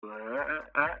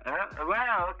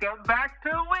Welcome back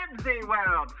to Whimsy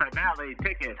World, finale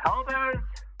ticket holders.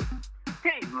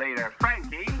 Team leader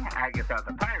Frankie, Agatha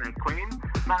the Pirate Queen,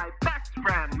 my best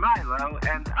friend Milo,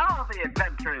 and all the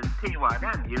adventurous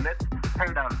T1M units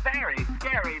heard a very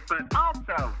scary but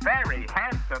also very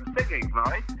handsome singing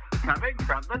voice coming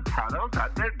from the tunnels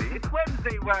underneath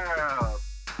Whimsy World.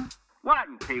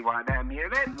 One T1M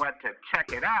unit went to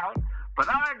check it out, but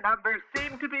our numbers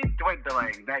seem to be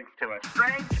dwindling thanks to a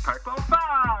strange purple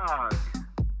fog.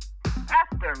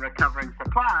 After recovering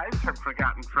supplies from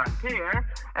Forgotten Frontier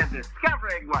and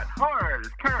discovering what horrors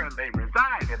currently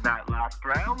reside in that lost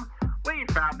realm, we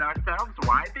found ourselves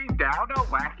winding down a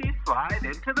wacky slide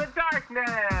into the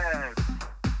darkness.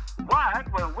 What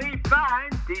will we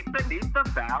find deep beneath the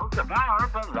bowels of our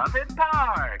beloved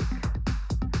park?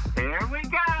 Here we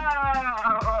go!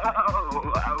 Whoa,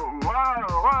 whoa,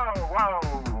 whoa, whoa,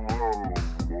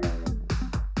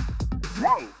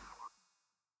 whoa.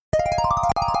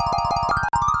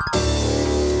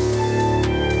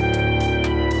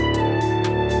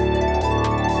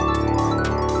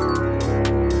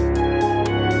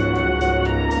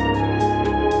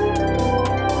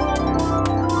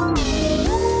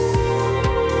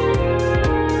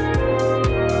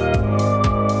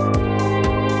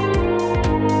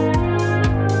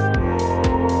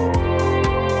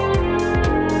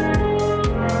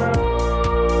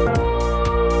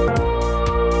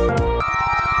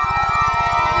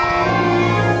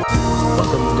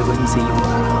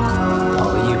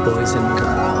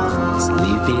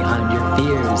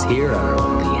 Here are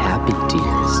only happy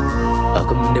tears.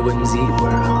 Welcome to Whimsy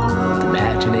World.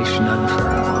 Imagination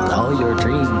unfurled. All your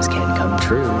dreams can come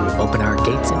true. Open our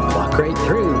gates and walk right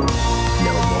through.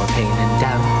 No more pain and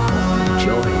doubt. Only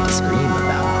joy to scream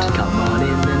about. Come on in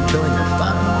and join the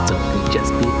fun. It's only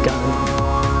just begun.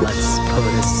 Let's put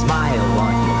a smile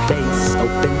on your face.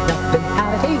 Open up and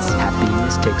have a taste.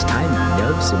 Happiness takes time, you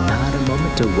know, so not a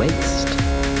moment to waste.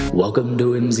 Welcome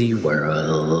to Whimsy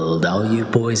World, all you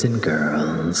boys and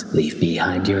girls. Leave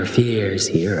behind your fears,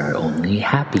 here are only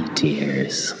happy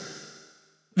tears.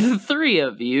 The three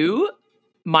of you,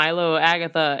 Milo,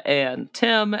 Agatha, and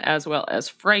Tim, as well as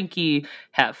Frankie,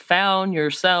 have found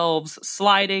yourselves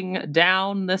sliding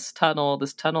down this tunnel.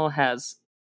 This tunnel has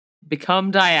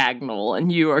become diagonal,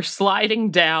 and you are sliding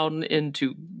down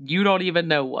into you don't even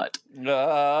know what.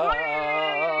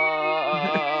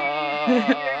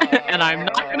 And I'm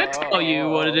not going to tell you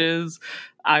what it is.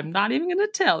 I'm not even going to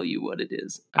tell you what it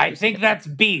is. I think that's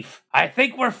beef. I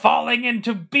think we're falling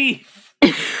into beef.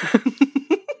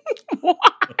 Why?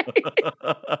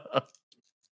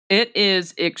 It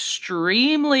is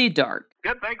extremely dark.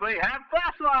 Good thing we have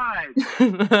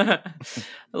flashlights!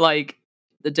 Like,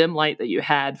 the dim light that you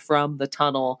had from the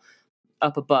tunnel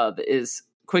up above is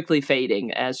quickly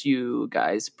fading as you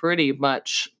guys pretty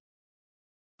much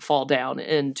fall down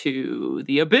into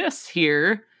the abyss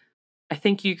here. I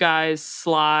think you guys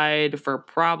slide for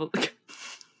probably...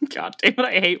 God damn it,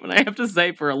 I hate when I have to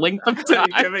say for a length of time.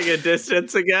 Are you giving a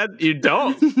distance again? You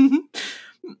don't.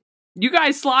 You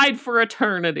guys slide for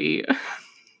eternity.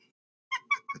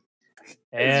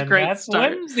 And great that's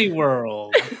start. Whimsy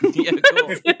World. Yeah,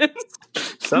 cool.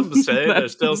 Some say they're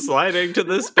still sliding to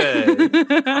this day.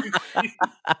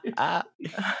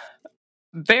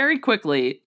 Very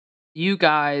quickly, you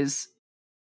guys,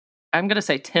 I'm going to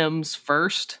say Tim's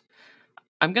first.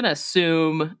 I'm going to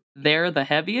assume they're the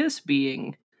heaviest,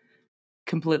 being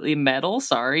completely metal.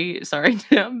 Sorry,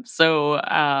 Tim. So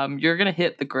you're going to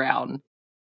hit the ground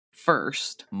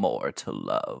first. More to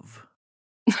love.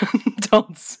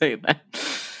 Don't say that.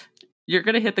 You're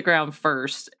going to hit the ground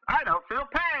first. I don't feel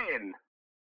pain!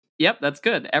 Yep, that's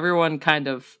good. Everyone kind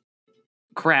of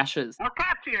crashes. I'll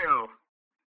catch you!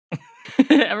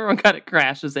 Everyone kind of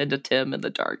crashes into Tim in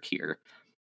the dark here.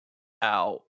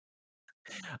 Ow.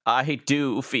 I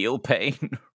do feel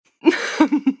pain.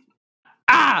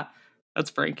 Ah!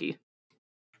 That's Frankie.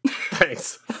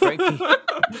 Thanks, Frankie.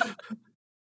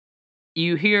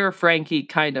 You hear Frankie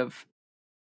kind of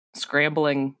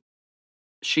scrambling.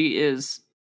 She is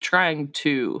trying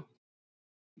to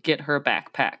get her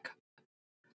backpack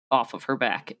off of her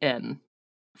back and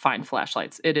find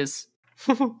flashlights. It is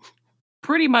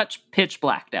pretty much pitch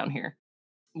black down here.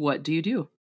 What do you do?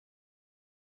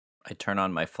 I turn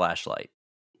on my flashlight.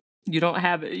 You don't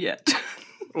have it yet.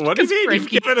 What do you mean? Frankie...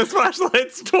 You've given us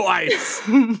flashlights twice.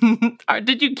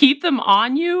 Did you keep them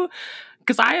on you?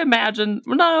 Because I imagine...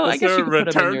 No, I guess you could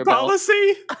put them in your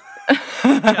policy?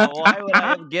 Yeah, why would I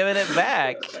have given it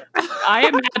back? I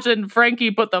imagine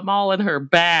Frankie put them all in her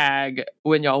bag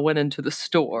when y'all went into the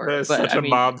store. That's but, such a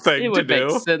mom thing to do.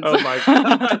 Sense. Oh my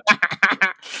god.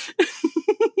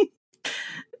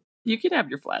 You can have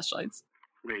your flashlights.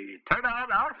 We turn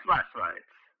on our flashlights.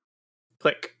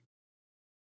 Click.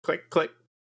 Click, click.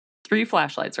 3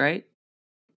 flashlights, right?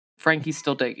 Frankie's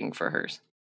still digging for hers.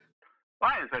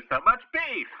 Why is there so much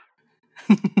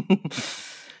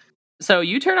beef? So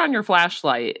you turn on your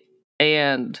flashlight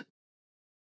and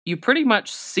you pretty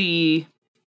much see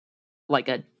like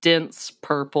a dense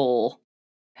purple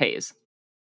haze,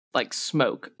 like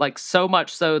smoke, like so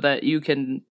much so that you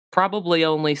can probably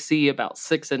only see about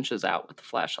 6 inches out with the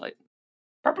flashlight.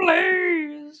 Purple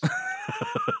haze!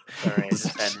 Sorry,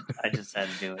 I just had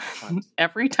to do it once.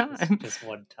 Every time. Just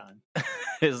one time.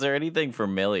 Is there anything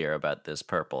familiar about this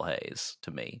purple haze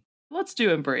to me? Let's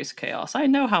do embrace chaos. I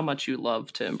know how much you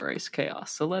love to embrace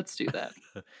chaos, so let's do that.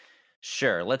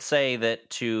 Sure. Let's say that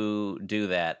to do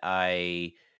that,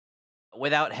 I,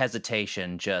 without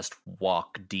hesitation, just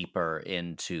walk deeper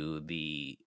into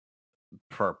the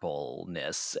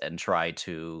purpleness and try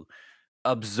to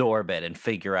absorb it and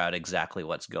figure out exactly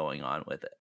what's going on with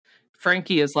it.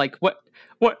 Frankie is like,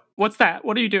 what's that?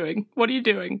 What are you doing? What are you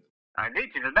doing? I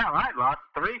need you to know I lost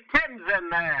 3 Tims in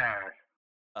there.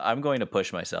 I'm going to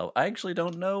push myself. I actually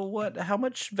don't know how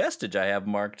much vestige I have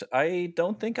marked. I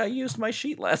don't think I used my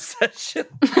sheet last session.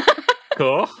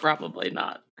 Cool. Probably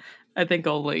not. I think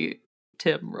only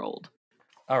Tim rolled.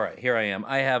 All right, here I am.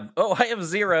 I have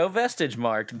 0 vestige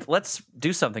marked. Let's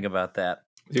do something about that.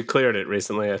 You cleared it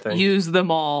recently, I think. Use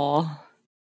them all.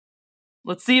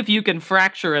 Let's see if you can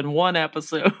fracture in one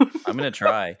episode. I'm going to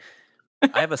try.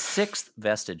 I have a 6th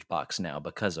vestige box now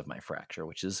because of my fracture,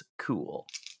 which is cool.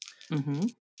 Mm-hmm.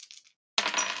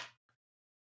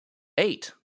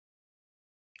 8.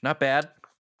 Not bad.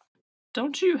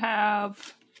 Don't you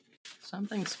have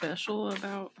something special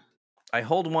about... I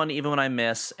hold 1 even when I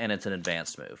miss, and it's an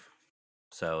advanced move.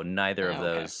 So neither of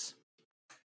those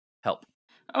help.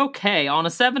 Okay, on a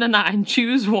 7 and 9,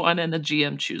 choose one, and the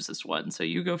GM chooses one. So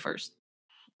you go first.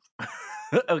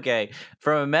 Okay,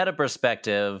 from a meta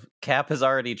perspective, Cap has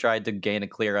already tried to gain a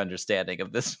clear understanding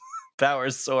of this power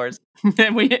source.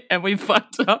 and we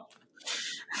fucked up.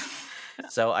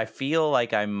 So I feel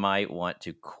like I might want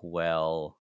to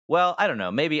quell... Well, I don't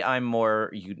know. Maybe I'm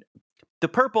more... The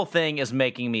purple thing is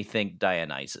making me think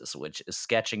Dionysus, which is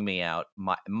sketching me out,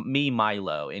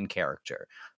 Milo, in character.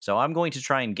 So I'm going to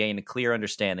try and gain a clear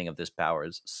understanding of this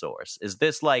power's source. Is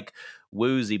this like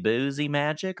woozy-boozy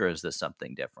magic, or is this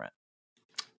something different?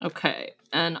 Okay,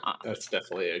 and... That's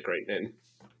definitely a great name.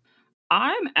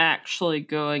 I'm actually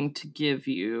going to give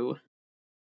you...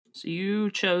 So you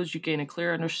chose you gain a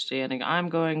clear understanding. I'm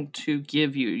going to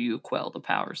give you quell the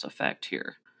power's effect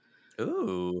here.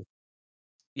 Ooh.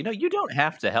 You know, you don't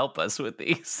have to help us with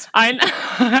these.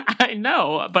 I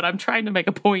know, but I'm trying to make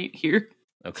a point here.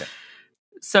 Okay.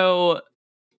 So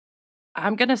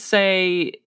I'm going to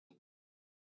say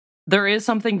there is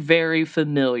something very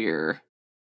familiar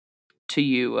to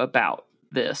you about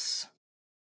this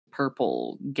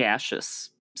purple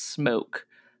gaseous smoke.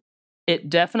 It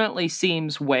definitely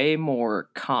seems way more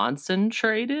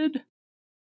concentrated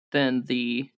than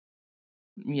the,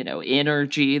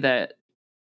 energy that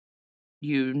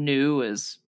you knew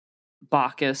as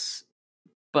Bacchus,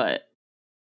 but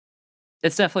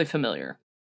it's definitely familiar,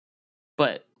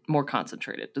 but more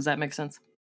concentrated. Does that make sense?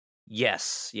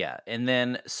 Yes, yeah. And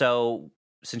then, so,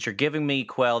 since you're giving me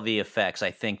quell the effects, I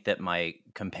think that my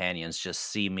companions just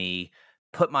see me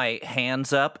put my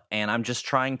hands up, and I'm just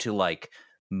trying to,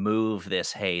 move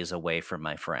this haze away from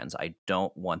my friends. I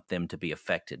don't want them to be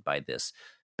affected by this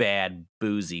bad,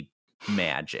 boozy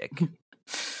magic.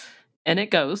 And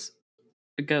it goes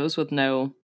with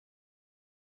no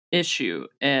issue.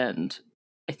 And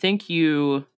I think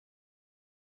you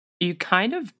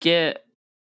kind of get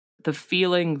the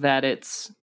feeling that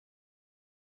it's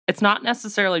not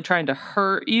necessarily trying to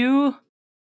hurt you,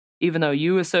 even though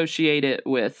you associate it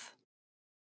with,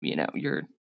 your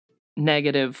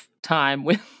negative time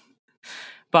with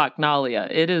Bacchanalia.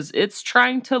 It's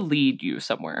trying to lead you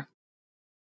somewhere.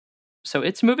 So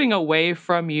it's moving away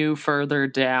from you further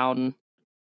down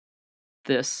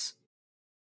this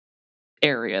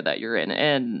area that you're in.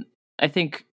 And I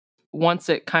think once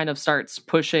it kind of starts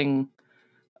pushing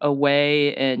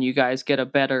away and you guys get a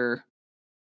better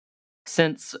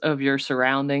sense of your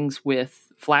surroundings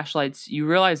with flashlights, you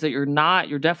realize that you're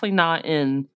definitely not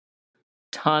in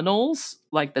tunnels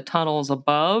like the tunnels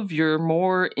above. You're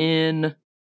more in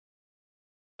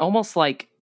almost like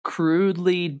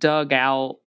crudely dug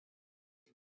out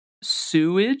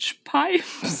sewage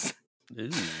pipes.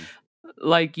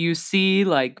 Like you see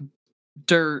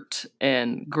dirt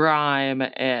and grime,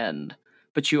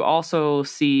 but you also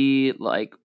see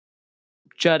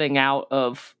jutting out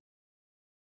of,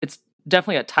 it's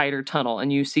definitely a tighter tunnel,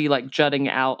 and you see like jutting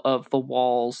out of the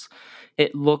walls,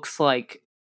 it looks like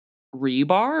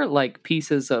rebar, like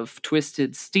pieces of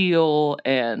twisted steel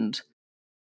and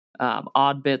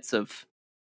odd bits of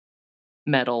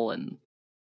metal and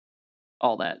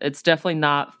all that. It's definitely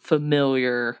not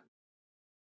familiar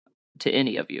to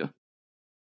any of you.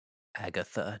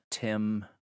 Agatha, Tim,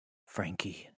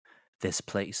 Frankie, this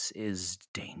place is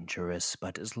dangerous,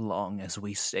 but as long as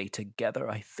we stay together,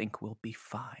 I think we'll be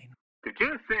fine. Did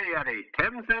you see any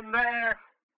Tims in there?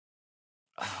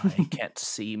 I can't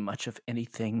see much of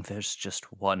anything. There's just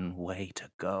one way to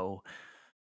go.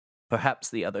 Perhaps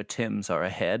the other Tims are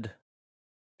ahead.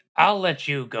 I'll let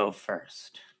you go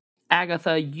first.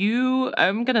 Agatha,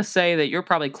 I'm going to say that you're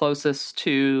probably closest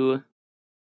to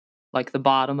like the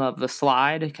bottom of the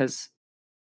slide, because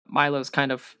Milo's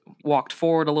kind of walked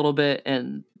forward a little bit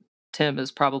and Tim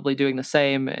is probably doing the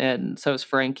same, and so is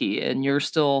Frankie, and you're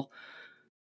still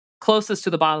closest to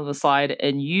the bottom of the slide,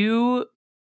 and you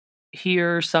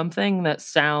hear something that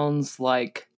sounds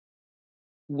like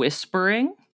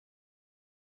whispering.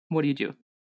 What do you do?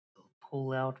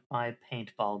 Pull out my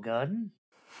paintball gun.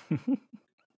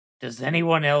 Does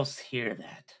anyone else hear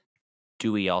that?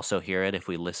 Do we also hear it if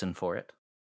we listen for it?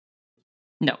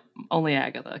 No, only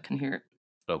Agatha can hear it.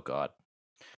 Oh, God.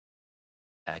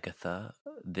 Agatha,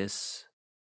 this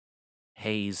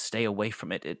haze, stay away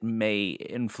from it. It may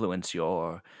influence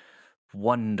your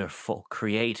wonderful,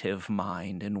 creative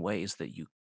mind in ways that you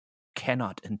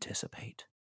cannot anticipate.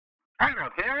 I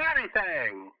don't hear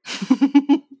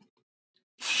anything.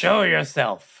 Show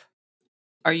yourself.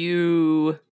 Are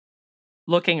you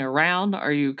looking around?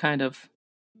 Are you kind of...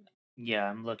 Yeah,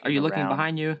 I'm looking. Are you looking around.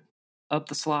 behind you? Up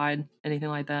the slide? Anything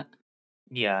like that?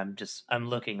 Yeah, I'm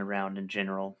looking around in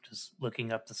general. Just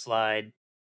looking up the slide.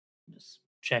 Just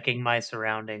checking my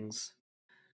surroundings.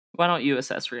 Why don't you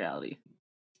assess reality?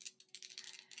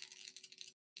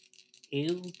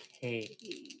 Okay.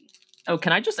 Oh,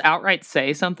 can I just outright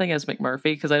say something as McMurphy?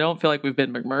 Because I don't feel like we've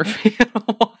been McMurphy in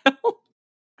a while.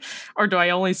 Or do I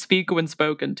only speak when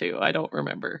spoken to? I don't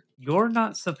remember. You're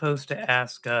not supposed to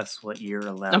ask us what you're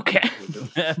allowed Okay. to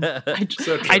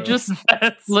do. I just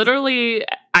literally,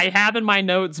 I have in my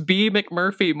notes, be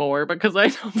McMurphy more, because I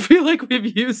don't feel like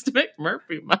we've used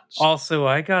McMurphy much. Also,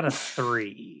 I got a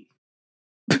 3.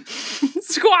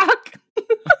 Squawk!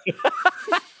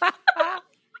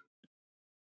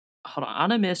 Hold on.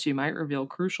 On a miss, you might reveal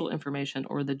crucial information,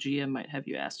 or the GM might have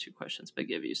you ask 2 questions but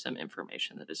give you some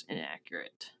information that is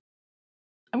inaccurate.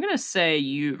 I'm going to say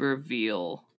you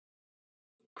reveal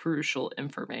crucial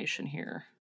information here.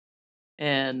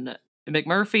 And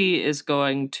McMurphy is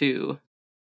going to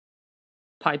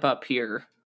pipe up here.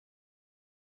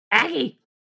 Aggie!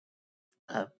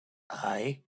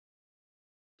 I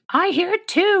hear it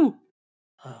too!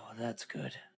 Oh, that's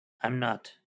good. I'm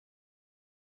not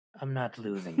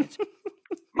losing it.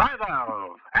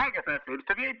 Milo, Agatha seems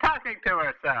to be talking to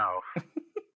herself.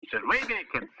 Should we be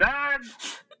concerned?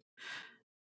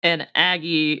 And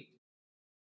Aggie,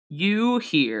 you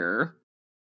hear...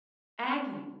 Aggie,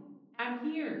 I'm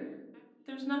here.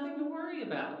 There's nothing to worry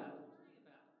about.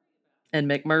 And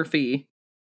McMurphy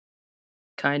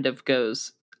kind of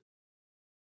goes,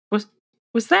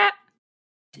 Was that?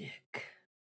 Dick.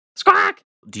 Squawk!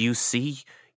 Do you see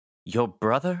your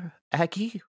brother,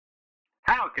 Aggie?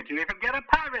 How could you even get a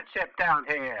pirate ship down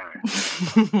here?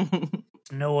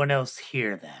 No one else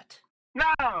hear that.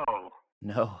 No!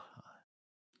 No.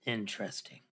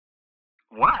 Interesting.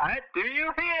 What do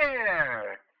you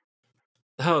hear?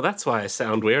 Oh, that's why I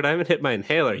sound weird. I haven't hit my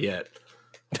inhaler yet.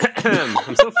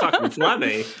 I'm so fucking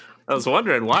phlegmy. I was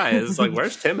wondering why. It's like,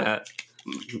 where's Tim at?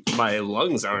 My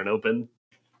lungs aren't open.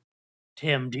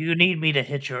 Tim, do you need me to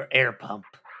hit your air pump?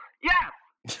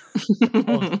 Yes!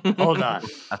 Hold on.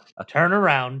 Turn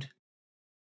around.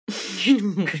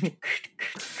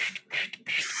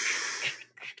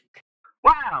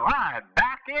 Wow, I'm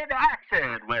back in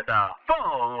action with a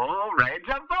full range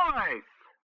of voice.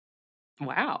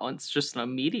 Wow, it's just an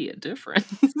immediate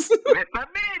difference. It's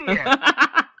immediate.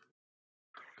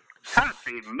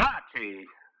 Touchy machi.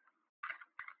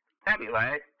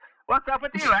 Anyway, what's up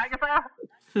with you,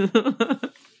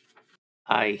 Agatha?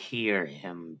 I hear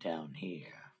him down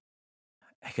here.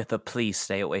 Agatha, please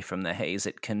stay away from the haze.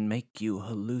 It can make you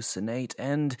hallucinate,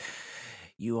 and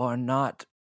you are not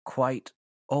quite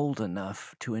old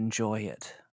enough to enjoy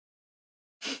it.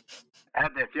 And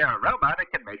if you're a robot,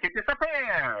 it can make you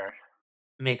disappear.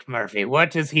 McMurphy,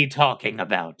 what is he talking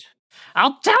about?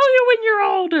 I'll tell you when you're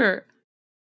older.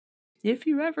 If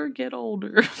you ever get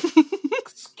older.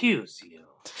 Excuse you.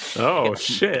 Oh,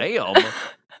 shit. Damn.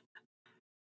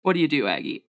 What do you do,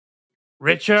 Aggie?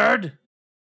 Richard?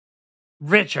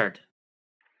 Richard.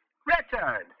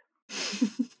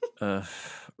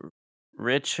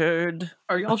 Richard?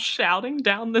 Are y'all shouting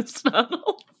down this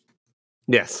tunnel?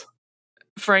 Yes.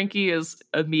 Frankie is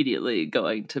immediately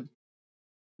going to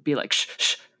be like, shh,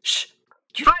 shh, shh.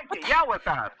 Frankie, yell with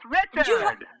us!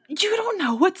 Richard! You don't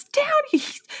know what's down here.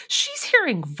 She's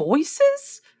hearing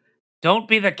voices? Don't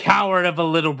be the coward of a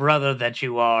little brother that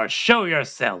you are. Show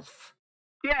yourself.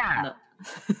 Yeah! No.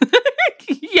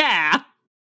 Yeah.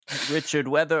 Richard,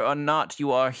 whether or not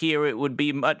you are here, it would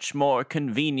be much more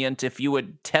convenient if you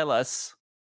would tell us.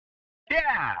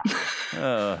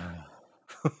 Yeah!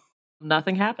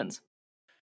 Nothing happens.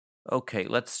 Okay,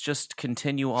 let's just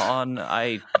continue on.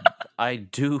 I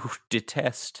do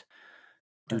detest.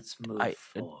 Let's move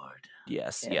forward.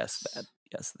 Yes,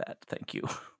 that. Thank you.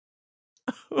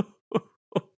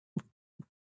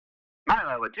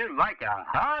 Milo, would you like a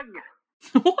hug?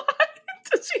 What?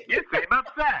 You seem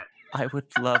upset. I would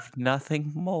love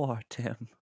nothing more, Tim.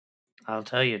 I'll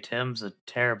tell you, Tim's a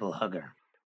terrible hugger.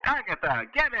 Agatha,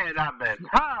 get in on this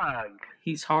hug.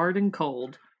 He's hard and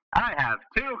cold. I have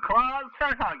 2 claws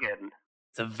for hugging.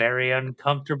 It's a very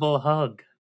uncomfortable hug.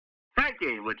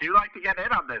 Frankie, would you like to get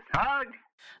in on this hug?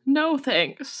 No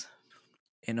thanks.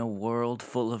 In a world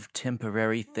full of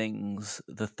temporary things,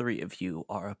 the three of you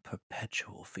are a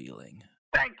perpetual feeling.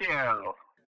 Thank you.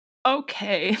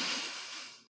 Okay.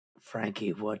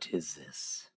 Frankie, what is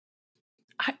this?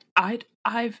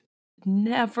 I've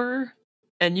never,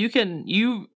 and you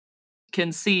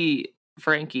can see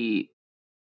Frankie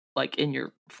like in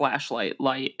your flashlight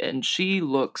light, and she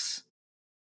looks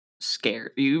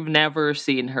scared. You've never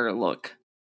seen her look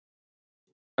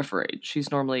afraid.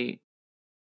 She's normally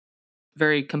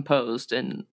very composed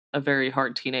and a very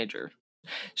hard teenager.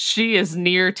 She is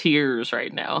near tears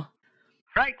right now.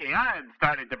 Frankie, I'm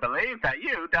starting to believe that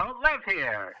you don't live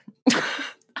here.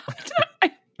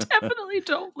 I definitely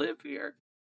don't live here.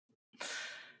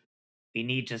 We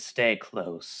need to stay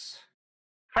close.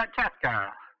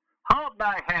 Francesca, hold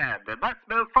my hand and let's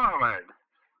move forward.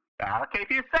 I'll keep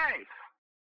you safe.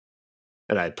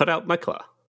 And I put out my claw.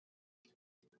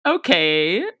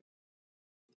 Okay.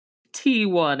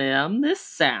 T1M, this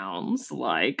sounds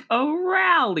like a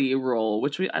rally roll,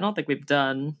 which I don't think we've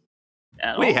done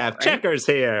at all. We have right? checkers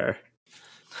here.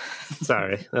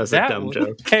 Sorry, that was a dumb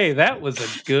joke. Hey, that was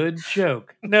a good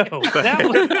joke. No, that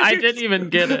was... I didn't even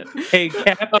get it. Hey,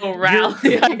 Cap. Oh,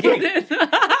 rally, I get it.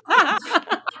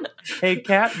 Hey,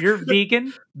 Cap, you're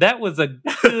vegan? That was a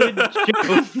good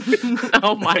joke.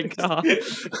 Oh my god.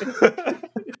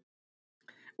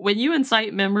 When you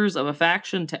incite members of a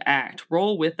faction to act,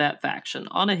 roll with that faction.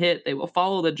 On a hit, they will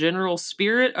follow the general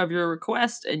spirit of your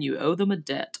request, and you owe them a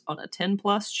debt. On a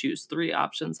 10+, choose 3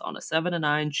 options. On a 7 and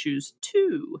 9, choose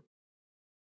 2.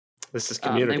 This is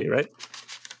community, right?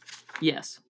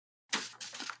 Yes.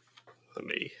 Let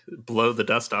me blow the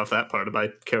dust off that part of my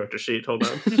character sheet. Hold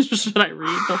on. Should I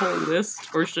read the whole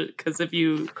list? Or because if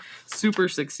you super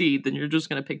succeed, then you're just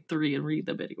going to pick 3 and read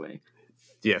them anyway.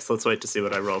 Yes, let's wait to see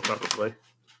what I roll, probably.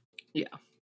 Yeah.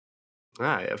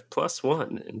 I have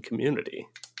 +1 in community.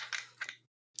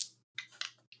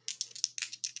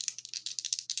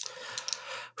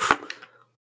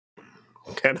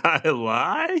 Can I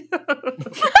lie?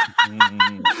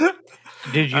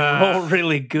 Did you roll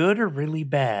really good or really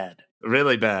bad?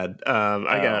 Really bad.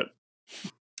 I got...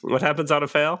 What happens on a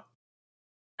fail?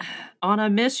 On a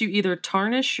miss, you either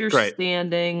tarnish your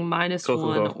standing -1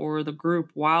 Cool. or the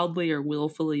group wildly or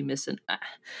willfully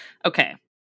Okay.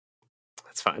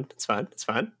 That's fine. It's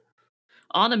fine.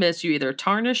 On a miss, you either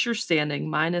tarnish your standing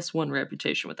 -1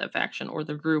 reputation with that faction, or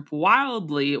the group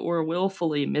wildly or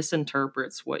willfully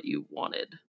misinterprets what you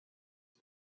wanted.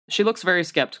 She looks very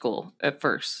skeptical at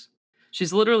first.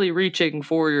 She's literally reaching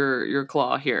for your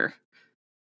claw here.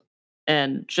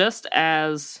 And just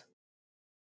as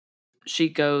she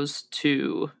goes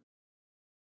to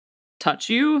touch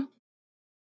you,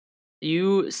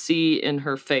 you see in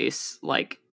her face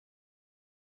like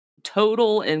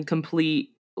total and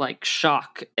complete like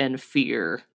shock and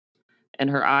fear, and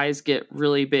her eyes get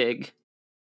really big,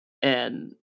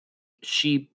 and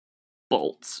she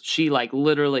bolts. She like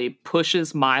literally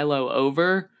pushes Milo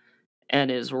over and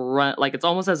is like it's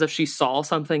almost as if she saw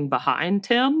something behind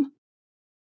him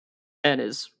and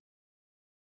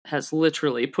has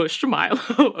literally pushed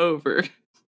Milo over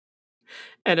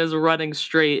and is running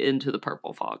straight into the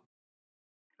purple fog.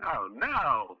 Oh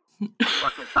no!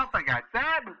 Was it something I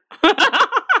said?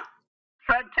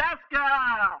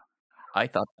 Francesca! I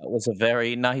thought that was a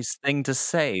very nice thing to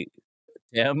say,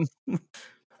 Tim.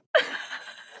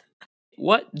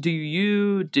 What do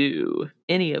you do?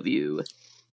 Any of you?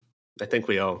 I think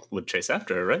we all would chase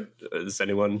after her, right? Is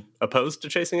anyone opposed to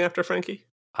chasing after Frankie?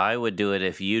 I would do it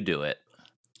if you do it.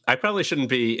 I probably shouldn't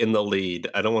be in the lead.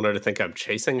 I don't want her to think I'm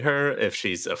chasing her if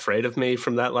she's afraid of me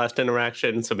from that last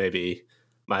interaction. So maybe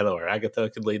Milo or Agatha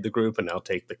could lead the group and I'll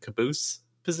take the caboose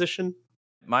position.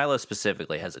 Milo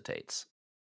specifically hesitates.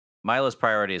 Milo's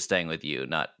priority is staying with you,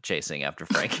 not chasing after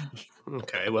Frankie.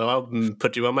 Okay, well, I'll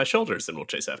put you on my shoulders and we'll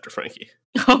chase after Frankie.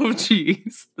 Oh,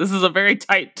 jeez. This is a very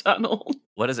tight tunnel.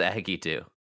 What does Aggie do?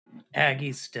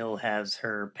 Aggie still has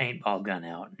her paintball gun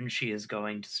out, and she is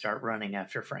going to start running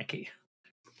after Frankie.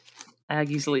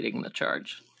 Aggie's leading the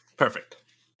charge. Perfect.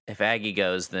 If Aggie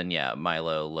goes, then yeah,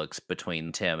 Milo looks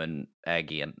between Tim and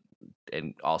Aggie and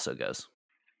also goes.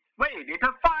 We need to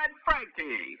find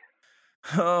Frankie.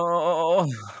 Oh.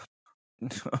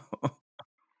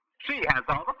 She has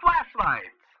all the flashlights.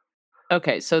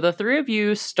 Okay, so the three of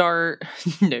you start...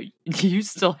 No, you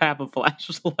still have a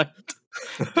flashlight.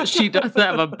 She does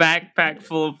have a backpack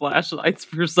full of flashlights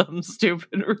for some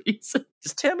stupid reason.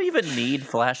 Does Tim even need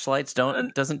flashlights?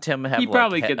 Doesn't Tim have He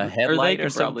probably a headlight or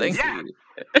something? Yeah.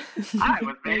 I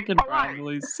was They being can polite.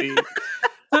 probably see.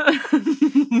 Damn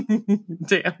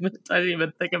it, I didn't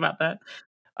even think about that.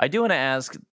 I do want to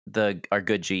ask our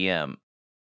good GM,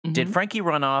 did Mhm. Frankie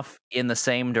run off in the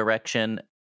same direction?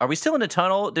 Are we still in a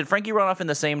tunnel? Did Frankie run off in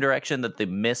the same direction that the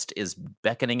mist is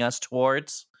beckoning us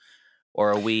towards?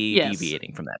 Or are we Yes.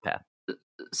 deviating from that path?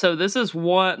 So this is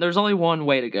there's only one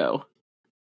way to go.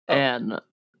 Oh. And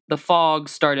the fog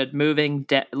started moving,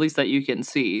 at least that you can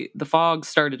see. The fog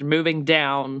started moving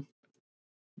down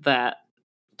that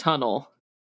tunnel.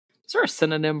 Is there a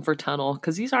synonym for tunnel?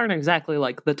 Because these aren't exactly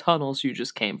like the tunnels you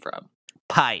just came from.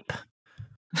 Pipe.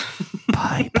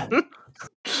 Pipe.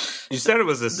 You said it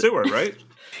was a sewer, right?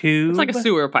 It's like a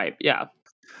sewer pipe, yeah.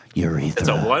 It's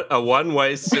a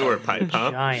one-way sewer pipe,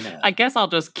 huh? Vagina. I guess I'll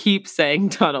just keep saying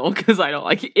tunnel because I don't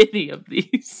like any of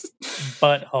these.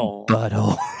 Butthole.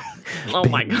 Butthole. Oh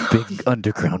my god. Big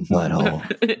underground butthole.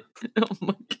 Oh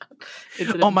my god.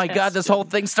 It's an Oh my god, this whole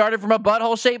thing started from a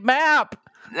butthole-shaped map!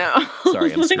 No.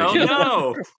 Sorry, I'm my screaming. Oh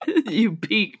God. no! You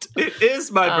peaked. It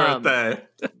is my birthday.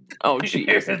 Oh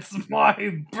jeez. It's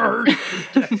my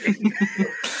birthday.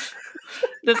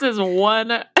 This is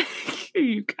one.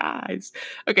 You guys.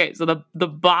 Okay, so the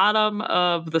bottom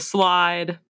of the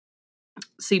slide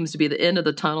seems to be the end of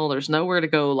the tunnel. There's nowhere to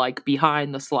go like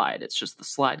behind the slide. It's just the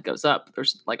slide goes up.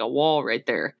 There's like a wall right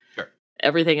there. Sure.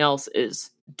 Everything else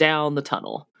is down the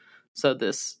tunnel. So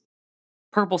this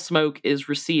purple smoke is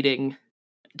receding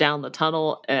down the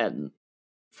tunnel, and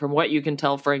from what you can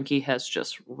tell, Frankie has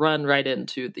just run right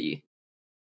into the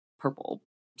purple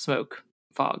smoke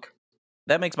fog.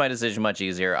 That makes my decision much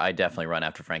easier. I definitely run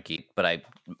after Frankie, but I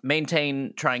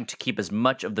maintain trying to keep as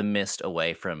much of the mist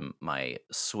away from my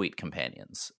sweet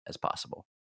companions as possible.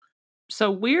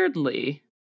 So weirdly,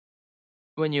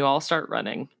 when you all start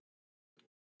running,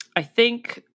 I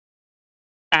think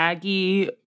Aggie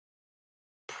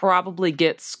probably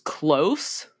gets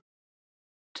close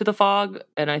to the fog,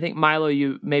 and I think Milo,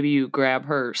 you grab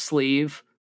her sleeve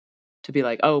to be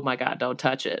like, "Oh my god, don't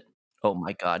touch it." Oh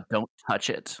my god, don't touch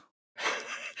it.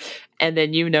 And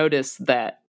then you notice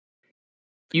that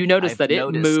it Noticed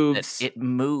moves. that it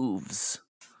moves.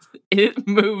 It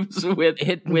moves with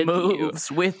It with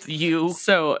moves with you. you.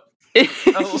 So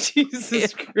Oh,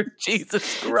 Jesus Christ.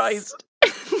 Jesus Christ.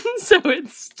 So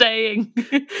it's staying.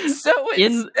 So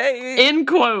it's staying. In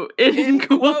quote. In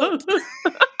quote. quote.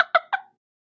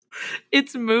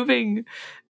 It's moving.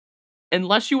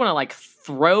 Unless you want to like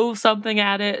throw something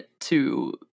at it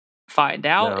to find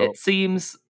out, No. it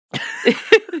seems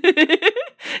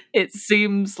it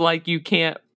seems like you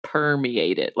can't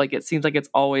permeate it. Like it seems like it's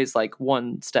always like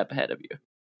one step ahead of you.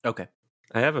 Okay.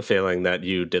 I have a feeling that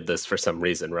you did this for some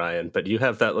reason, Ryan, but you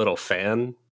have that little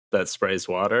fan that sprays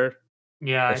water.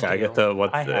 Yeah, If I do. Agatha,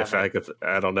 I have it.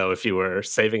 I don't know if you were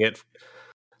saving it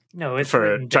No, it's for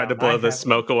written trying to down. blow I the have it.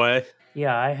 smoke away.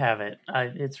 Yeah, I have it.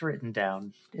 It's written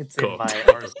down. It's Cool. in my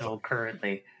arsenal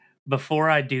currently. Before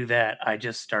I do that, I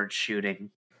just start shooting.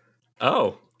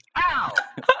 Oh, Ow!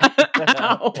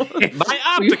 Ow. my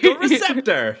optical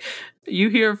receptor. You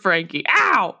hear Frankie,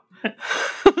 ow!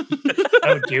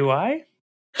 Oh, do I?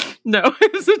 No,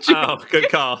 it was a joke. Oh, good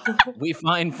call. We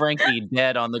find Frankie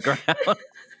dead on the ground.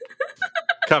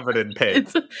 Covered in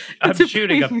paint. I'm It's a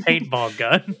shooting a paint- paintball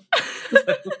gun.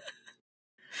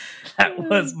 That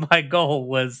was my goal,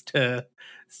 was to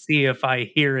see if I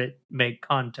hear it make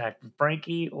contact with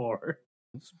Frankie or...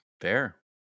 Fair.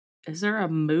 Is there a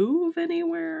move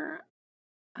anywhere?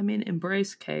 I mean,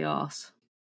 embrace chaos.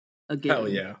 Again. Hell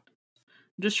yeah.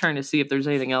 I'm just trying to see if there's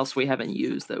anything else we haven't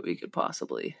used that we could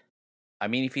possibly. I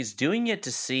mean, if he's doing it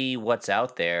to see what's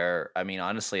out there, I mean,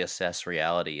 honestly, assess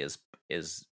reality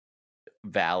is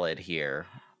valid here.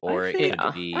 Or it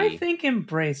could be. I think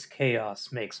embrace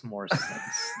chaos makes more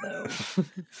sense, though.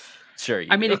 Sure.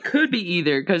 I mean, it could be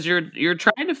either because you're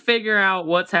trying to figure out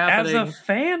what's happening. As a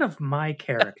fan of my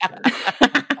character,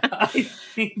 I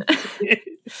think.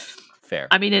 Fair.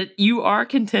 I mean, you are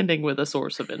contending with a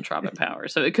source of entropic power,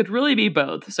 so it could really be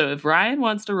both. So if Ryan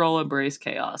wants to roll embrace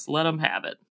chaos, let him have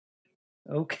it.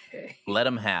 Okay. Let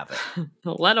him have it.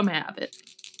 Let him have it.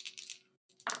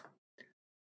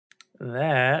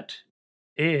 That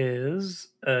is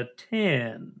a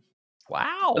 10.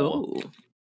 Wow. Oh.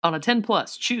 On a 10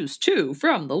 plus, choose 2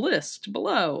 from the list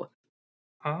below.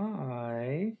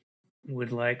 I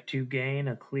would like to gain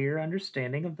a clear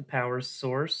understanding of the power's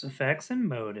source, effects, and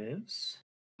motives.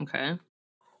 Okay.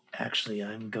 Actually,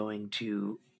 I'm going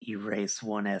to erase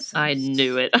one essence. I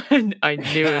knew it. I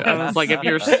knew it. I was like, if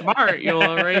you're smart, you'll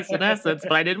erase an essence,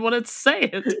 but I didn't want to say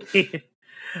it.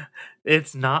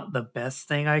 It's not the best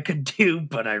thing I could do,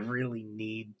 but I really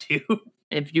need to.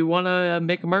 If you want to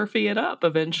McMurphy it up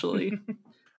eventually.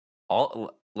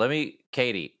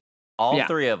 Katie, all Yeah.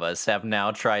 3 of us have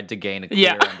now tried to gain a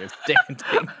clear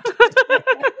understanding.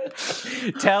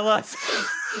 Tell us.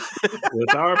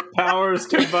 With our powers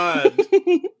combined.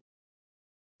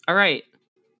 All right.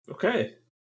 Okay.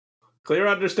 Clear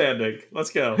understanding. Let's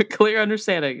go. Clear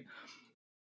understanding.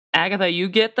 Agatha, you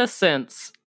get the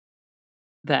sense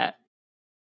that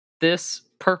this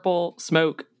purple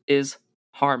smoke is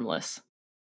harmless.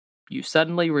 You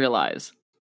suddenly realize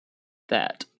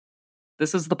that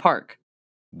this is the park.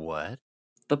 What?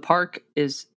 The park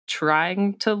is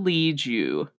trying to lead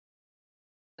you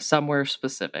somewhere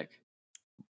specific.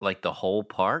 Like the whole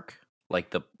park?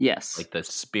 Yes. Like the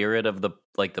spirit of the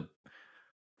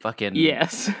fucking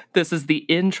Yes. This is the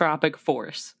entropic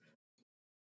force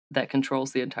that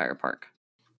controls the entire park.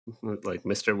 Like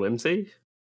Mr. Whimsy?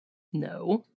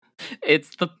 No.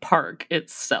 It's the park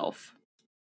itself.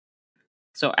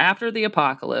 So after the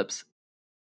apocalypse,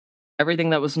 everything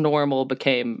that was normal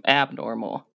became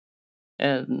abnormal.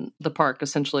 And the park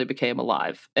essentially became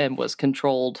alive and was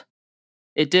controlled.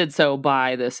 It did so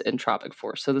by this entropic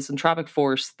force. So this entropic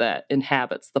force that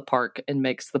inhabits the park and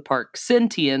makes the park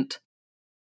sentient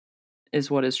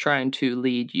is what is trying to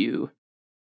lead you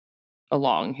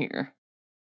along here.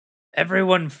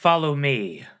 Everyone follow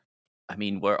me. I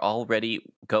mean, we're already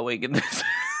going in this.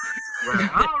 We're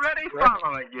already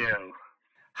following you.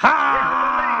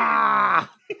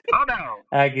 Ha! Oh no.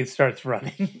 Aggie starts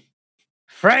running.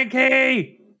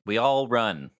 Frankie! We all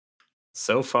run.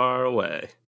 So far away.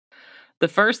 The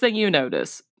first thing you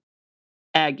notice,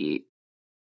 Aggie,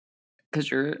 because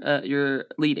you're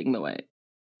leading the way.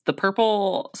 The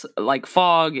purple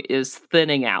fog is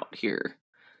thinning out here,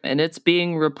 and it's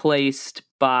being replaced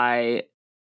by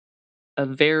a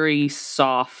very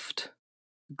soft,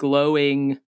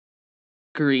 glowing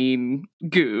green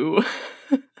goo.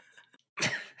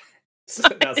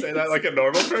 Now say that like a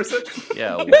normal person?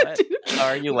 Yeah, what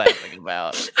are you laughing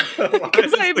about?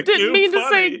 Because I didn't mean to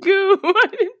say goo.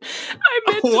 I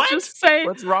meant to just say.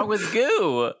 What's wrong with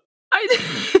goo?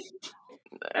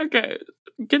 Okay,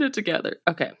 get it together.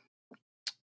 Okay.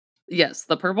 Yes,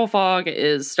 the purple fog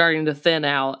is starting to thin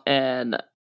out, and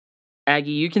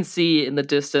Aggie, you can see in the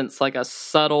distance like a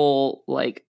subtle,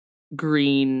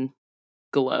 green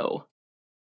glow.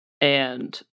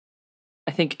 And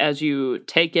I think as you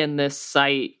take in this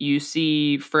sight, you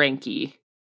see Frankie,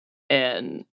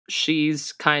 and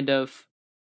she's kind of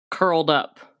curled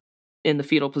up in the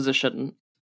fetal position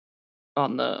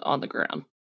on the ground,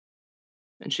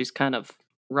 and she's kind of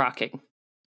rocking.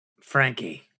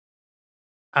 Frankie.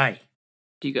 Hi.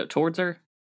 Do you go towards her?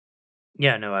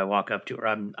 Yeah, no, I walk up to her.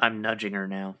 I'm nudging her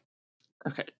now.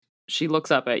 Okay. She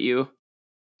looks up at you,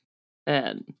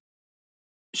 and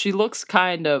she looks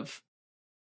kind of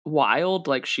wild,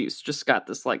 like she's just got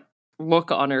this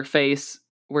look on her face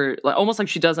where almost like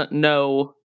she doesn't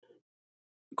know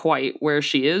quite where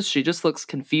she is. She just looks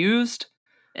confused.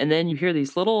 And then you hear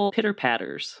these little pitter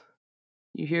patters.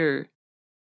 You hear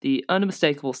the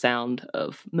unmistakable sound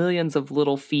of millions of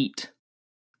little feet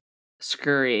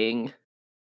scurrying,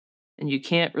 and you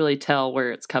can't really tell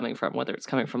where it's coming from, whether it's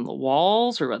coming from the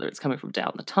walls or whether it's coming from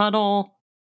down the tunnel,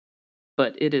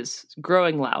 but it is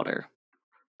growing louder.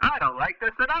 I don't like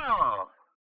this at all.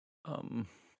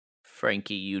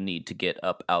 Frankie, you need to get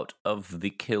up out of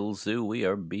the kill zoo. We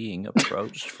are being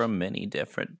approached from many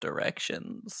different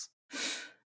directions.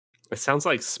 It sounds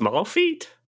like small feet.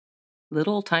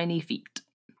 Little tiny feet.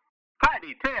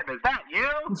 Tiny Tim, is that you?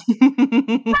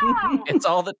 No! It's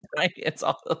all the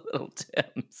little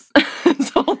Tims.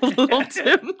 It's all the little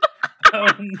Tim. Oh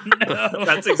no!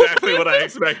 That's exactly what I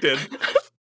expected.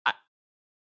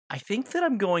 I think that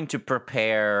I'm going to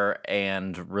prepare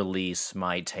and release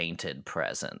my tainted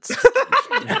presence.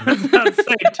 I was about to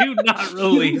say, do not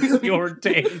release your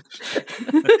taint.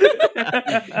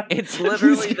 It's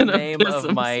literally He's the gonna name piss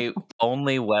of my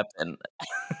only weapon.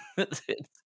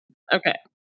 Okay.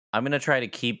 I'm gonna try to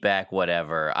keep back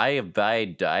whatever. I'm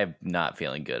not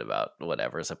feeling good about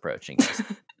whatever's approaching us.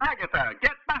 Agatha,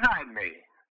 get behind me.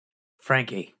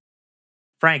 Frankie.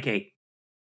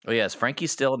 Oh yes,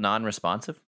 Frankie's still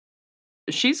non-responsive.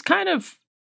 She's kind of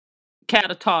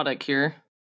catatonic here.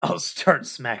 I'll start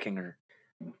smacking her.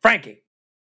 Frankie.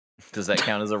 Does that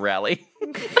count as a rally?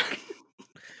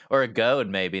 Or a goad?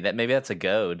 Maybe that's a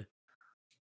goad.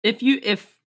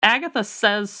 If Agatha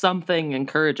says something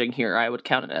encouraging here, I would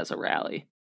count it as a rally.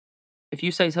 If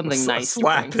you say something nice, to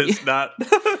slap Frankie- is not.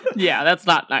 yeah, that's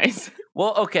not nice.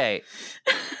 Well, okay.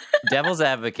 Devil's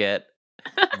advocate.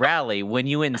 Rally when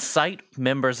you incite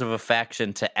members of a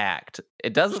faction to act.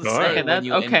 It doesn't Sure. say Okay, when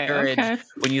you encourage, okay.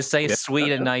 when you say Yeah,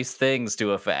 sweet and okay. nice things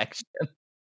to a faction.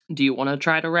 Do you want to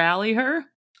try to rally her?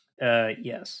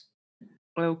 Yes.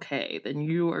 Okay, then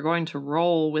you are going to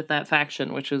roll with that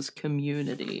faction, which is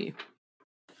community.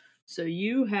 So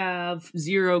you have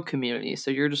 0 community,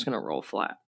 so you're just going to roll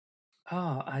flat.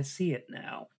 Oh, I see it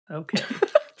now. Okay.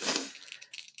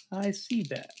 I see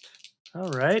that. All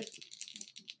right.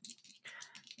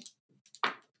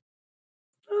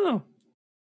 Oh.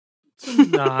 It's a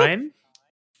 9.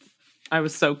 I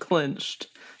was so clinched.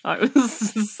 I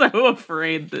was so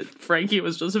afraid that Frankie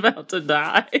was just about to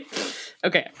die.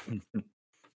 Okay.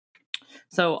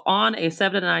 So on a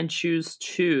 7 to 9, choose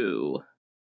 2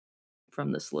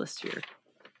 from this list here.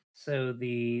 So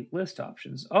the list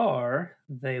options are: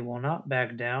 they will not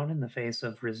back down in the face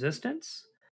of resistance.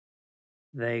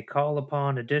 They call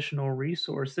upon additional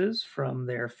resources from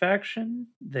their faction.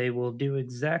 They will do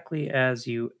exactly as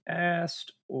you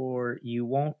asked, or you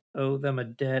won't owe them a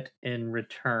debt in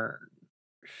return.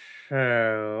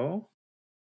 So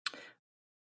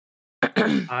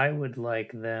I would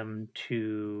like them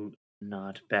to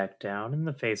not back down in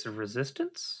the face of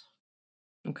resistance.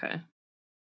 Okay.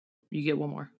 You get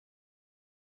one more.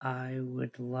 I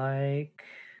would like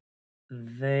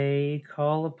they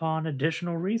call upon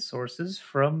additional resources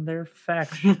from their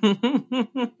faction.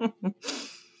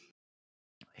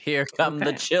 Here come the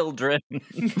Okay. children.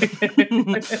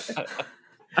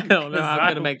 I don't know how I'm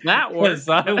going to make that work. Because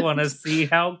I want to see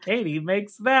how Katie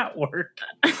makes that work.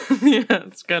 Yeah,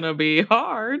 it's going to be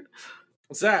hard.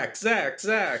 Zach.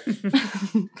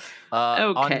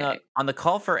 Okay. On the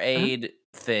call for aid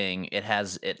thing,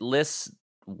 it lists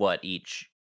what each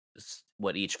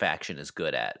faction is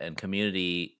good at, and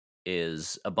community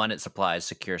is abundant supplies,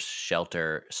 secure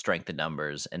shelter, strength in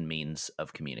numbers, and means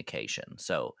of communication.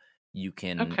 So you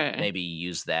can maybe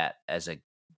use that as a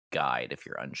guide if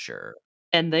you're unsure.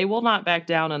 And they will not back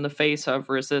down in the face of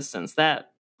resistance.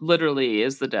 That literally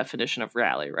is the definition of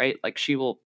rally, right? Like she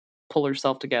will pull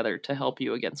herself together to help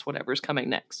you against whatever's coming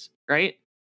next, right?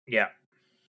 Yeah.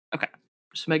 Okay.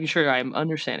 Just making sure I'm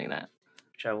understanding that.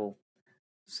 Which I will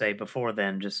say before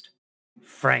then, just,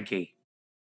 Frankie,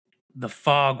 the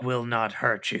fog will not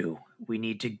hurt you. We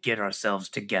need to get ourselves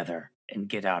together and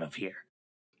get out of here.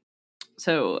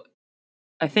 So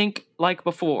I think like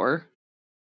before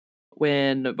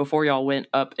y'all went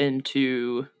up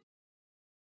into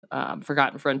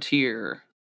Forgotten Frontier,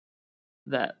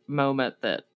 that moment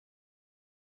that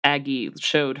Aggie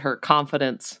showed her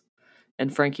confidence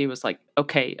and Frankie was like,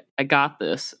 okay, I got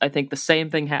this. I think the same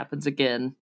thing happens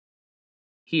again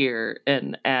here,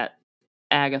 and at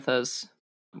Agatha's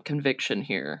conviction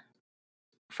here,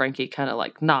 Frankie kind of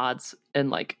like nods and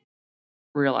like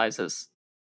realizes,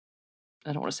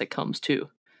 I don't want to say comes to,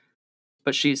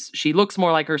 but she looks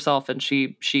more like herself, and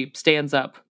she stands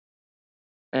up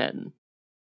and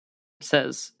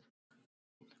says,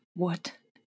 What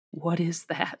is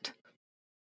that?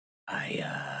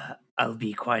 I'll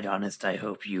be quite honest, I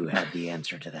hope you had the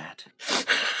answer to that.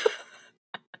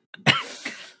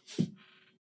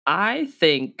 I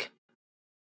think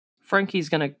Frankie's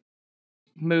gonna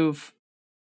move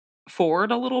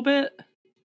forward a little bit.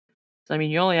 I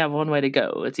mean, you only have one way to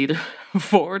go. It's either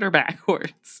forward or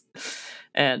backwards.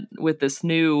 And with this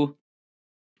new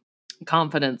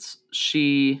confidence,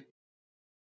 she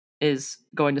is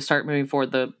going to start moving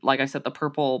forward. Like I said, the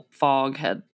purple fog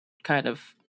had kind of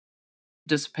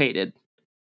dissipated,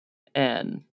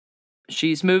 and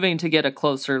she's moving to get a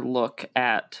closer look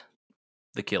at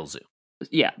The kill zoo.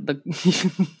 Yeah,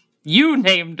 you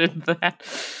named it that.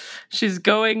 She's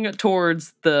going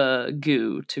towards the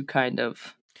goo to kind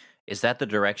of. Is that the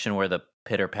direction where the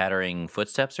pitter-pattering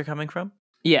footsteps are coming from?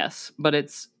 Yes, but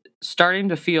it's starting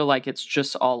to feel like it's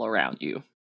just all around you.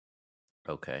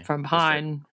 Okay. From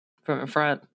behind, from in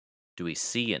front. Do we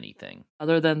see anything?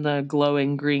 Other than the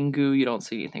glowing green goo, you don't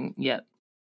see anything yet.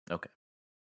 Okay.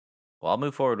 Well, I'll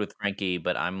move forward with Frankie,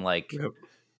 but I'm like,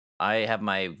 I have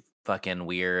my fucking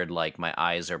weird, like my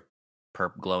eyes are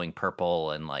glowing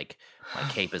purple, and like my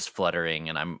cape is fluttering,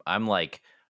 and I'm like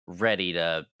ready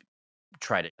to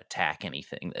try to attack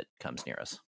anything that comes near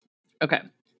us. Okay.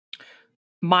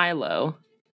 Milo,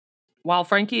 while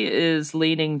Frankie is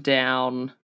leaning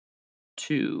down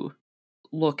to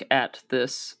look at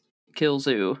this kill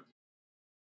zoo,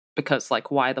 because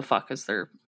like why the fuck is there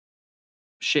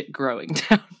shit growing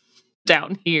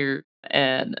down here?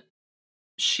 And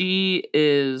she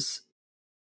is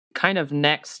kind of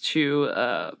next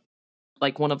to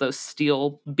like one of those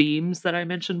steel beams that I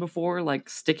mentioned before, like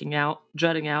sticking out,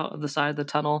 jutting out of the side of the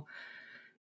tunnel.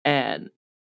 And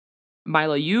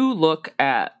Milo, you look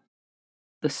at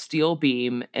the steel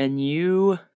beam and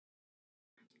you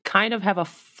kind of have a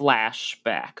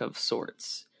flashback of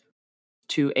sorts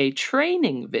to a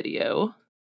training video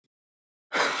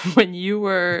when you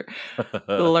were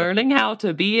learning how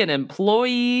to be an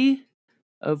employee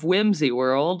of Whimsy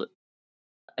World,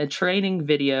 a training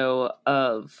video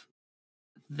of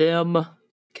them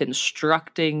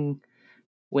constructing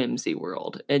Whimsy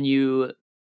World, and you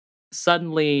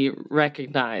suddenly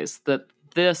recognize that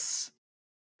this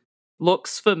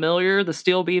looks familiar. The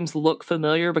steel beams look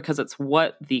familiar because it's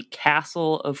what the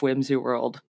castle of Whimsy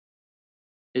World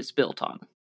is built on.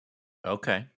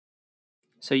 Okay.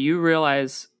 So you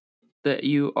realize that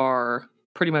you are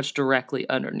pretty much directly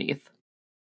underneath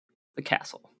the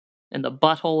castle, in the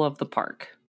butthole of the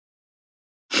park.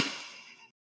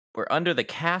 We're under the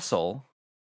castle.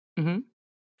 Mm-hmm.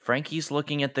 Frankie's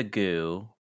looking at the goo.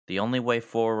 The only way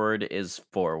forward is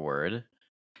forward.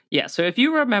 Yeah, so if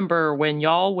you remember when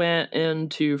y'all went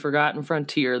into Forgotten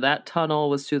Frontier, that tunnel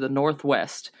was to the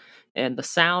northwest, and the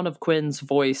sound of Quinn's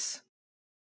voice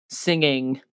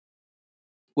singing,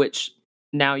 which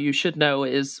now you should know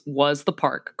was the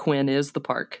park. Quinn is the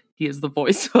park. He is the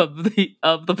voice of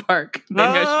the park. Maybe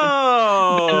I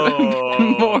should have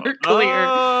been more clear.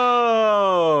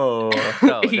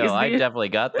 No, I definitely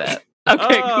got that.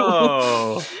 Okay,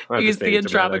 cool. He's the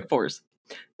entropic force.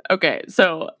 Okay,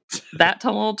 so that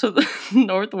tunnel to the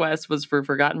northwest was for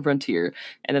Forgotten Frontier,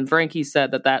 and then Frankie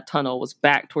said that tunnel was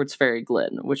back towards Fairy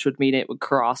Glen, which would mean it would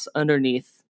cross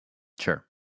underneath. Sure.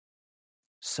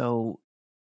 So,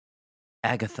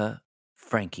 Agatha,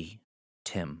 Frankie,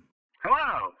 Tim.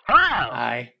 Hello. Hello.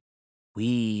 Hi.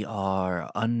 We are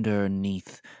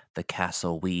underneath the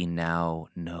castle. We now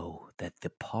know that the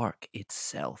park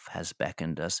itself has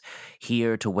beckoned us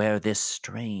here to where this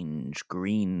strange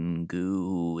green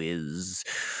goo is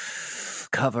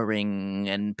covering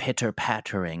and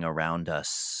pitter-pattering around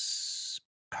us.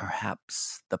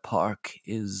 Perhaps the park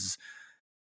is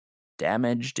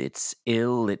damaged, it's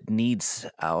ill, it needs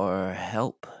our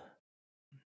help.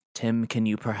 Tim, can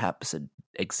you perhaps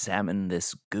examine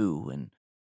this goo and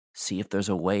see if there's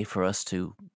a way for us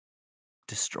to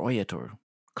destroy it or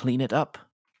clean it up?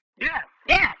 Yes.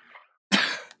 Yes.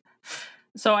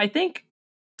 So I think,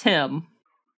 Tim,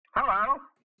 Hello.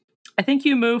 I think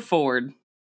you move forward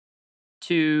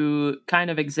to kind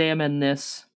of examine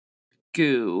this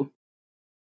goo,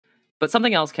 but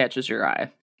something else catches your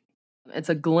eye. It's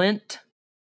a glint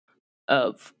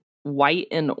of white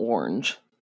and orange.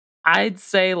 I'd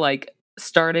say like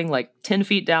starting like 10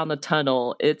 feet down the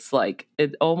tunnel, it's like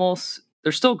it almost,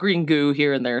 there's still green goo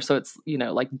here and there, so it's, you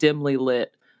know, like dimly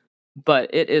lit,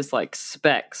 but it is like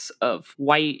specks of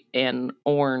white and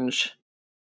orange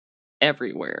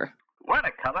everywhere. What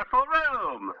a colorful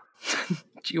room.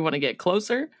 Do you want to get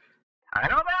closer? I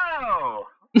don't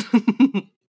know.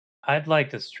 I'd like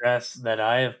to stress that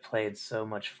I have played so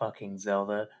much fucking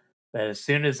Zelda that as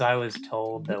soon as I was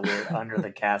told that we're under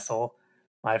the castle,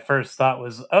 my first thought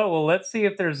was, oh, well, let's see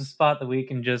if there's a spot that we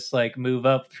can just, like, move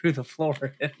up through the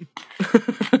floor in.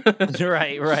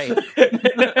 Right.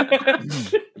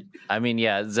 I mean,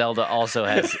 yeah, Zelda also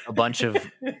has a bunch of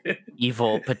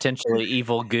potentially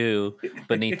evil goo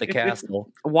beneath the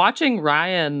castle. Watching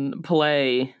Ryan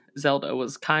play Zelda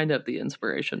was kind of the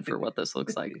inspiration for what this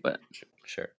looks like, but...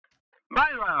 Sure.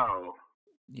 Milo.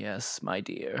 Yes, my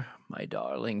dear, my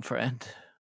darling friend.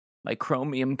 My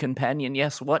chromium companion,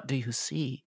 yes, what do you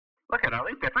see? Look at all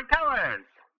these different colors.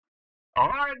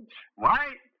 Orange,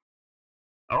 white,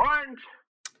 orange.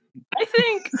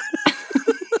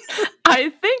 I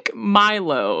think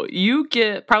Milo, you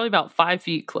get probably about 5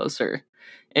 feet closer,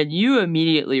 and you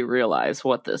immediately realize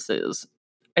what this is.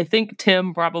 I think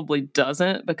Tim probably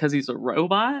doesn't because he's a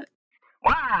robot.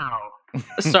 Wow.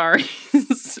 Sorry.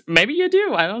 Maybe you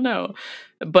do. I don't know.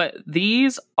 But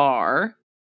these are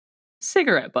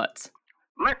cigarette butts.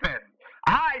 Listen,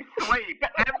 I sleep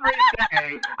every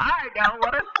day. I know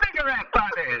what a cigarette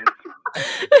butt is.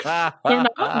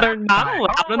 They're not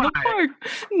allowed in the Alright. park.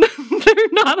 They're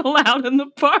not allowed in the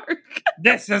park.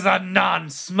 This is a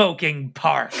non-smoking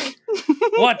park.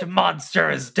 What monster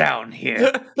is down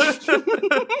here?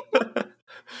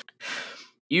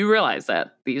 You realize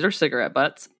that these are cigarette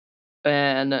butts,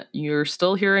 and you're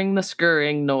still hearing the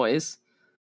scurrying noise,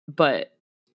 but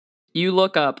you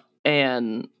look up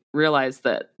and realize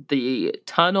that the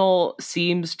tunnel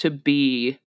seems to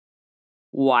be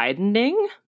widening.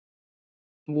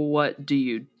 What do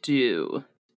you do?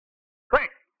 Quick,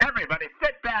 everybody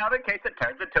sit down in case it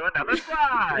turns into another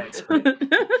slide.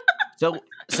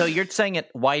 So you're saying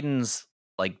it widens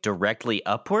like directly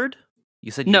upward?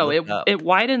 You said you No, looked up. it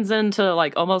widens into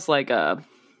like almost like a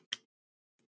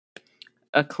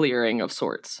clearing of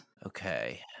sorts.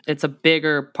 Okay. It's a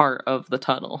bigger part of the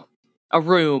tunnel. A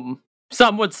room.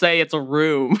 Some would say it's a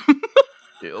room.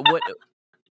 What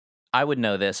I would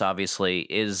know this obviously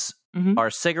is Mhm. are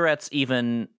cigarettes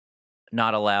even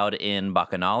not allowed in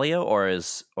Bacchanalia or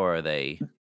are they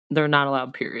They're not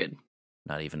allowed, period.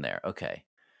 not even there? Okay.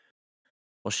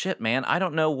 Well shit, man, I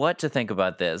don't know what to think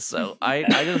about this. So I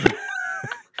just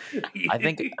I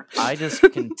think I just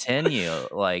continue.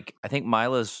 Like I think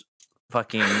Mila's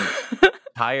fucking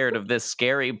tired of this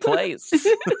scary place.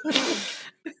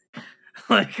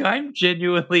 Like, I'm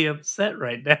genuinely upset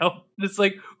right now. It's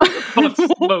like, who the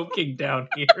fuck's smoking down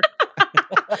here?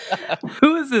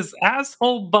 Who is this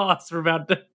asshole boss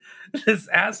this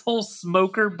asshole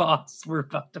smoker boss we're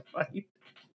about to fight?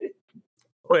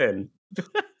 Quinn.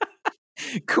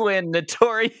 Quinn,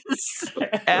 notorious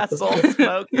asshole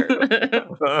smoker.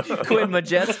 Quinn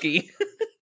Majeski.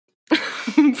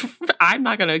 I'm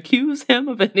not going to accuse him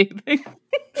of anything.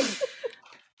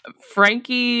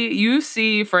 Frankie, you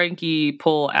see Frankie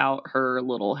pull out her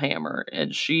little hammer,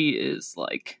 and she is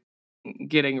like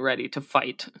getting ready to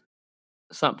fight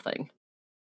something.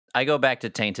 I go back to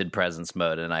tainted presence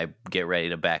mode and I get ready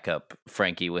to back up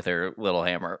Frankie with her little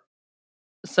hammer.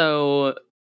 So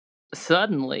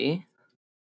suddenly,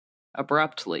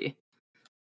 abruptly,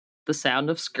 the sound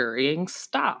of scurrying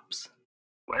stops.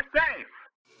 We're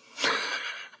safe.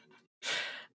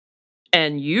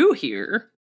 And you hear...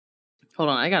 Hold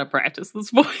on, I gotta practice this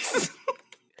voice.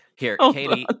 Here, Hold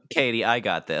Katie, I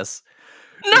got this.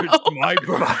 No, My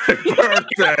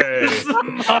birthday.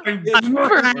 I'm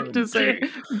practicing.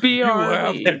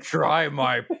 BRB. try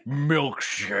my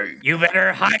milkshake. You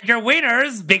better hide your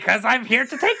wieners because I'm here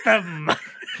to take them.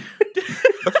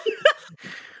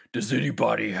 Does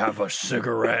anybody have a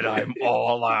cigarette? I'm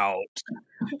all out.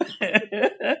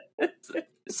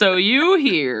 So you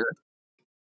hear...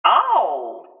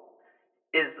 Oh,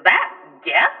 is that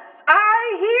guess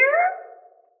I hear?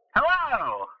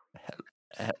 Hello.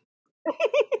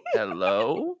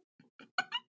 Hello?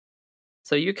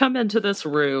 So you come into this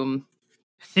room.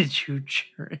 Did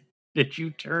you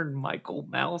turn Michael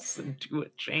Mouse into a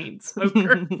chain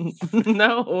smoker?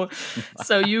 No.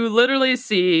 So you literally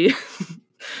see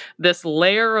this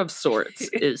layer of sorts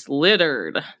is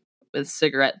littered with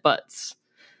cigarette butts.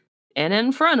 And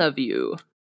in front of you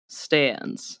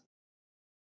stands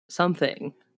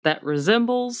something that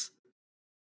resembles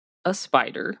a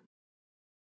spider.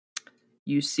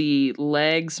 You see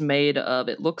legs made of,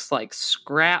 it looks like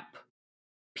scrap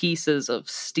pieces of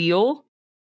steel,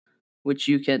 which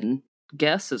you can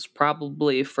guess is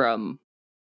probably from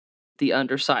the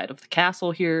underside of the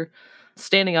castle here.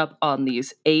 Standing up on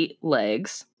these 8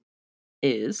 legs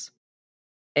is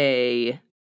a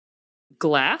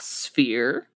glass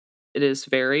sphere. It is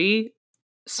very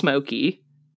smoky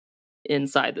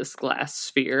inside this glass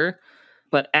sphere,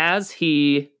 but as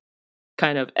he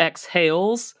kind of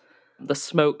exhales, the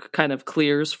smoke kind of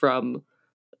clears from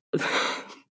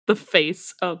the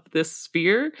face of this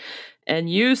sphere, and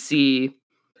you see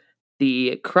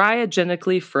the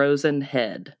cryogenically frozen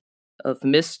head of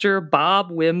Mr.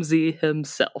 Bob Whimsy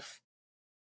himself.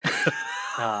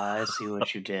 I see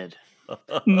what you did.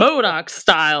 MODOK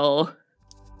style,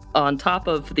 on top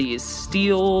of these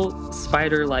steel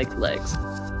spider-like legs.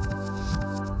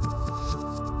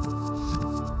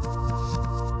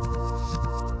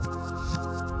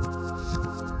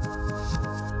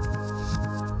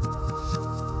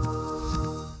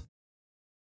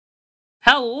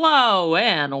 Hello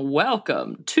and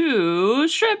welcome to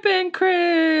Shrimp and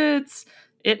Crits.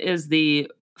 It is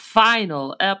the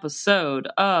final episode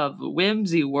of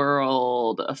Whimsy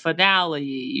World, a finale,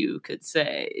 you could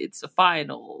say. It's a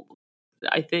final.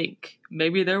 I think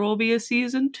maybe there will be a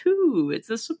season 2.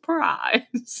 It's a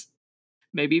surprise.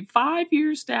 Maybe 5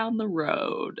 years down the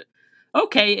road.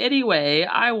 Okay, anyway,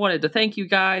 I wanted to thank you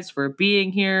guys for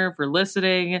being here, for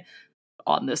listening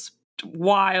on this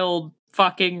wild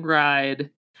fucking ride.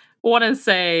 I want to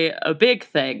say a big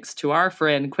thanks to our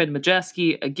friend Quinn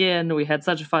Majeski. Again, we had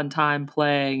such a fun time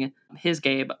playing his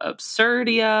game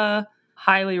Absurdia.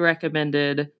 Highly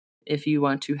recommended if you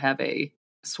want to have a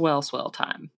swell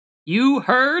time. You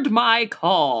heard my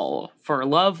call for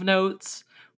love notes.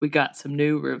 We got some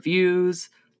new reviews.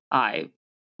 I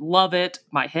love it.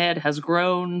 My head has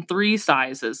grown 3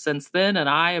 sizes since then, and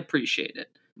I appreciate it.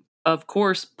 Of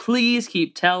course, please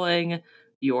keep telling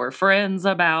your friends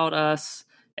about us,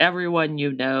 everyone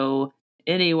you know,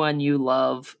 anyone you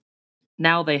love.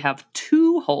 Now they have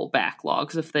 2 whole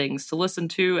backlogs of things to listen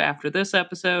to after this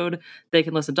episode. They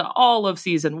can listen to all of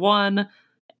season 1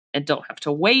 and don't have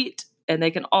to wait. And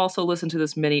they can also listen to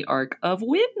this mini arc of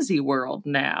Whimsy World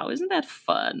now. Isn't that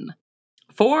fun?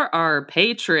 For our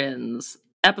patrons,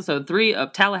 Episode 3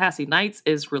 of Tallahassee Nights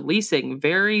is releasing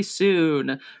very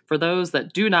soon. For those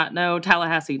that do not know,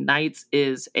 Tallahassee Nights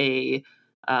is a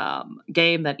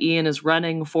game that Ian is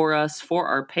running for us for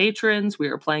our patrons. We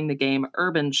are playing the game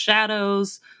Urban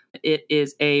Shadows. It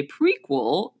is a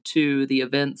prequel to the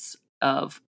events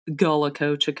of Gullah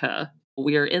Kochika.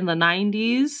 We are in the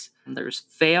 90s. There's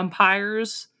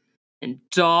vampires and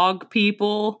dog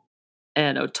people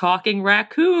and a talking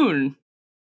raccoon.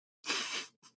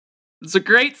 It's a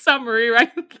great summary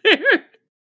right there.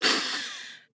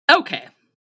 Okay.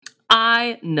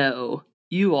 I know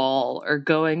you all are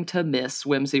going to miss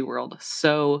Whimsy World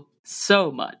so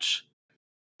much.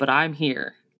 But I'm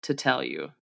here to tell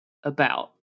you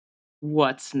about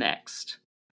what's next.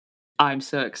 I'm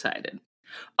so excited.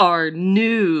 Our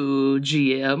new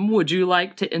GM, would you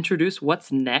like to introduce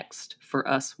what's next for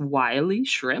us wily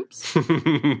shrimps?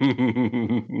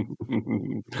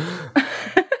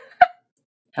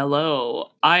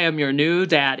 Hello, I am your new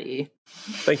daddy.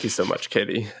 Thank you so much,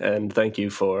 Katie, and thank you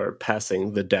for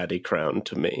passing the daddy crown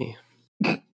to me.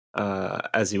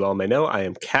 As you all may know, I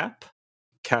am Cap,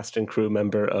 cast and crew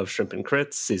member of Shrimp and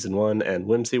Crits, Season 1 and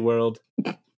Whimsy World.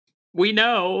 We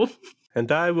know. And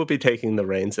I will be taking the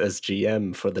reins as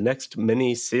GM for the next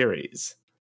mini-series.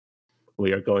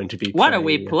 We are going to be What are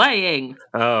we playing?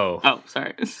 Oh,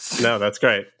 sorry. No, that's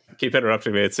great. Keep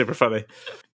interrupting me. It's super funny.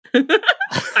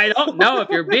 I don't know if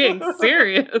you're being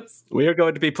serious. We are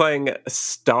going to be playing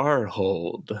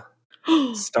Starhold.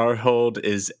 Starhold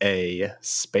is a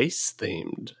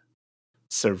space-themed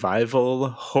survival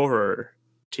horror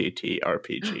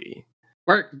TTRPG.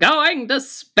 We're going to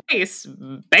space,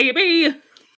 baby.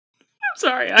 I'm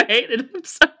sorry, I hate it. I'm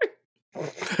sorry.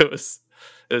 It was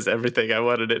everything I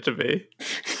wanted it to be.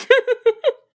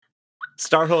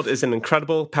 Starhold is an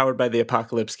incredible Powered by the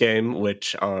Apocalypse game,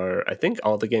 which are, I think,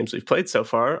 all the games we've played so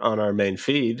far on our main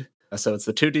feed. So it's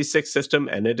the 2d6 system,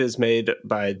 and it is made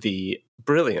by the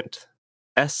brilliant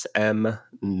SM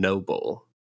Noble.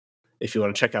 If you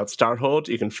want to check out Starhold,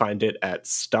 you can find it at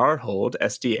Starhold,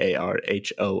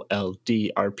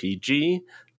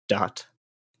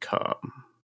 StarholdRPG.com.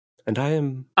 And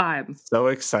I'm so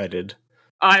excited.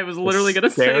 I was literally going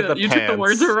to say that. You took the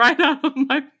words right out of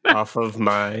my mouth. Off of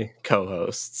my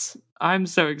co-hosts. I'm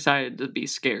so excited to be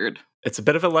scared. It's a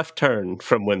bit of a left turn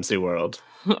from Whimsy World.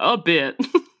 A bit.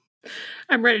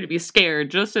 I'm ready to be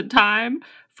scared just in time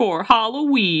for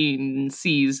Halloween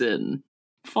season.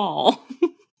 Fall.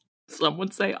 Some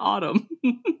would say autumn.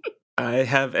 I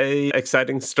have a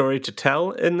exciting story to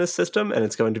tell in this system, and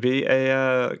it's going to be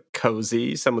a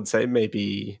cozy, some would say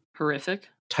maybe... horrific.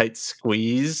 Tight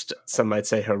squeezed, some might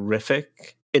say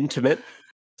horrific, intimate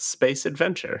space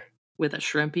adventure. With a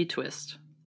shrimpy twist.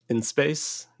 In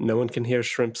space, no one can hear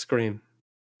shrimp scream.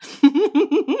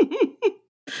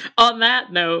 On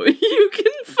that note, you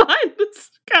can find us.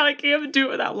 God, I can't do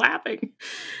it without laughing.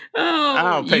 Oh,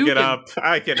 I'll pick it up.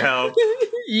 I can help.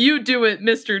 You do it,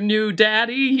 Mr. New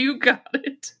Daddy. You got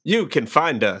it. You can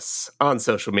find us on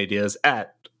social medias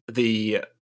at the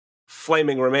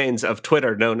flaming remains of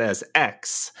Twitter known as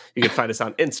X. You can find us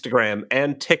on Instagram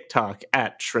and TikTok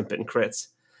at Shrimp and Crits.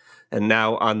 And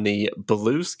now on the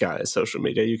Blue Sky social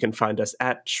media, you can find us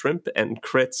at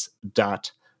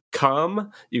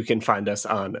shrimpandcrits.com. You can find us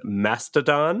on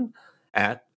Mastodon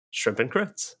at Shrimp and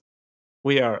Crits.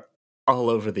 We are all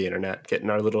over the internet, getting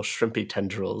our little shrimpy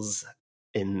tendrils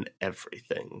in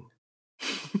everything.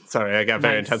 Sorry, I got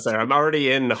very intense there. I'm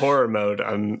already in horror mode.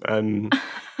 I'm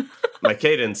my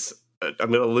cadence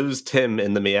I'm going to lose Tim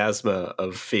in the miasma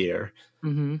of fear.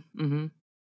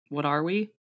 What are we?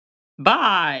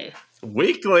 Bye!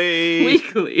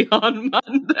 Weekly on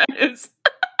Mondays.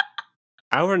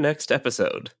 Our next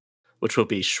episode, which will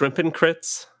be Shrimpin'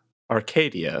 Crits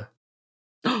Arcadia,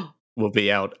 will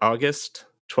be out August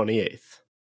 28th.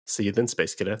 See you then,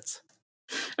 Space Cadets.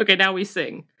 Okay, now we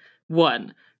sing.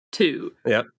 1, 2.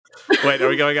 Yep. Wait, are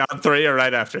we going on 3 or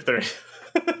right after 3?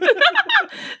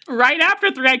 Right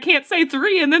after 3. I can't say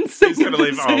 3 and then sing. He's going to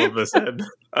leave all of this in.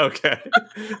 Okay.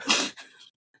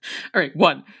 All right,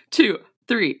 1, 2,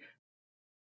 3.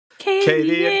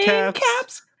 Katie and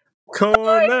Caps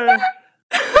Corner.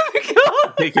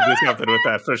 He could do something with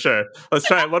that for sure. Let's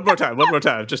try it one more time,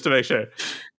 just to make sure.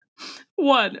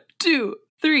 1, 2,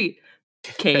 3.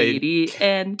 Katie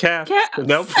and Caps.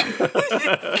 Nope.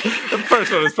 The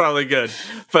first one was probably good.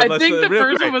 But I think the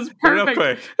first one was perfect. Real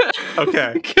quick.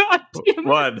 Okay. God damn it.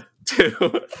 1,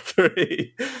 2,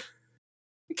 3.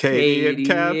 Katie and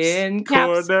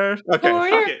Caps Corner. Okay,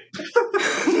 fuck it.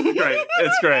 Great.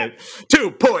 It's great.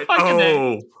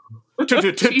 2.0.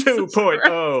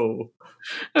 2.0.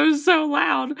 That was so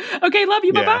loud. Okay, love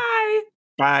you. Yeah. Bye-bye.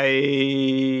 Bye.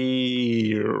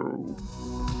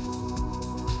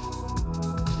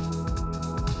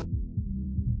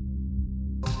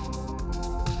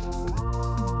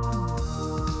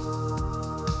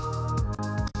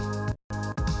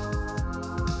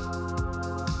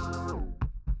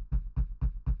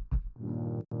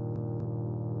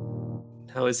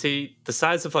 Now, is he the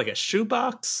size of like a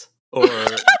shoebox? Or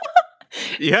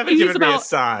you haven't given me a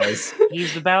size.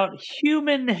 He's about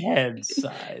human head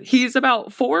size. He's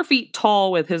about 4 feet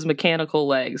tall with his mechanical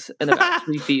legs and about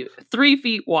 3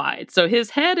 feet wide. So his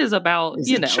head is about,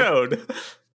 He's a chode.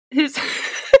 His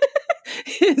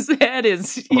head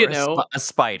is, a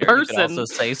spider. person. You could also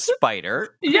say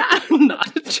spider. Yeah,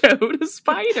 not a chode, a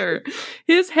spider.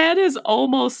 His head is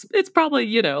almost, it's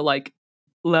probably, like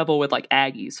level with like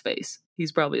Aggie's face.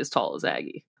 He's probably as tall as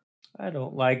Aggie. I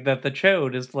don't like that the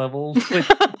chode is level with...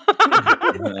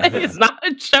 It's not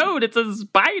a chode, it's a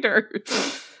spider.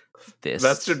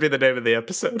 That should be the name of the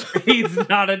episode. He's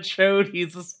not a chode,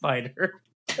 he's a spider.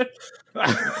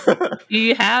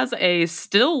 He has a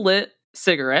still lit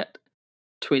cigarette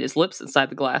between his lips inside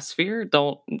the glass sphere.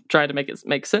 Don't try to make it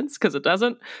make sense, because it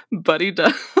doesn't, but he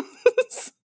does.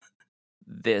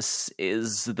 This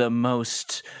is the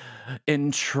most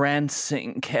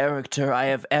entrancing character I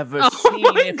have ever seen.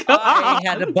 If I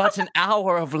had but an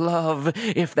hour of love,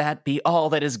 if that be all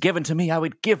that is given to me, I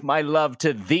would give my love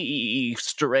to thee,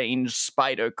 strange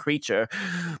spider creature.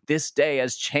 This day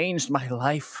has changed my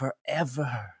life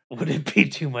forever. Would it be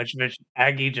too much if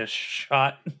Aggie just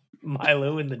shot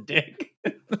Milo in the dick?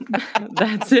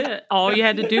 That's it. All you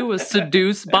had to do was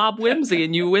seduce Bob Whimsy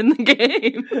and you win the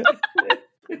game.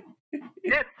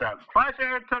 It's a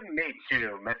pleasure to meet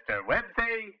you, Mr.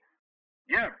 Whimsy.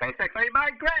 You're basically my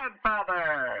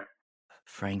grandfather.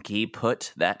 Frankie,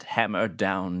 put that hammer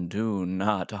down. Do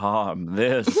not harm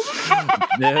this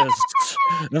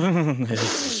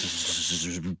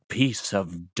piece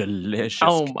of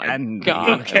delicious candy.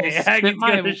 God. Okay, Aggie's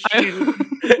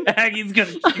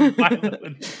gonna shoot Milo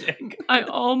in the dick. I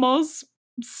almost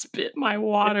spit my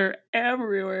water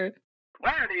everywhere.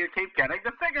 Where do you keep getting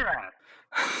the cigarettes?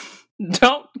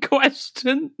 Don't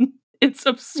question. It's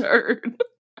absurd.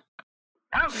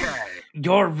 Okay.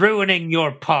 You're ruining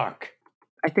your park.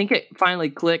 I think it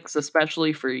finally clicks,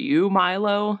 especially for you,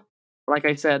 Milo. Like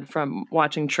I said, from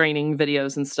watching training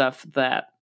videos and stuff, that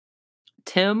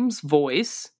Tim's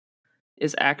voice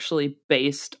is actually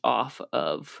based off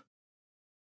of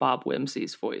Bob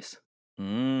Whimsy's voice. Oh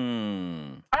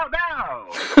no!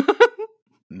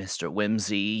 Mr.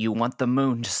 Whimsy, you want the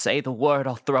moon to say the word,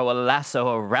 I'll throw a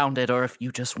lasso around it, or if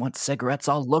you just want cigarettes,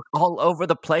 I'll look all over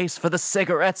the place for the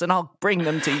cigarettes and I'll bring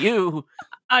them to you.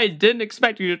 I didn't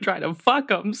expect you to try to fuck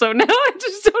them, so now I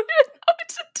just don't even know what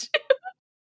to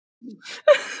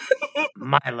do.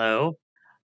 Milo,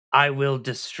 I will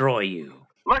destroy you.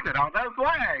 Look at all those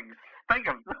legs. Think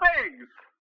of the things.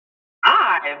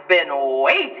 I've been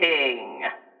waiting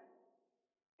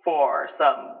for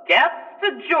some guests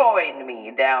to join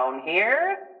me down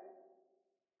here.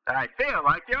 I feel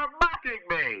like you're mocking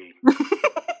me.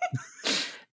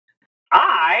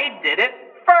 I did it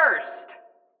first.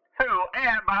 Who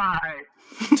am I?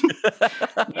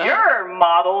 You're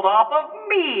modeled off of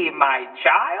me, my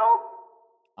child.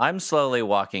 I'm slowly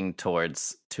walking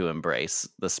towards to embrace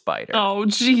the spider. Oh,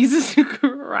 Jesus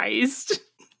Christ.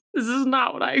 This is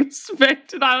not what I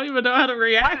expected. I don't even know how to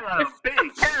react. Milo,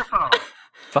 be careful.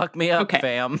 Fuck me up, Okay.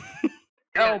 fam.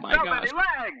 Oh my so gosh. many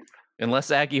legs.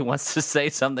 Unless Aggie wants to say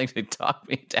something to talk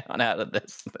me down out of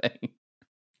this thing.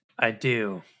 I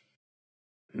do.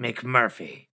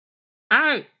 McMurphy.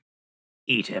 Oh,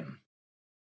 Eat him.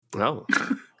 Oh.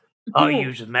 I'll Cool.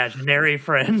 use imaginary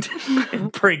friend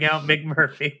and bring out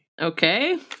McMurphy.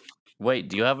 okay. Wait,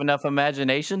 do you have enough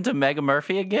imagination to Mega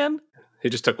Murphy again? He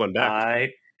just took one back.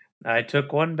 I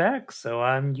took one back, so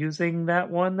I'm using that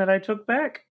one that I took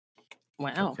back.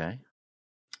 Wow. Okay.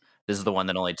 This is the one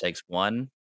that only takes one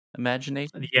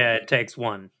imagination? Yeah, it takes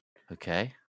one.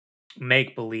 Okay.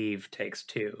 Make believe takes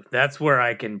two. That's where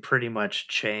I can pretty much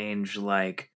change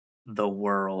like the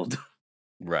world.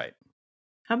 Right.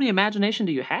 How many imagination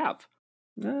do you have?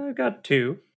 I got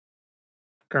two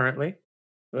currently,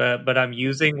 but I'm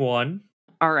using one.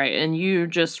 All right, and you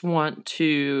just want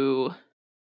to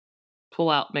pull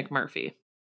out McMurphy.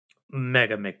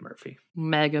 Mega McMurphy.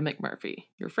 Mega McMurphy.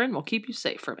 Your friend will keep you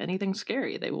safe from anything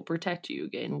scary. They will protect you.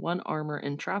 Gain 1 armor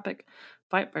in Tropic.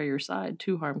 Fight by your side.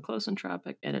 2 harm close in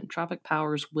Tropic. And in Tropic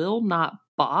powers will not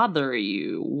bother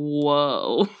you.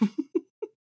 Whoa.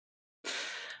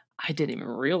 I didn't even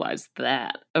realize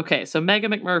that. Okay, so Mega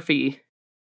McMurphy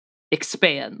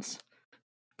expands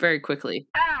very quickly.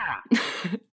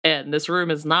 And this room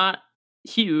is not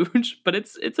huge, but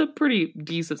it's a pretty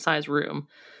decent sized room.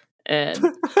 And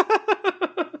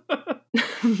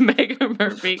Mega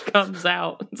Murphy comes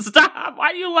out. Stop!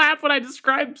 Why do you laugh when I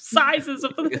describe sizes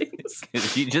of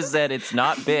things? You just said it's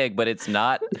not big, but it's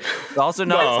also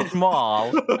not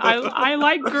small. I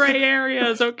like gray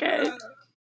areas, okay?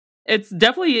 It's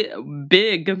definitely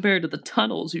big compared to the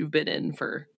tunnels you've been in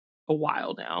for a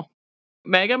while now.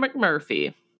 Mega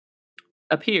McMurphy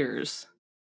appears,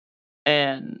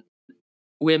 and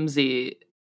Whimsy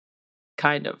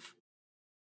kind of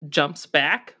jumps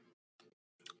back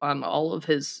on all of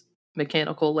his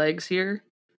mechanical legs here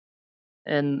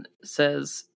and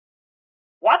says,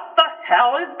 What the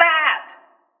hell is that?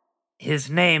 His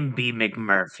name be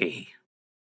McMurphy.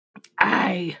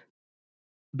 "Aye,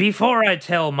 Before I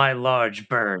tell my large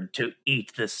bird to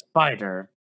eat the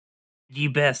spider, you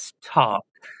best talk.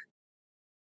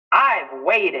 I've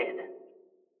waited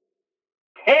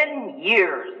 10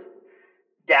 years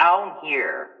down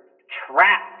here,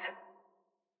 trapped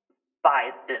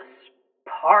by this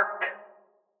park,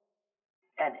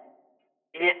 and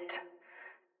it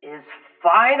is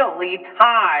finally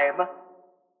time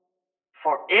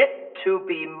for it to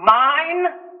be mine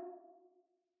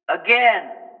again.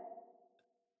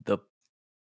 The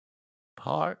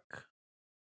park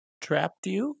trapped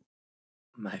you?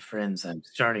 My friends, I'm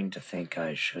starting to think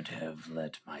I should have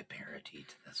let my parrot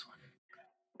eat this one.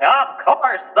 Of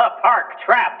course the park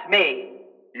trapped me.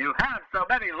 You have so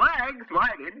many legs, why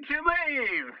didn't you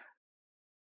leave?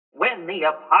 When the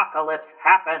apocalypse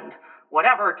happened,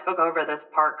 whatever took over this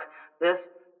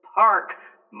park,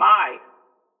 my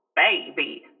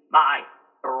baby, my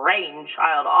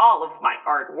brainchild, all of my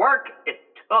hard work, it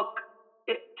took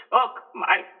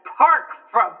my park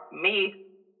from me,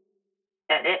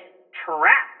 and it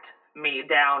trapped me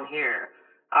down here.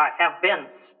 I have been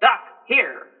stuck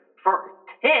here for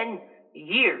 10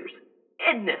 years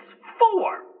in this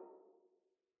form,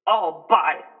 all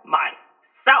by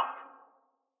myself.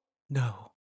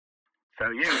 No. So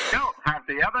you don't have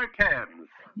the other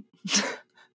Kims.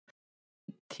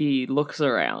 he looks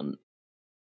around.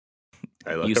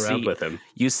 I look around with him.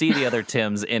 You see the other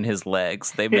Tims in his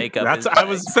legs. They make up his I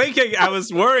was legs. thinking, I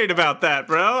was worried about that,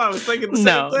 bro. I was thinking the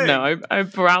same thing. No, I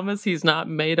promise he's not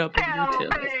made up of Kill your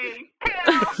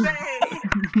Tims. me!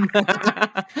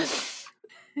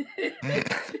 Kill me!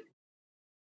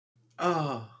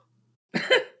 Oh.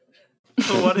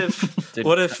 So what if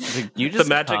Did you just the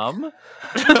magic come?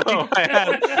 No,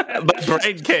 my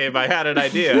brain came. I had an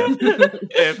idea.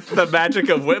 If the magic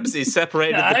of Whimsy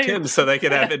separated the Kims so they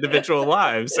could have individual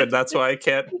lives, and that's why I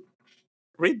can't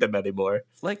read them anymore.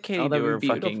 Let Katie Oh, that do would her be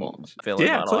fucking beautiful. villain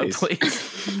Yeah, monologue,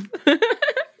 please.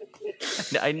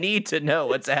 please. I need to know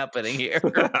what's happening here.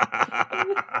 This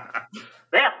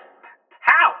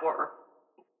power,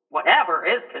 whatever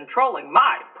is controlling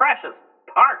my precious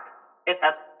park, it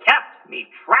has kept me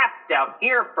trapped down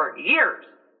here for years,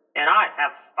 and I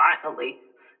have finally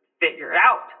figured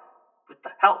out, with the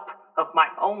help of my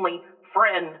only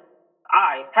friend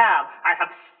I have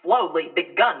slowly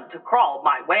begun to crawl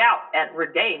my way out and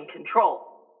regain control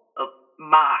of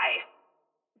my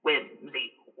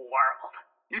Whimsy world.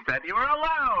 You said you were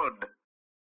alone.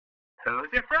 Who's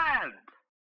your friend?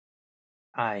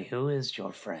 Aye, who is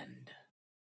your friend?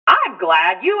 I'm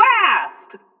glad you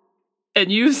asked. And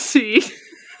you see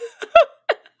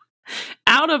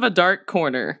out of a dark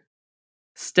corner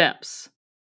steps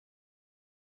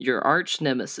your arch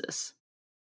nemesis,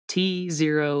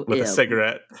 T0M. With a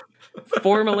cigarette.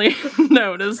 Formerly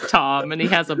known as Tom, and he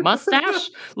has a mustache.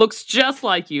 Looks just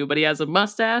like you, but he has a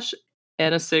mustache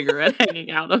and a cigarette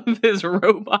hanging out of his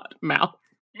robot mouth.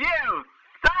 You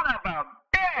son of a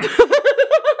bitch!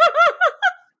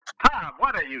 Tom,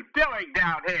 what are you doing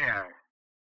down here?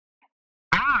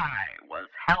 I was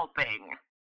helping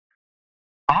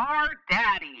our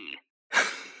daddy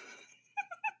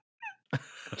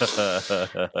to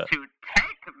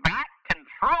take back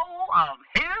control of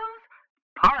his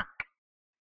park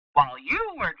while you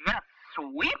were just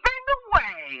sweeping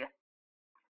away.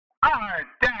 Our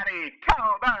daddy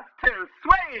told us to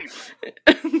sweep.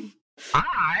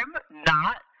 I'm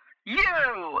not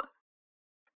you.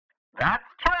 That's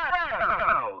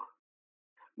true.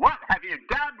 What have you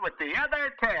done with the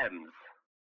other Tims?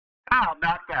 I'll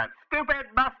knock that stupid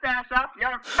mustache off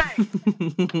your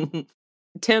face.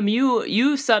 Tim,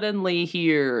 you suddenly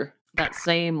hear that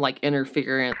same like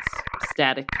interference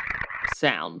static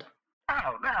sound.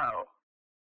 Oh no.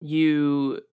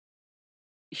 You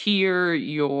hear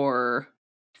your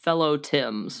fellow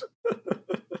Tims.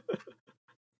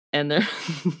 And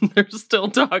they're still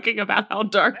talking about how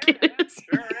dark it is.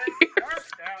 Sure is dark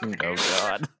down Oh, here.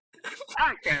 God.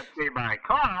 I can't see my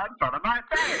claw in front of my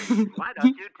face. Why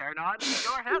don't you turn on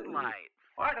your headlights?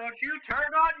 Why don't you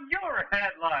turn on your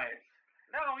headlights?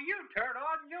 No, you turn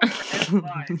on your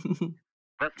headlights.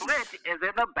 The switch is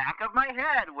in the back of my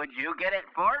head. Would you get it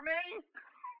for me?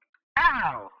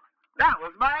 Ow! That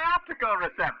was my optical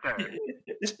receptor.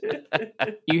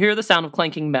 You hear the sound of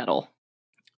clanking metal.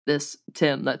 This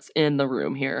Tim that's in the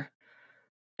room here.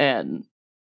 And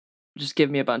just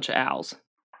give me a bunch of owls.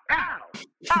 Ow!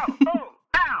 Ow! Oh!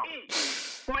 Ow!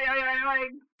 Boing, boing, boing.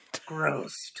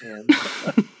 Gross, Tim.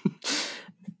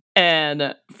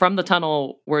 And from the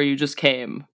tunnel where you just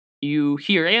came, you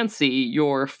hear and see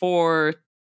your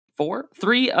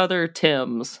three other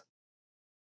Tims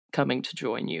coming to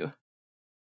join you.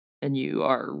 And you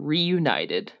are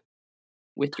reunited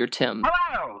with your Tim.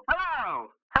 Hello! Hello!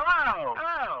 Hello!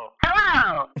 Hello!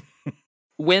 Hello!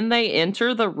 When they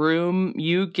enter the room,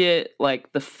 you get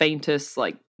like the faintest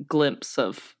like glimpse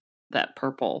of that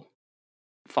purple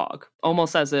fog,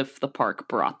 almost as if the park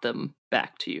brought them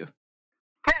back to you.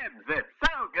 Tims, it's so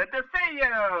good to see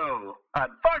you!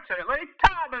 Unfortunately,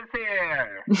 Tom is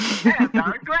here! And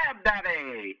our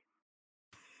granddaddy!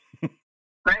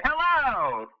 Say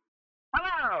hello!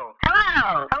 Hello!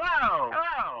 Hello! Hello!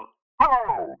 Hello!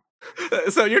 Hello!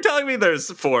 So you're telling me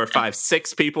there's 4, 5,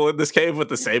 6 people in this cave with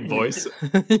the same voice?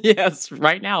 Yes,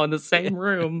 right now in the same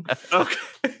room.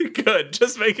 Okay, good.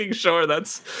 Just making sure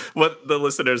that's what the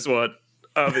listeners want,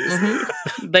 obviously.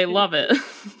 They love it.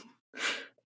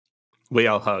 We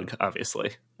all hug,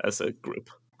 obviously, as a group.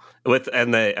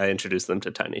 I introduced them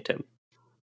to Tiny Tim.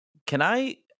 Can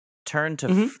I turn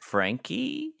to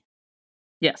Frankie?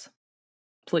 Yes.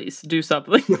 Please do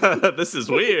something. This is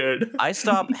weird. I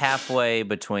stop halfway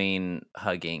between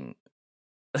hugging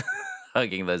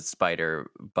the spider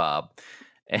Bob.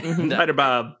 And Spider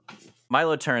Bob.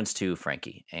 Milo turns to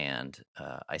Frankie and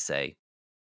I say,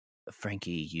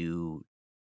 Frankie, you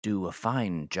do a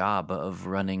fine job of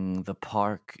running the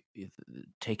park,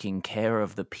 taking care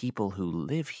of the people who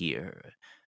live here.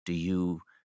 Do you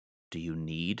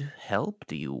need help?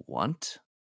 Do you want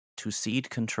to cede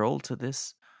control to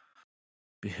this,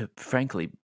 frankly,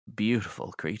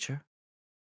 beautiful creature?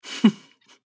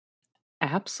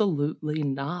 Absolutely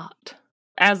not.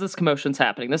 As this commotion's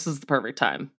happening, this is the perfect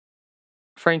time.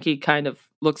 Frankie kind of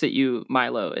looks at you,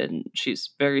 Milo, and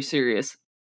she's very serious.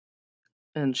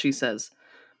 And she says,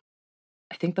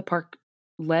 I think the park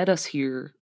led us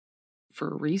here for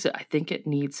a reason. I think it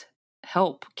needs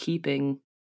help keeping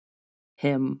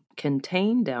him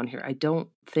contained down here. I don't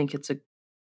think it's a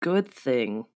good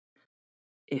thing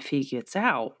if he gets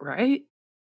out, right?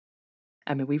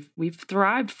 I mean, we've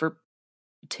thrived for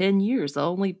 10 years.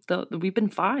 We've been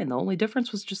fine. The only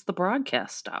difference was just the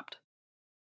broadcast stopped.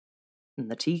 And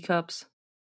the teacups.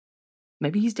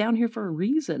 Maybe he's down here for a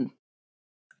reason.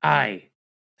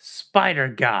 Spider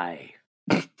Guy.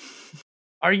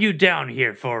 Are you down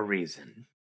here for a reason?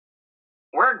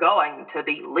 We're going to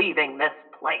be leaving this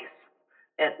place.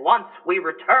 And once we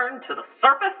return to the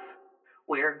surface,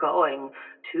 we're going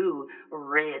to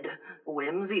rid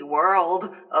Whimsy World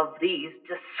of these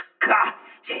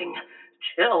disgusting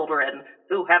children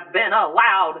who have been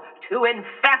allowed to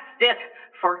infest it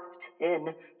for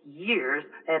 10 years,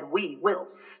 and we will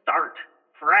start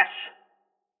fresh.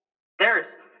 There's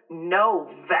no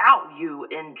value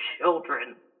in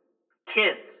children.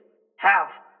 Kids have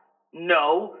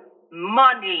no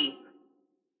money.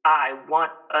 I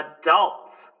want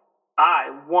adults. I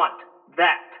want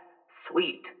that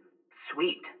sweet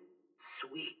sweet,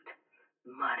 sweet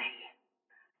money.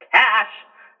 Cash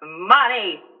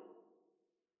money!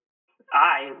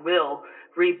 I will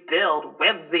rebuild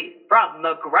Whimsy from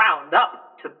the ground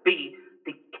up to be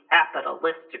the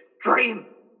capitalistic dream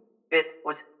it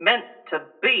was meant to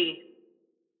be,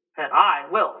 and I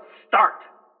will start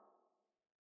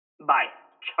by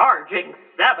charging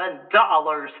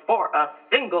 $7 for a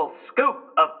single scoop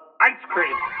of ice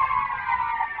cream.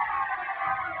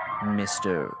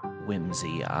 Mr.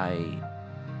 Whimsy, I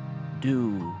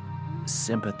do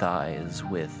sympathize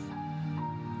with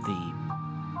the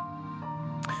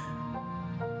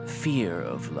fear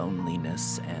of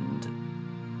loneliness and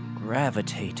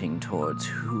gravitating towards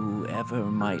whoever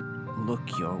might look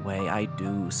your way. I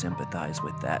do sympathize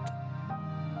with that.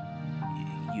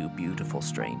 You beautiful,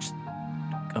 strange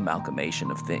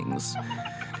amalgamation of things.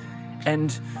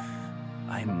 And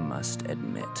I must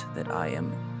admit that I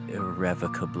am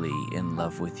irrevocably in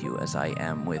love with you, as I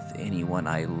am with anyone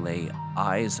I lay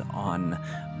eyes on.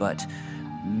 But,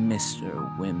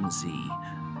 Mr. Whimsy,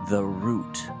 the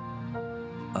root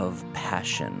of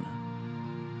passion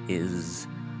is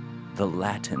the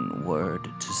Latin word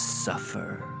to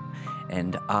suffer.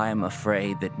 And I'm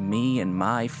afraid that me and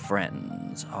my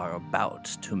friends are about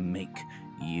to make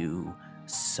you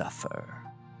suffer.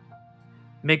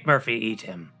 McMurphy, eat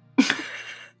him.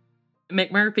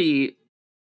 McMurphy,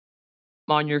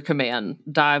 on your command,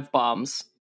 dive bombs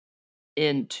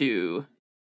into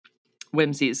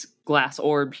Whimsy's glass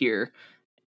orb here.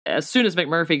 As soon as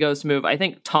McMurphy goes to move, I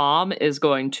think Tom is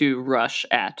going to rush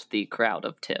at the crowd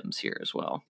of Tims here as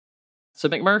well. So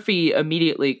McMurphy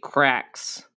immediately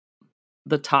cracks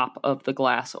the top of the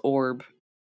glass orb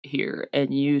here,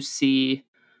 and you see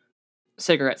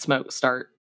cigarette smoke start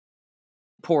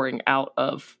pouring out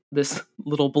of this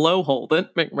little blowhole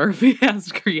that McMurphy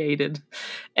has created.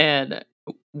 And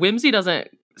Whimsy doesn't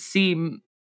seem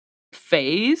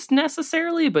phased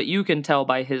necessarily, but you can tell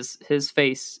by his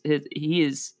face,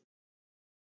 his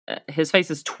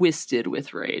face is twisted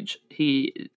with rage.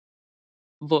 He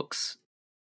looks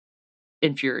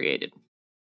infuriated.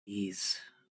 These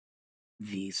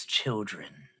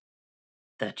children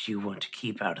that you want to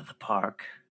keep out of the park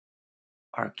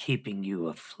are keeping you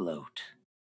afloat.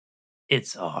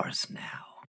 It's ours now.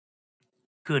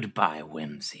 Goodbye,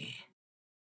 Whimsy.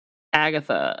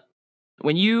 Agatha,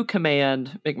 when you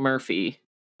command McMurphy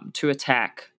to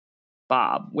attack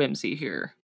Bob Whimsy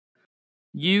here,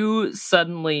 you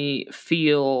suddenly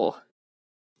feel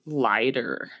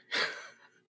lighter.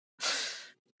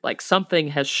 Like something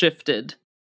has shifted,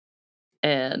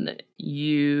 and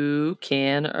you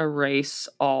can erase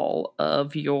all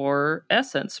of your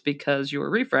essence because your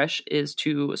refresh is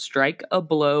to strike a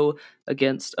blow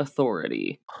against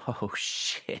authority. Oh,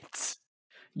 shit.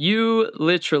 You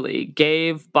literally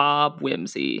gave Bob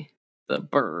Whimsy the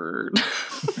bird.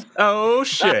 Oh,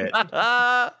 shit.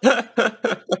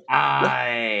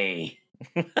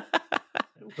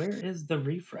 Where is the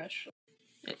refresh?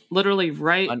 Literally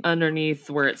right underneath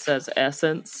where it says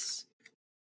essence.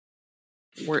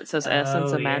 Where it says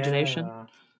essence, imagination. Yeah.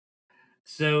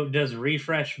 So does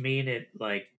refresh mean it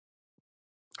like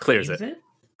Clears it.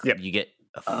 Yep. You get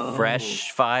a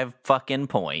fresh 5 fucking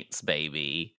points,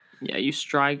 baby. Yeah, you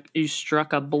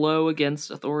struck a blow against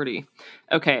authority.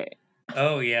 Okay.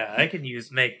 Oh yeah, I can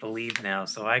use make believe now,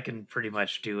 so I can pretty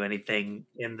much do anything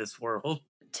in this world.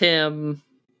 Tim,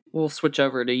 we'll switch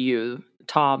over to you.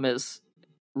 Tom is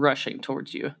rushing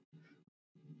towards you.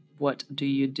 What do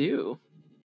you do?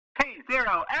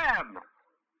 T0M!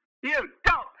 You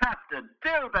don't have to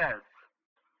do this!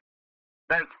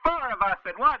 There's 4 of us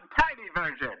in one tiny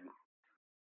version.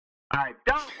 I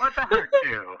don't want to hurt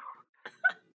you.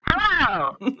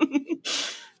 Hello!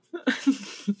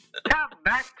 Come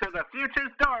back to the future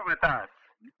store with us.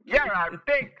 You're our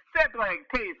big sibling,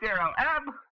 T0M.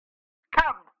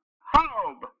 Come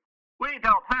home. We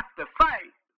don't have to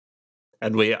fight.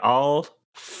 And we all,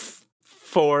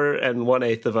 4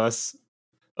 1/8 of us,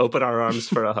 open our arms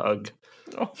for a hug.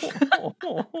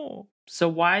 So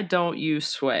why don't you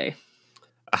sway?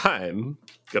 I'm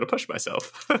gonna push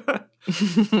myself. All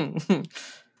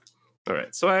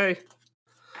right, sway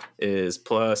is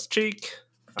plus cheek.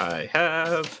 I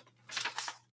have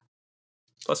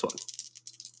 +1.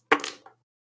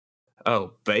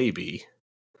 Oh, baby.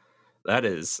 That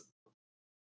is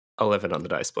 11 on the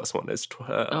dice. +1 is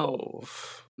 12. Oh,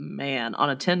 man. On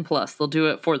a 10 plus, they'll do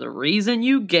it for the reason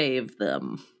you gave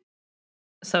them.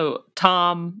 So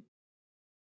Tom,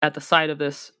 at the sight of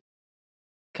this,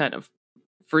 kind of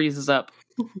freezes up,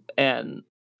 and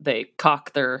they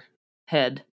cock their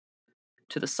head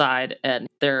to the side, and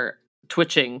they're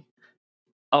twitching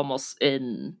almost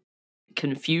in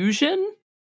confusion,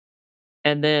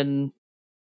 and then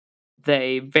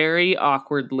they very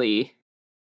awkwardly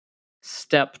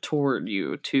step toward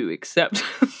you to accept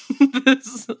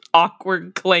this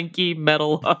awkward, clanky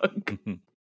metal hug.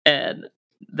 And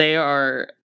they are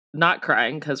not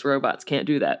crying because robots can't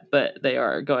do that, but they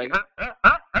are going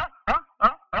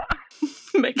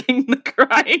making the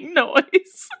crying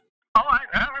noise. All I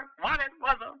ever wanted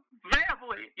was a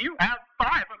family. You have 5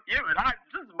 of you, and I'm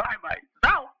just by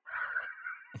myself.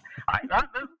 I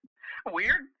thought this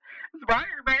weird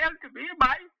Spider-Man could be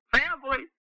my family.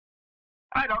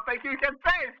 I don't think you can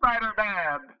say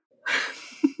Spider-Man.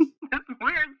 This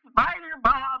weird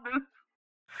Spider-Mom is...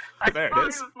 I There it thought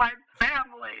is. he was my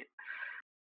family.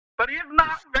 But he's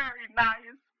not very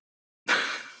nice.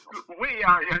 We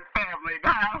are your family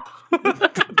now.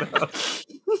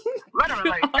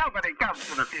 Literally, nobody comes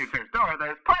to the future store.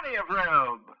 There's plenty of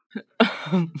room.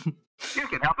 You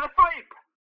can help us sleep.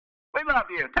 We love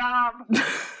you, Tom.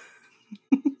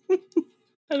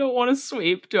 I don't want to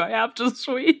sweep. Do I have to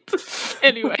sweep?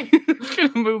 Anyway,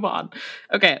 gonna move on.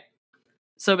 Okay.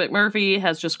 So McMurphy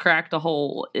has just cracked a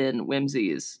hole in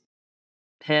Whimsy's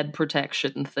head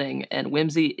protection thing, and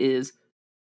Whimsy is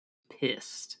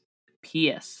pissed. He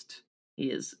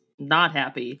is not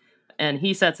happy, and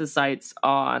he sets his sights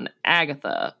on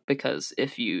Agatha, because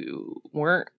if you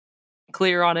weren't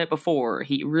clear on it before,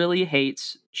 he really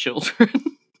hates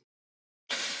children.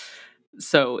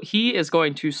 So he is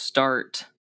going to start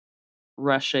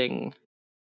rushing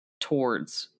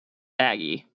towards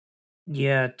Aggie.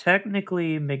 Yeah,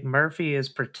 technically, McMurphy is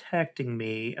protecting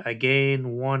me. I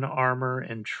gain 1 armor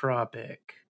entropic.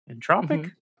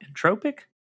 Entropic? Entropic?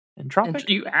 Entropic?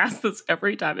 You ask this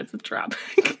every time it's a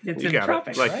tropic. It's You got it.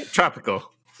 entropic, Like right?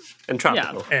 tropical. And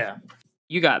tropical. Yeah.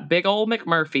 You got big old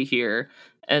McMurphy here,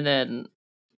 and then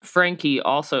Frankie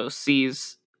also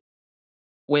sees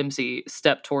Whimsy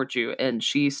step towards you, and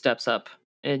she steps up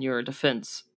in your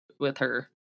defense with her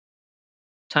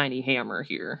tiny hammer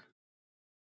here.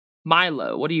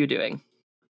 Milo, what are you doing?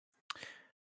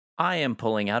 I am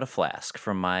pulling out a flask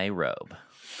from my robe,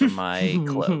 from my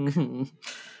cloak.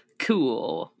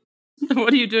 Cool.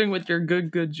 What are you doing with your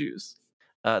good juice?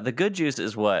 The good juice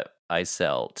is what I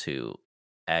sell to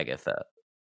Agatha.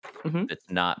 Mhm. It's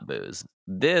not booze.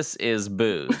 This is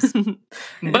booze.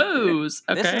 Booze.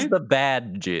 Okay. This is the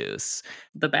bad juice.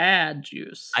 The bad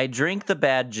juice. I drink the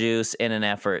bad juice in an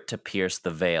effort to pierce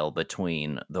the veil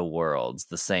between the worlds,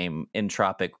 the same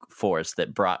entropic force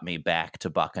that brought me back to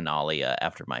Bacchanalia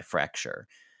after my fracture.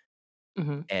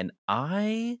 Mhm. And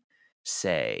I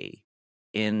say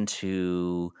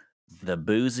into the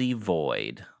boozy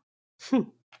void,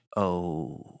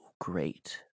 "Oh,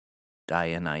 great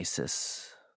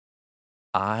Dionysus,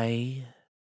 I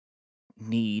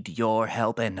need your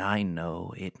help, and I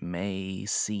know it may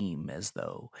seem as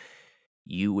though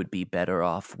you would be better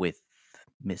off with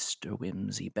Mr.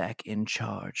 Whimsy back in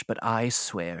charge, but I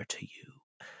swear to you,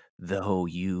 though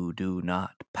you do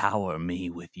not power me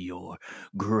with your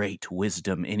great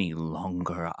wisdom any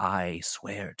longer, I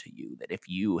swear to you that if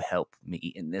you help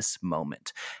me in this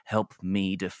moment, help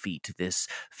me defeat this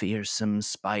fearsome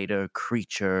spider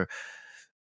creature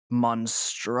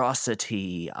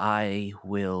monstrosity, I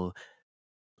will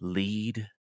lead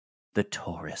the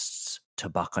tourists to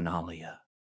Bacchanalia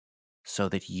so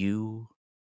that you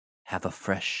have a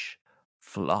fresh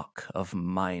flock of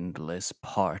mindless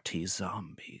party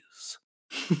zombies."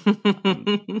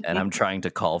 And I'm trying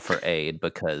to call for aid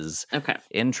because Okay.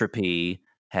 Entropy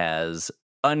has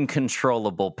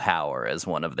uncontrollable power as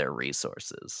one of their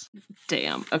resources.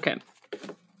 Damn. Okay.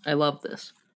 I love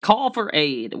this. Call for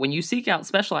aid. When you seek out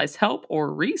specialized help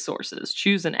or resources,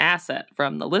 choose an asset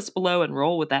from the list below and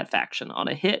roll with that faction. On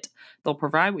a hit, they'll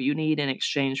provide what you need in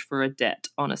exchange for a debt.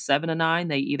 On a 7 to 9,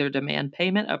 they either demand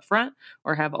payment up front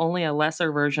or have only a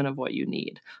lesser version of what you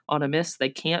need. On a miss, they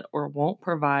can't or won't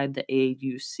provide the aid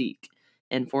you seek.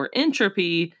 And for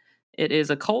entropy, it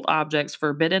is occult objects,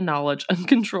 forbidden knowledge,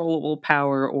 uncontrollable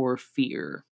power, or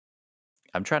fear.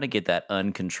 I'm trying to get that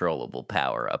uncontrollable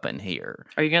power up in here.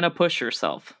 Are you going to push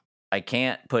yourself? I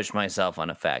can't push myself on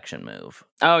a faction move.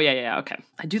 Oh, yeah, okay.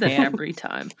 I do that every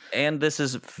time. And this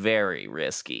is very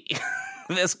risky.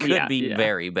 This could be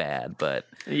very bad, but,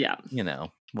 yeah, you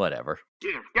know, whatever.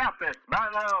 You've got this,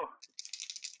 Milo.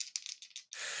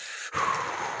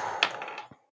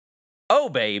 Oh,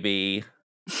 baby.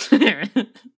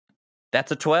 That's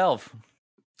a 12.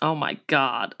 Oh, my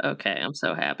God. Okay, I'm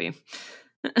so happy.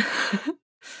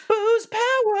 Booze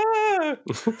power!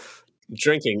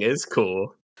 Drinking is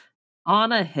cool.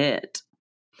 On a hit,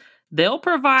 they'll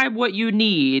provide what you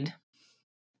need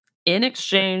in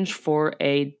exchange for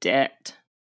a debt.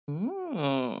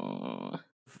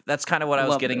 That's kind of what I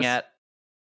was love getting this. at.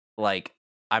 Like,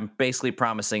 I'm basically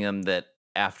promising him that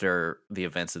after the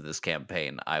events of this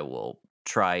campaign, I will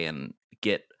try and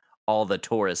get all the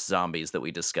tourist zombies that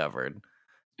we discovered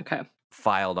Okay.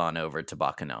 filed on over to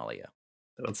Bacchanalia.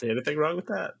 I don't see anything wrong with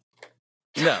that.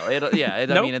 No, I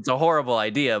Nope. mean, it's a horrible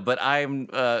idea, but I'm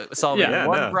solving Yeah,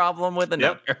 one no. problem with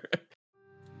another.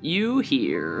 You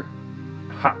hear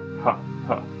Ha, ha,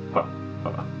 ha, ha,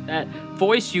 ha. that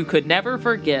voice you could never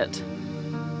forget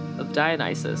of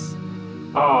Dionysus.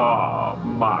 Ah,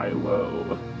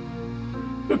 Milo.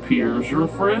 It appears your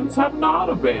friends have not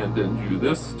abandoned you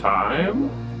this time.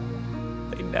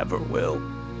 They never will.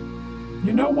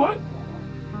 You know what?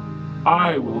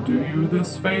 I will do you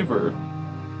this favor.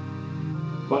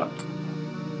 But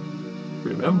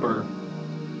remember,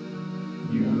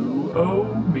 you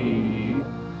owe me.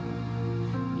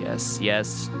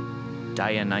 Yes,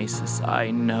 Dionysus, I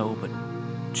know, but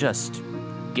just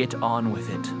get on with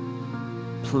it.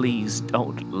 Please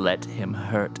don't let him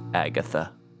hurt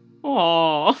Agatha.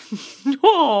 Oh,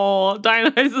 oh!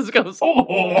 Dionysus goes.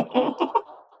 Oh.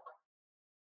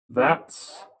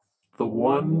 That's the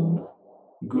one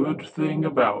good thing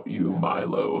about you,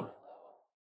 Milo.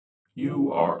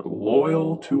 You are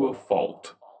loyal to a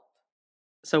fault.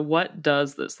 So, what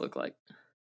does this look like?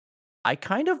 I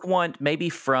kind of want, maybe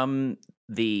from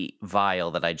the vial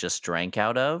that I just drank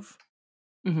out of,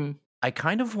 Mm-hmm. I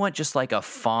kind of want just like a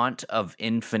font of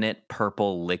infinite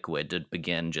purple liquid to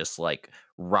begin just like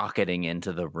rocketing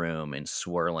into the room and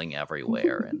swirling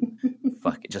everywhere and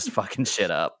just fucking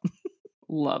shit up.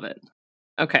 Love it.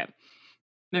 Okay.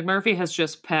 McMurphy has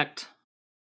just pecked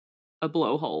a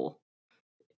blowhole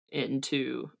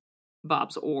into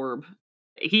Bob's orb.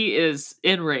 He is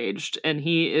enraged, and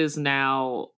he is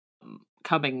now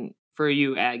coming for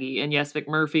you, Aggie. And yes,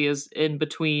 McMurphy is in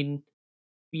between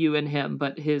you and him,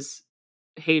 but his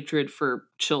hatred for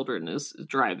children is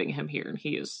driving him here, and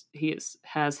he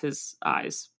has his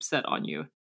eyes set on you.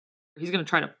 He's going to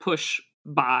try to push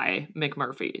by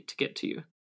McMurphy to get to you.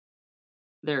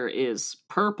 There is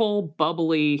purple,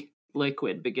 bubbly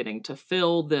liquid beginning to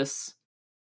fill this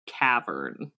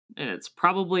cavern, and it's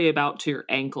probably about to your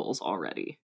ankles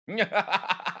already.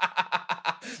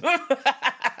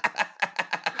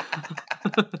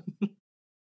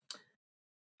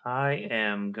 I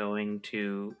am going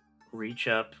to reach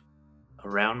up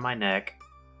around my neck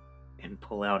and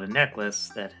pull out a necklace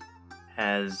that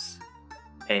has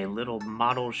a little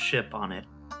model ship on it.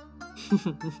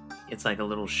 It's like a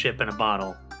little ship in a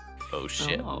bottle Oh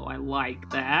shit. Oh, I like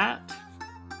that.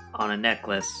 on a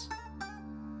necklace,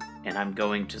 and I'm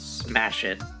going to smash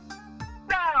it.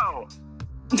 No!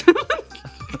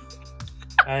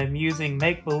 I'm using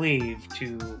make-believe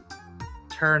to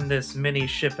turn this mini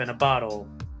ship in a bottle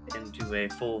into a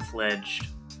full-fledged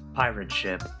pirate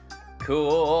ship.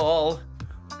 Cool.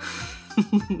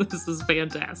 This is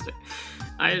fantastic.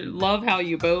 I love how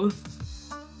you both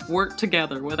work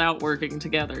together without working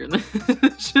together, and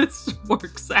it just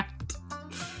works out.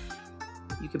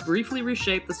 You can briefly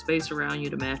reshape the space around you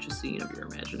to match a scene of your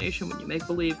imagination when you make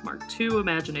believe. Mark 2,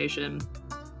 imagination.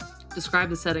 Describe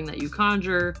the setting that you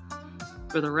conjure.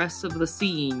 For the rest of the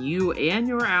scene, you and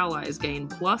your allies gain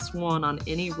 +1 on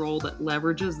any roll that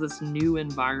leverages this new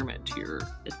environment to your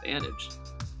advantage.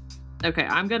 Okay,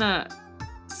 I'm gonna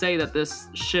say that this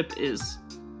ship is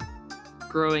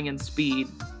growing in speed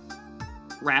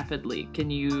rapidly.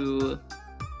 Can you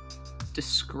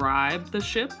describe the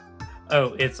ship?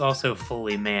 Oh, it's also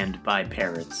fully manned by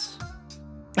parrots.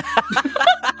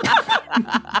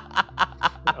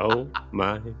 Oh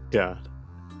my god.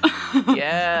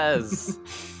 Yes.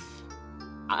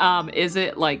 Is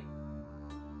it like,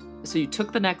 so you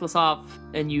took the necklace off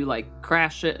and you like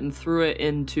crashed it and threw it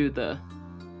into the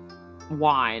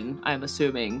wine, I'm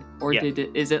assuming, or Yeah.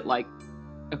 is it like,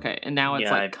 okay, and now it's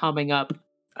Yeah, like coming up.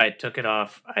 I took it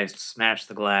off, I smashed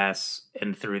the glass,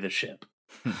 and threw the ship.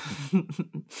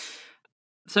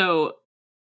 So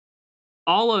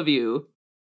all of you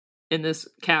in this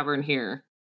cavern here,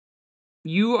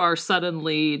 you are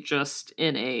suddenly just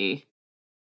in a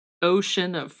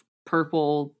ocean of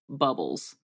purple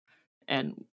bubbles,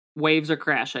 and waves are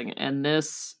crashing, and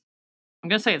this, I'm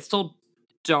gonna say it's still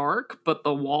dark, but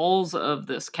the walls of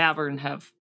this cavern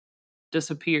have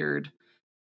disappeared.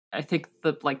 I think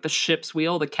the ship's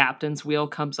wheel, the captain's wheel,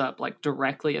 comes up like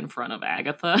directly in front of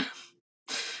Agatha.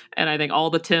 And I think all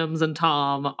the Tims and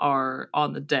Tom are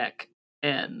on the deck,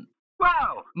 and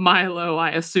Whoa! Milo, I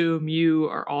assume you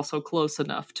are also close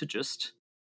enough to just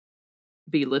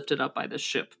be lifted up by this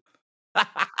ship.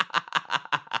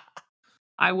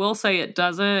 I will say it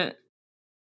doesn't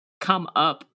come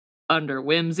up under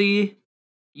Whimsy,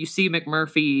 you see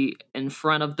McMurphy in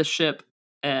front of the ship,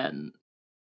 and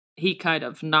he kind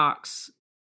of knocks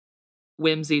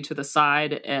Whimsy to the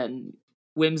side, and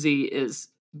Whimsy is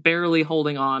barely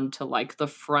holding on to like the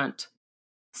front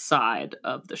side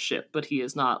of the ship, but he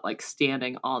is not like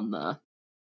standing on the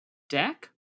deck.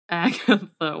 Agatha,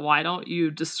 why don't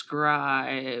you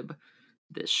describe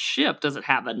this ship? Does it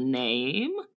have a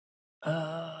name?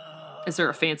 Is there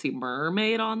a fancy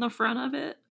mermaid on the front of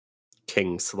it?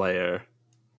 Kingslayer.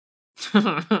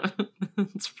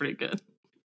 It's pretty good.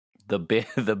 The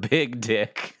big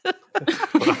dick.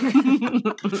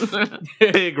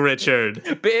 Big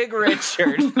Richard. Big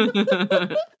Richard.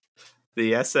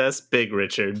 The SS Big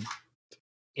Richard.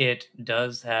 It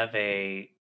does have a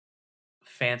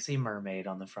fancy mermaid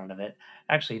on the front of it.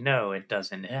 Actually, no, it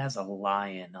doesn't. It has a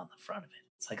lion on the front of it.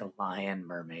 It's like a lion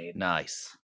mermaid.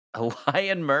 Nice. A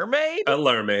lion mermaid? A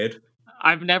mermaid.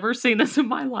 I've never seen this in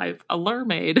my life. A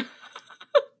mermaid.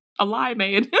 A lie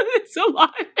maid. It's a lie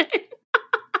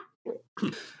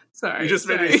maid. Sorry. You just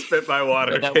made me spit my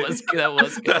water. That was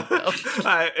good.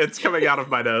 It's coming out of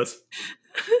my nose.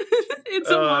 It's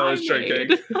a lie I was drinking.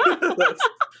 maid. That's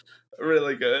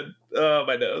really good. Oh,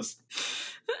 my nose.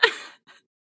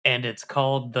 And it's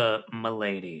called the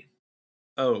Milady.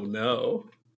 Oh, no.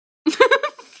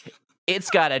 It's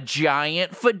got a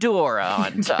giant fedora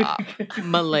on top.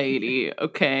 Milady.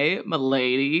 Okay,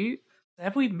 Milady.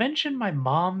 Have we mentioned my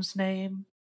mom's name?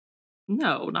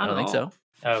 No, not I don't at think all. so.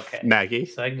 Okay. Maggie.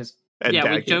 So I can just... And Yeah,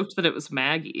 we Daggy. joked that it was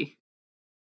Maggie.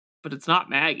 But it's not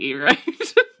Maggie, right?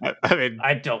 I mean,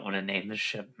 I don't want to name the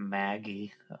ship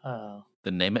Maggie. Oh.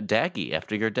 Then name it Daggy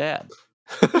after your dad.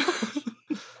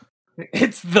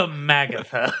 It's the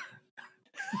Magatha.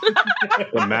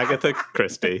 the Magatha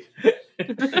Christie.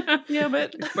 Damn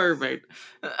it. Perfect.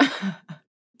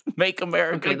 Make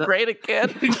America Okay, great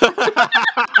again.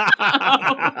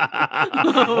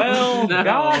 Well, no.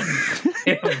 God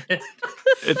damn it.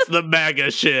 It's the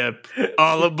MAGA ship.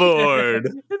 All aboard.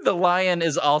 The lion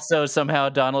is also somehow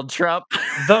Donald Trump.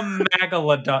 The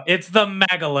Megalodon. It's the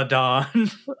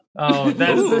Megalodon. Oh,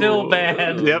 that's still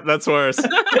bad. Yep, that's worse.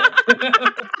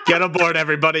 Get aboard,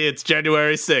 everybody. It's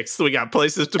January 6th. We got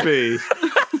places to be.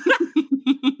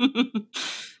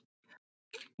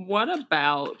 What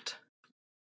about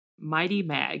Mighty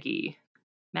Maggie?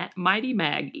 Mighty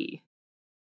Maggie.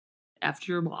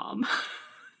 After your mom.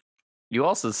 You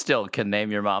also still can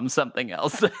name your mom something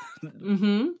else.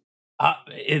 Mm-hmm.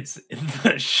 It's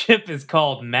the ship is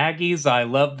called Maggie's I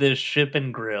Love This Ship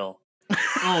and Grill.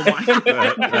 Oh my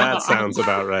god. That sounds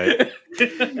about right.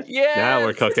 Yeah. Now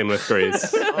we're cooking with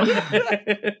grease.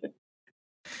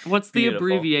 What's the Beautiful.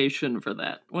 abbreviation for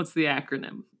that? What's the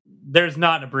acronym? There's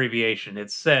not an abbreviation.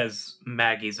 It says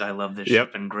Maggie's I Love This Yep.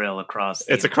 Ship and Grill across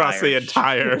the It's across the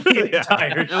entire. the Yeah.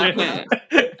 entire ship.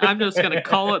 Okay. I'm just going to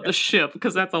call it the ship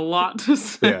because that's a lot to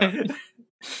say.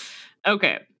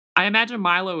 Okay. I imagine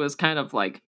Milo is kind of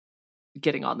like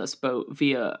getting on this boat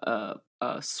via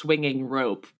a swinging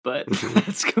rope, but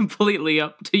that's completely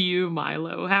up to you,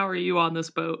 Milo. How are you on this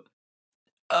boat?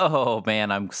 Oh,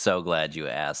 man, I'm so glad you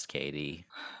asked, Katie.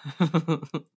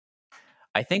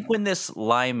 I think when this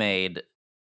limeade,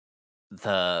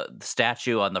 the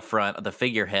statue on the front, the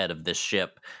figurehead of this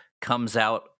ship, comes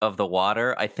out of the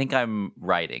water, I think I'm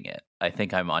riding it. I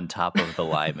think I'm on top of the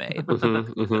limeade,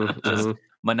 just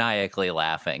maniacally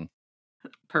laughing.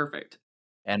 Perfect.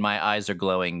 And my eyes are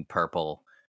glowing purple,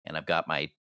 and I've got my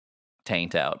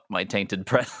taint out, my tainted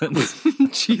presence.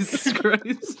 Jesus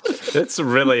Christ. It's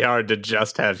really hard to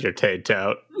just have your taint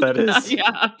out. That is,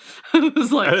 Yeah. I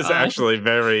was like, that is actually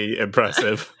very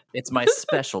impressive. It's my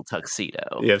special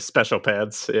tuxedo. You have special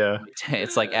pants, yeah.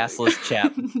 It's like assless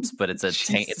chaps, but it's a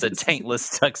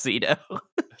taintless tuxedo.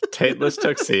 Taintless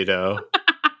tuxedo.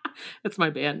 It's my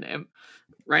band name.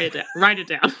 Write it down. Write it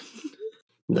down.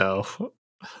 No.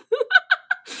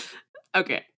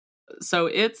 Okay. So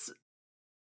it's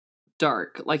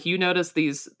dark. Like you notice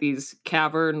these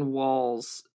cavern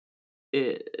walls,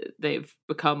 they've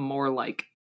become more like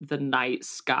the night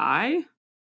sky.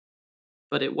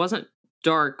 But it wasn't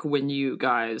dark when you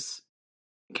guys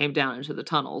came down into the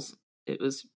tunnels. It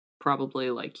was probably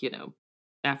like,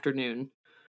 afternoon.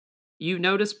 You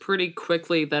notice pretty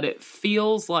quickly that it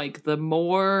feels like the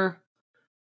more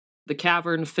the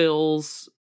cavern fills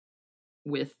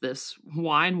with this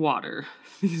wine water,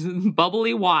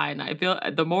 bubbly wine, I feel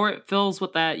the more it fills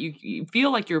with that, you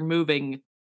feel like you're moving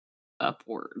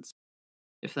upwards,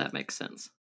 if that makes sense.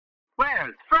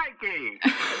 Where's Frankie?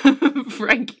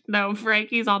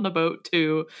 Frankie's on the boat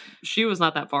too. She was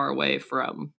not that far away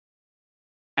from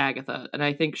Agatha, and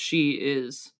I think she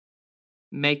is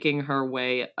making her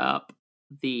way up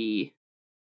the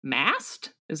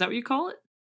mast. Is that what you call it?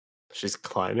 She's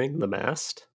climbing the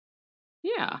mast?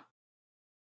 Yeah.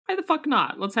 Why the fuck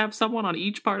not? Let's have someone on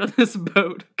each part of this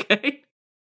boat, okay?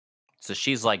 So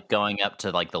she's like going up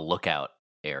to like the lookout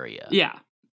area. Yeah.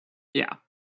 Yeah.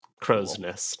 Crow's Cool.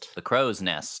 nest. The crow's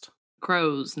nest.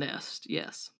 Crow's nest,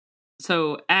 yes.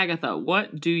 So, Agatha,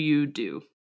 what do you do?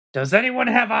 Does anyone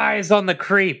have eyes on the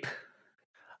creep?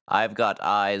 I've got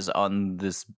eyes on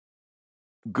this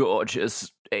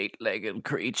gorgeous 8-legged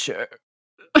creature.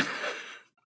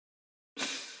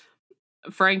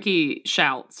 Frankie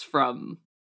shouts from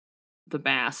the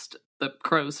mast, the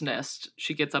crow's nest.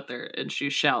 She gets up there and she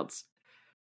shouts,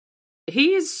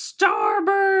 "He's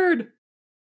starboard!"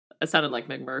 It sounded like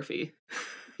McMurphy.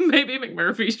 Maybe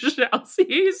McMurphy shouts,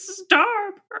 "He's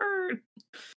starboard!"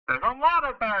 There's a lot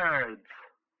of birds.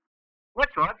 Which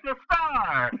one's the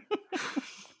star?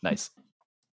 Nice.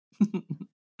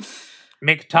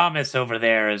 Mick Thomas over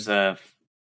there is a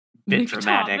bit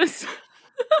dramatic. Thomas.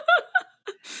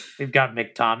 We've got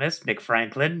Mick Thomas, Mick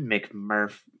Franklin, Mick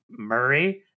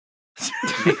Murray,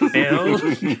 Mick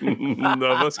Bill.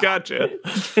 Almost gotcha.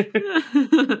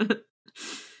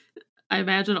 I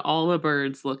imagine all the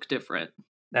birds look different.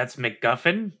 That's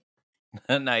McGuffin.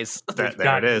 Nice. There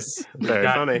got- it is. Very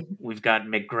funny. We've got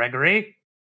Mick Gregory.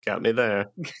 Got me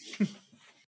there.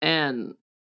 And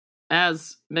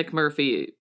as McMurphy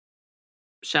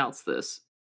shouts this,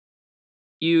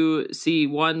 you see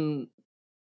one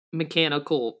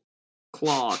mechanical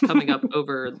claw coming up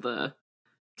over the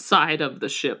side of the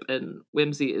ship, and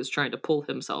Whimsy is trying to pull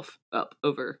himself up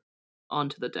over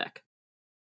onto the deck.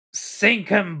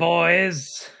 Sink 'em,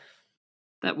 boys.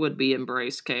 That would be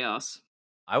embrace chaos.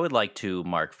 I would like to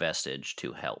mark Vestige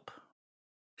to help.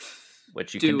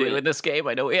 Which you Do can do it. in this game.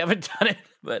 I know we haven't done it,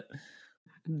 but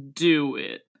Do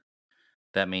it.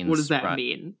 that means... What does that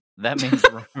mean? That means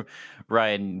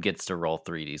Ryan gets to roll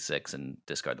 3d6 and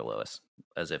discard the lowest,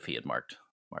 as if he had marked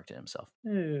it himself.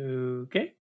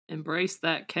 Okay. Embrace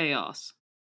that chaos.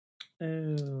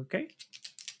 Okay.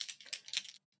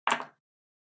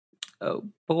 Oh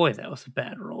boy, that was a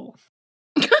bad roll.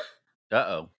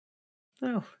 Uh-oh.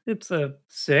 Oh, it's a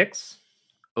 6.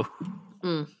 Oh.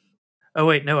 Oh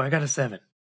wait, no, I got a 7.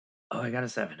 Oh, I got a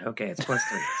 7. Okay, it's plus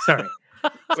 3. Sorry.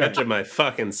 Edge of my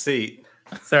fucking seat.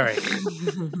 Sorry.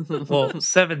 Well,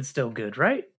 7's still good,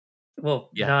 right? Well,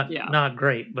 Yeah. not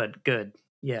great, but good.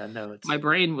 Yeah, no, it's My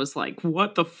brain was like,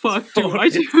 what the fuck do I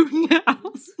do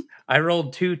now? I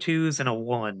rolled 2 2s and a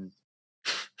 1.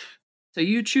 So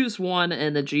you choose one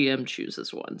and the GM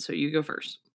chooses one. So you go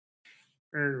first.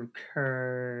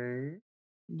 Okay.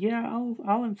 Yeah,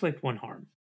 I'll inflict 1 harm.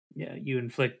 Yeah, you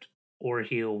inflict or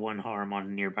heal 1 harm on a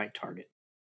nearby target.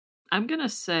 I'm going to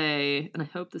say, and I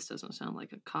hope this doesn't sound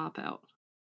like a cop-out,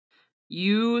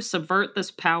 you subvert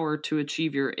this power to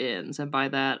achieve your ends. And by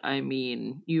that, I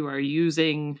mean you are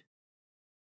using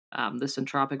this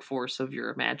entropic force of your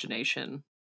imagination,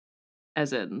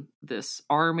 as in this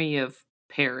army of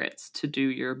parrots to do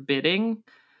your bidding.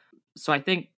 So I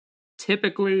think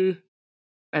typically,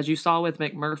 as you saw with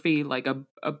McMurphy, like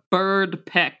a bird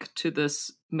peck to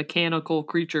this mechanical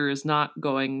creature is not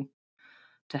going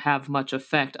to have much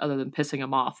effect other than pissing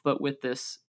him off. But with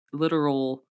this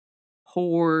literal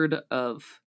horde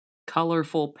of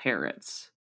colorful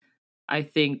parrots, I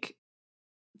think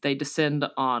they descend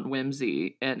on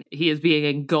Whimsy and he is being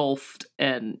engulfed,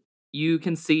 and you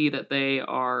can see that they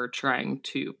are trying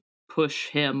to push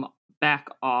him back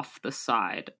off the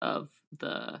side of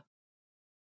the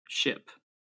ship.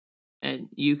 And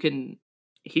you can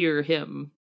hear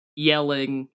him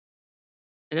yelling,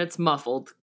 and it's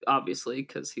muffled, obviously,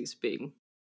 because he's being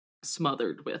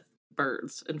smothered with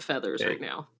birds and feathers right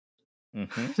now.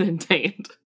 Mm-hmm. And tamed.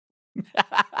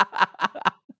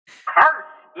 Curse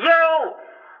you,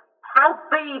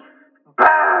 filthy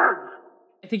birds!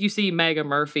 I think you see Mega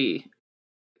Murphy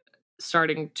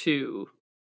starting to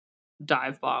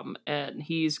dive bomb, and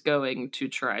he's going to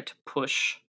try to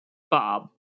push Bob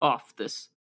off this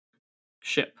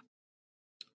ship.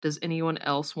 Does anyone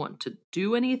else want to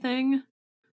do anything?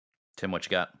 Tim, what you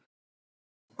got?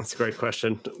 That's a great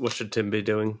question. What should Tim be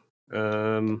doing?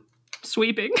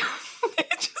 Sweeping.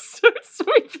 Just start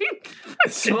sweeping.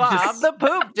 Swab the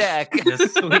poop deck.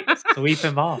 Just sweep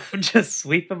him off. Just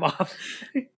sweep him off.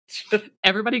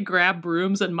 Everybody grab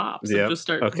brooms and mops and Yep. just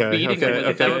start Okay, beating him with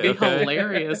it. That would be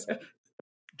hilarious.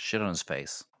 Shit on his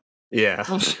face. Yeah,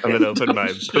 I'm going to open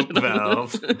my poop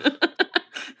valve.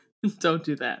 Don't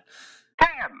do that.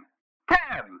 Tim,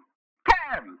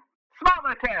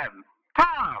 Smaller Tim,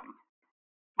 Tom,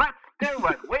 let's do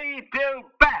what we do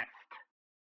best.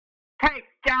 Take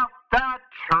out the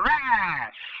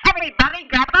trash. Everybody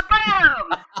grab a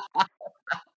broom.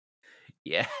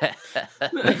 Yeah.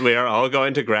 We are all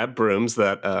going to grab brooms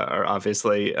that are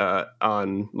obviously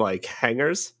on like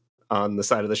hangers on the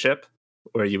side of the ship,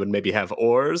 where you would maybe have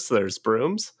oars. There's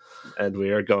brooms, and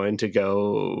we are going to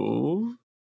go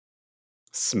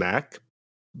smack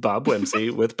Bob Whimsy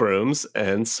with brooms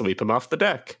and sweep him off the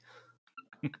deck.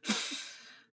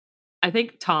 I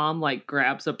think Tom like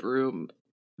grabs a broom.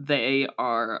 They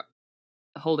are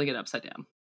holding it upside down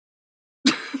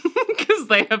because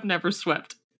they have never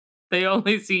swept. They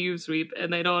only see you sweep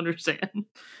and they don't understand.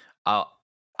 I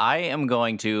am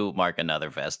going to mark another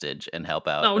vestige and help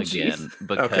out again.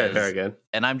 Because, okay, very good.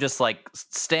 And I'm just like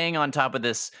staying on top of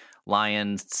this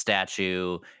lion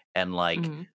statue and like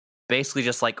basically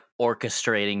just like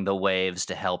orchestrating the waves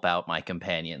to help out my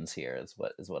companions here is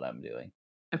what I'm doing.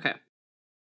 Okay.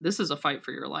 This is a fight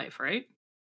for your life, right?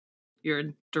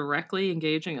 You're directly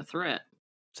engaging a threat.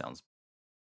 Sounds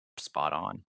spot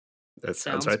on. That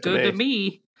Sounds right good to to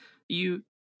me. You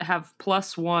have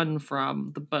 +1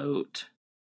 from the boat.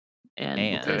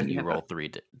 And you roll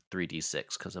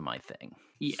 3d6 because of my thing.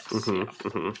 Yes.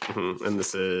 And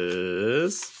this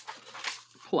is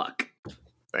pluck.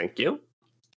 Thank you.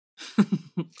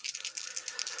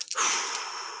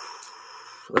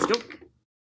 Let's go.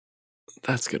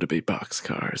 That's going to be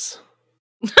boxcars.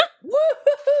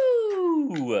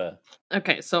 Woohoo!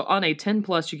 Okay, so on a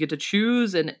 10+, you get to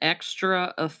choose an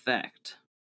extra effect.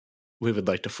 We would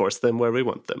like to force them where we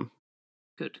want them.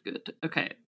 Good.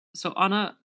 Okay, so on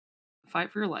a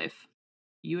fight for your life,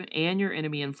 you and your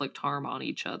enemy inflict harm on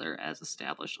each other as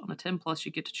established. On a 10+,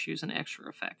 you get to choose an extra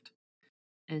effect.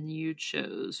 And you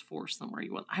chose force them where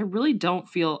you want. I really don't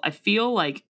feel... I feel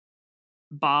like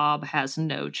Bob has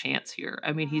no chance here.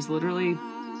 I mean, he's literally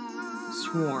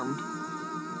swarmed.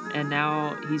 And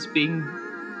now he's being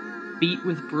beat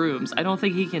with brooms. I don't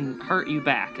think he can hurt you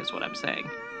back, is what I'm saying.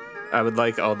 I would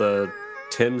like all the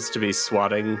Tims to be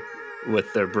swatting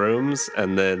with their brooms,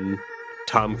 and then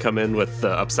Tom come in with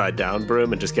the upside down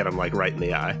broom and just get him like right in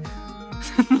the eye.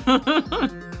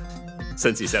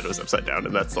 Since he said it was upside down,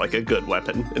 and that's like a good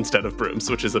weapon instead of brooms,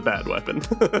 which is a bad weapon.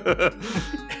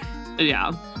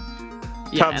 Yeah.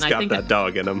 Tom's got that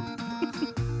dog in him.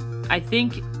 I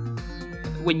think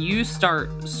when you start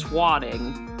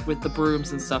swatting with the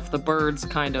brooms and stuff, the birds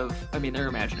kind of, I mean, they're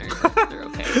imaginary birds, they're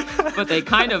okay, but they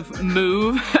kind of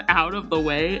move out of the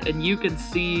way, and you can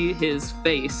see his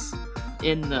face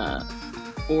in the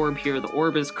orb here. The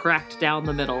orb is cracked down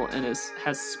the middle and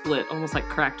has split, almost like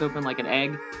cracked open like an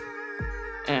egg,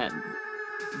 and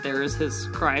there is his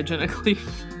cryogenically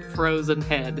frozen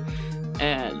head,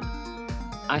 and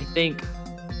I think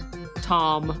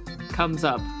Tom comes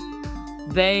up.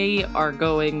 They are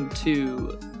going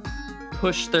to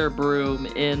push their broom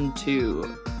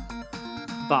into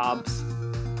Bob's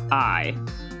eye.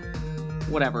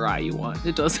 Whatever eye you want.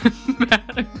 It doesn't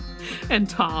matter. And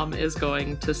Tom is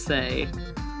going to say,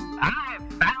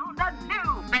 I've found a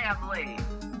new family!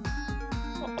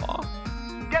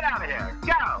 Aw. Get out of here!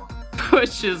 Go!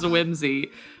 Pushes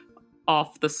Whimsy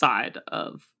off the side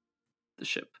of the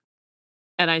ship.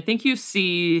 And I think you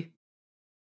see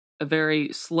a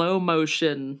very slow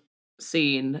motion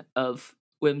scene of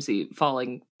Whimsy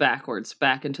falling backwards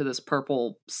back into this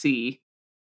purple sea.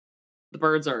 The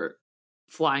birds are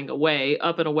flying away,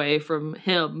 up and away from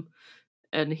him,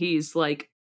 and he's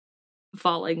like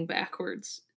falling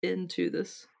backwards into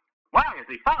this. Why is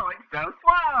he falling so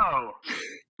slow?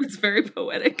 It's very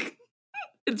poetic.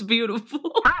 It's beautiful.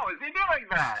 How is he doing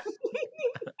that?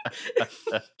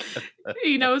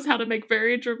 He knows how to make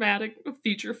very dramatic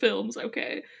feature films,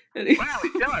 okay? And Wow, he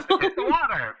still has to hit the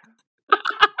water.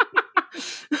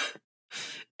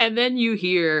 And then you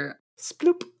hear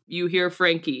Sploop. You hear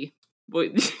Frankie. Well,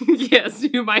 yes,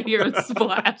 you might hear a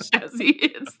splash as he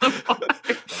hits the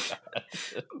water.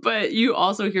 But you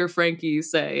also hear Frankie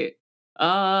say,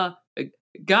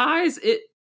 guys,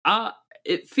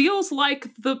 it feels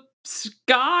like the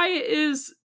sky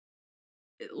is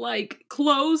like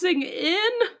closing in.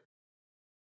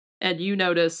 And you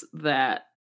notice that,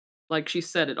 like she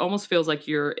said, it almost feels like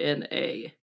you're in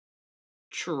a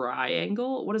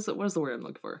triangle. What is the word I'm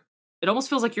looking for? It almost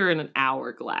feels like you're in an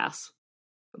hourglass.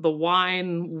 The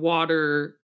wine,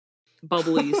 water,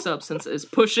 bubbly substance is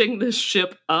pushing this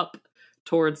ship up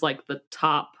towards like the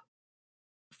top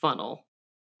funnel.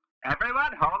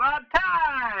 Everyone, hold on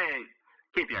tight!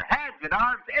 Keep your heads and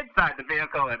arms inside the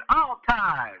vehicle at all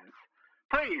times.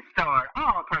 Please store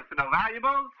all personal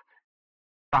valuables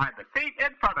behind the seat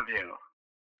in front of you.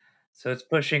 So it's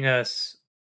pushing us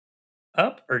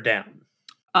up or down?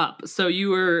 Up. So if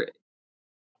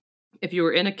you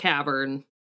were in a cavern.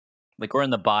 Like we're in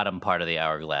the bottom part of the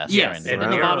hourglass. Yes, and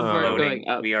in the bottom part going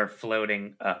up. We are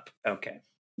floating up. Okay.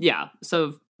 Yeah,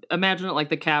 so imagine it like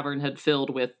the cavern had filled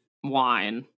with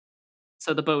wine.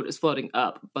 So the boat is floating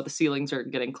up, but the ceilings are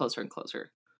getting closer and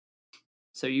closer.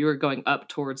 So you are going up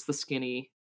towards the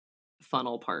skinny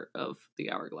funnel part of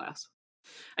the hourglass.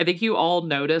 I think you all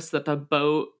notice that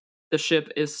the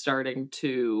ship is starting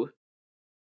to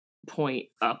point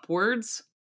upwards.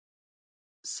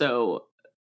 So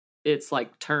it's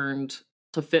like turned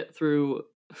to fit through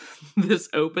this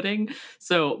opening.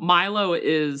 So Milo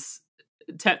is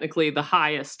technically the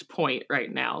highest point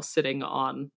right now, sitting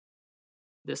on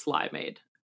this limeade.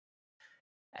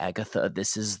 Agatha,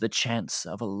 this is the chance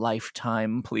of a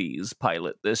lifetime. Please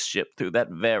pilot this ship through that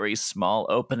very small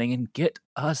opening and get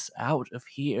us out of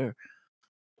here.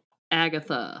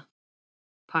 Agatha,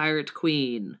 Pirate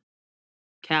Queen,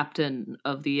 Captain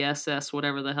of the SS,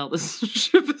 whatever the hell this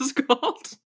ship is called.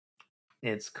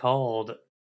 It's called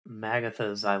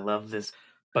Magatha's I Love This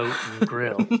Boat and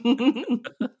Grill.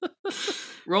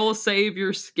 Roll a save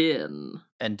your skin.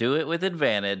 And do it with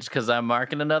advantage, because I'm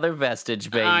marking another vestige,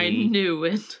 baby. I knew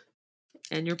it.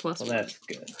 And you're plus Well, one. that's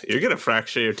good. You're going to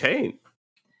fracture your taint.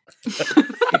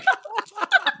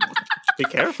 Be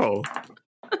careful.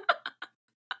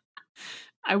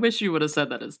 I wish you would have said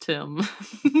that as Tim.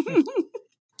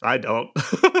 I don't.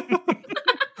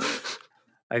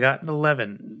 I got an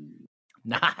 11.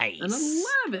 Nice. An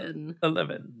 11.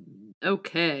 11.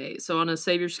 Okay, so on a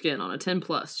save your skin, on a 10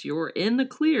 plus, you're in the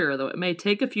clear, though it may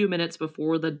take a few minutes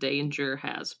before the danger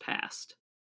has passed.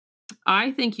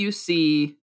 I think you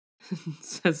see,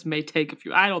 says may take a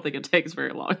few, I don't think it takes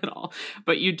very long at all,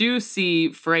 but you do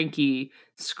see Frankie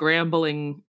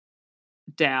scrambling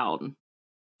down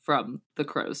from the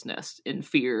crow's nest in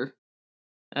fear,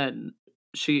 and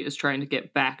she is trying to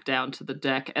get back down to the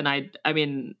deck. And I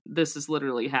mean, this is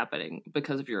literally happening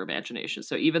because of your imagination.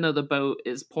 So even though the boat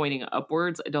is pointing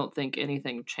upwards, I don't think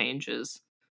anything changes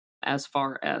as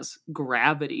far as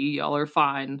gravity. Y'all are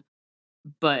fine.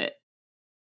 But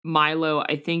Milo,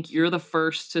 I think you're the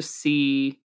first to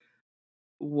see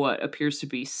what appears to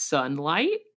be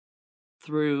sunlight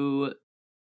through,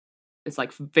 it's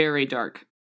like very dark.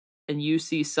 And you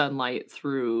see sunlight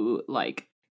through like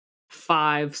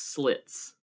 5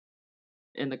 slits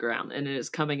in the ground, and it is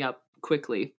coming up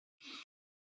quickly.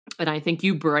 And I think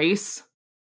you brace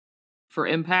for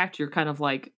impact. You're kind of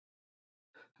like,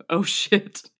 oh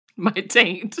shit, my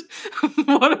taint.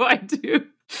 What do I do?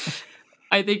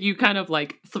 I think you kind of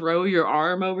like throw your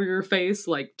arm over your face,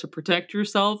 like to protect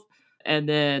yourself, and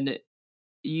then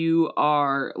you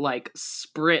are like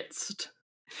spritzed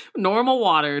normal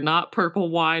water, not purple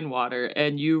wine water,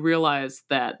 and you realize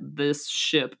that this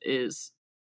ship is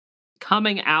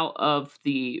coming out of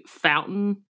the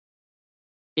fountain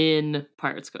in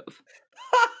Pirates Cove.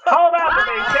 Hold on to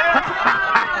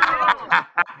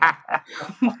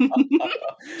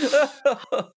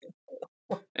me,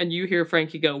 kid! And you hear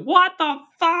Frankie go, "What the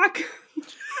fuck?"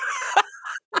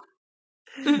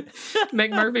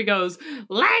 McMurphy goes,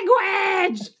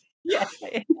 "Language!" Yes.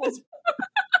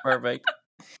 Perfect.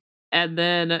 And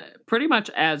then pretty much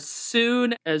as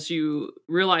soon as you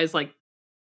realize like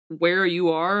where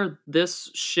you are,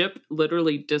 this ship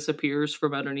literally disappears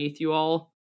from underneath you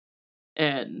all,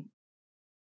 and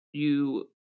you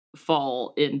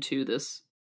fall into this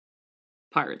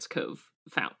Pirates Cove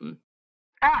fountain.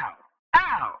 Ow!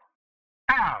 Ow!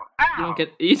 Ow! Ow!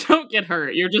 You don't get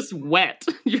hurt. You're just wet.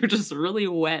 You're just really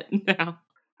wet now.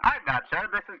 I'm not sure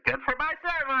this is good for my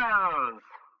servos!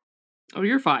 Oh,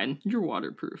 you're fine. You're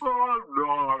waterproof.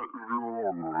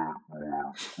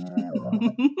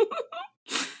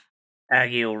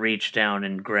 Aggie will reach down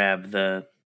and grab the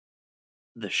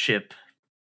ship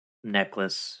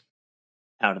necklace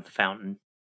out of the fountain.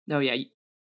 No, yeah.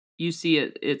 You see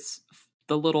it. It's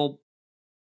the little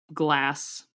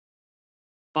glass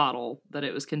bottle that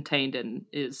it was contained in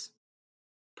is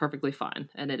perfectly fine,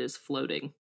 and it is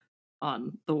floating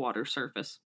on the water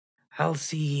surface. I'll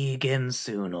see ye again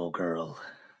soon, old girl.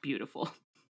 Beautiful.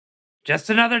 Just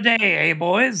another day, eh,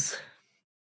 boys?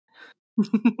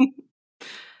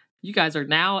 You guys are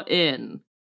now in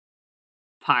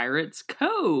Pirates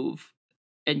Cove,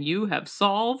 and you have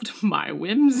solved my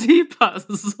Whimsy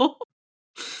puzzle.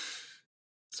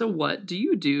 So what do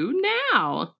you do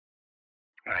now?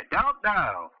 I don't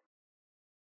know.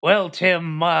 Well,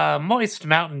 Tim, Moist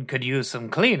Mountain could use some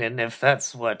cleaning if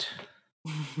that's what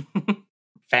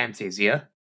fancies you.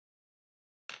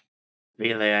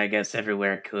 Really, I guess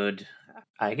everywhere could.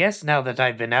 I guess now that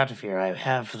I've been out of here, I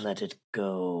have let it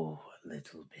go a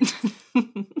little bit.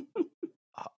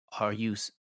 Are you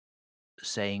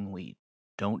saying we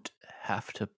don't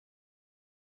have to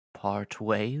part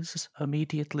ways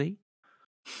immediately?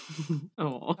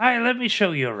 Oh, Let me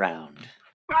show you around.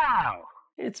 Wow.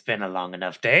 It's been a long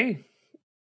enough day.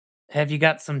 Have you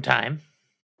got some time?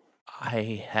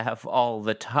 I have all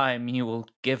the time you will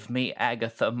give me,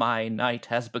 Agatha. My night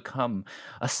has become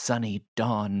a sunny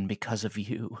dawn because of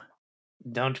you.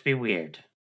 Don't be weird.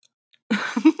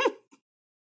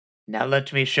 Now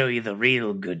let me show you the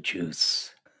real good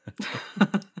juice.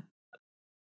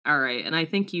 All right, and I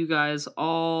think you guys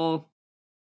all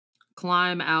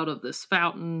climb out of this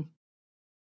fountain.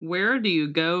 Where do you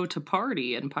go to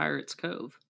party in Pirates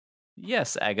Cove?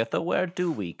 Yes, Agatha, where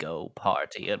do we go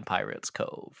party in Pirates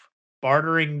Cove?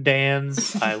 Bartering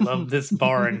Dan's. I love this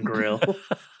bar and grill.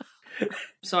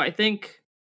 So I think,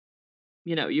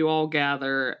 you all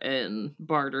gather in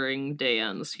Bartering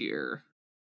Dan's here.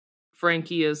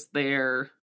 Frankie is there.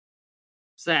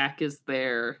 Zach is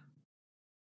there.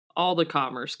 All the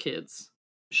Commerce kids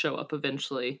show up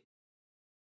eventually.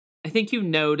 I think you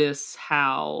notice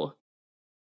how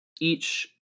each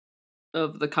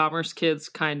of the Commerce kids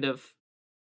kind of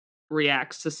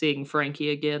reacts to seeing Frankie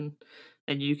again.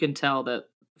 And you can tell that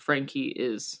Frankie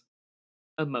is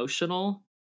emotional.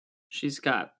 She's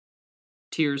got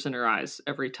tears in her eyes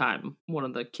every time one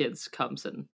of the kids comes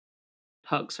and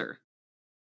hugs her.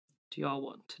 Do y'all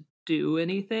want to do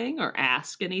anything or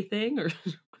ask anything? Or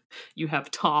you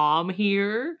have Tom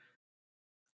here?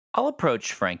 I'll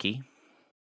approach Frankie.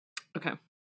 Okay.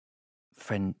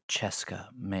 Francesca,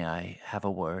 may I have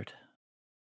a word?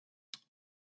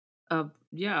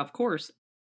 Yeah, of course.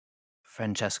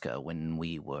 Francesca, when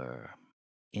we were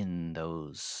in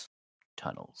those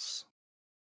tunnels,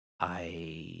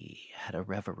 I had a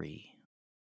reverie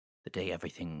the day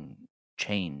everything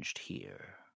changed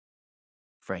here.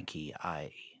 Frankie,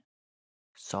 I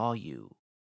saw you.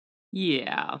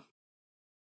 Yeah.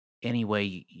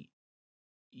 Anyway,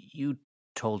 you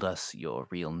told us your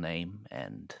real name,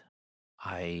 and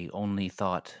I only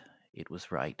thought it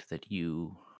was right that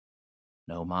you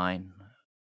know mine.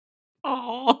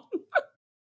 Oh.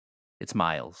 It's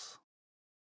Miles.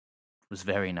 It was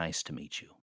very nice to meet you.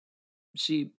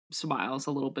 She smiles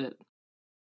a little bit.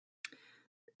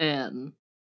 And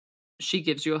she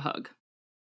gives you a hug.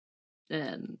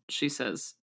 And she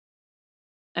says,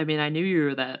 I mean, I knew you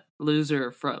were that loser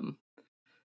from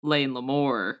Lane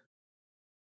Lamore,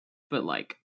 but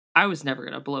I was never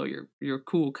gonna blow your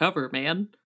cool cover, man.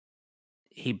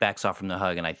 He backs off from the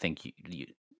hug, and I think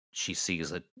she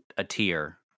sees a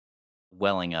tear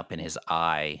welling up in his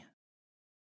eye.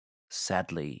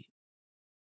 Sadly,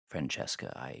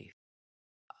 Francesca,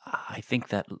 I think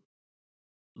that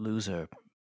loser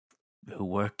who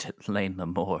worked at Lane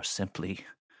Lamore simply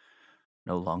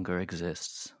no longer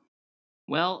exists.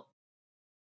 Well,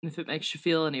 if it makes you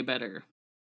feel any better,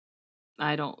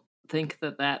 I don't think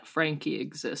that Frankie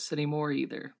exists anymore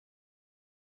either.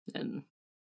 And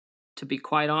to be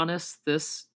quite honest,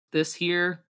 this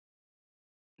here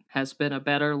has been a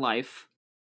better life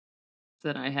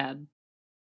than I had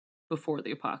before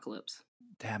the apocalypse.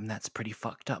 Damn, that's pretty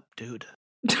fucked up, dude.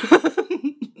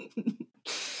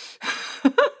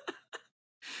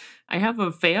 I have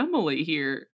a family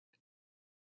here.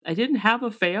 I didn't have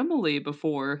a family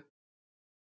before.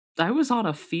 I was on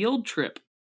a field trip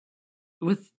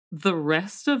with the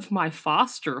rest of my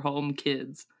foster home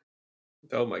kids.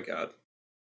 Oh my god.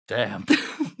 Damn.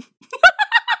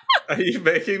 Are you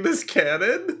making this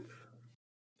canon?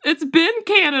 It's been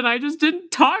canon, I just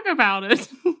didn't talk about it,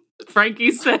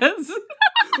 Frankie says.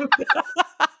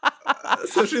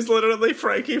 So she's literally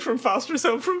Frankie from Foster's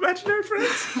Home for Imaginary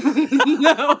Friends?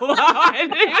 No, I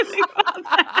didn't even think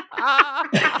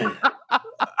about that.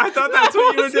 I thought that's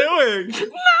what you were doing.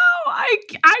 No, I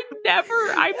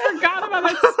forgot about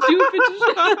that stupid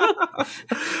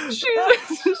shit.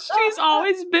 She's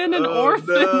always been an orphan.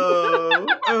 No.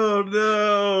 Oh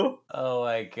no. Oh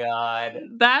my god.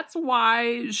 That's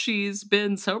why she's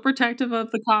been so protective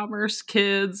of the Commerce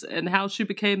kids and how she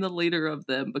became the leader of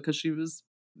them, because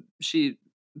she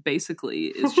basically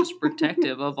is just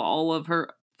protective of all of her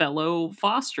fellow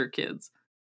foster kids.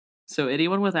 So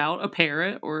anyone without a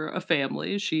parent or a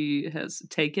family, she has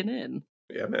taken in.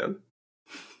 Yeah, man.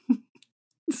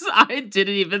 I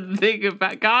didn't even think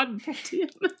about. God damn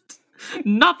it!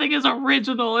 Nothing is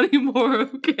original anymore.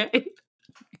 Okay.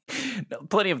 No,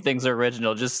 plenty of things are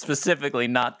original, just specifically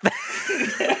not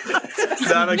that.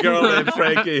 Not a girl named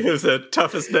Frankie who's a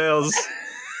tough as nails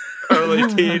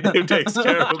early teen who takes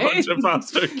care of a bunch of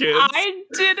foster kids. I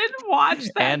didn't watch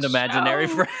that And imaginary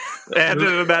show. friends. And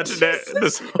an imaginary,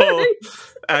 this whole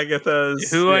Agatha's.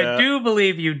 Who yeah. I do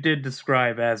believe you did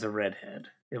describe as a redhead.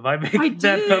 If I make I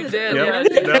that did. up.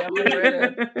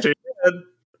 Yep. She did.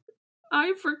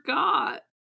 I forgot.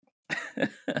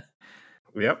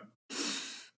 Yep.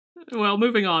 Well,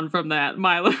 moving on from that,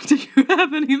 Milo, do you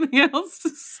have anything else to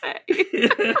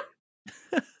say?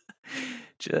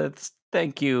 Just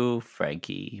thank you,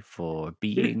 Frankie, for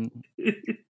being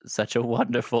such a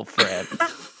wonderful friend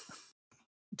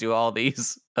to all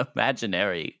these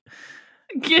imaginary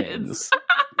Kids.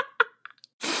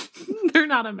 things. They're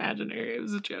not imaginary. It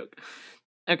was a joke.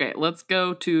 Okay, let's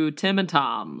go to Tim and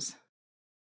Tom's.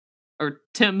 Or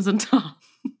Tim's and Tom.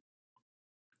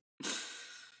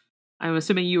 I'm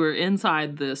assuming you were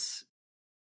inside this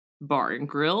bar and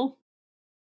grill.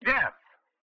 Yes.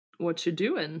 What you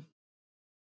doing?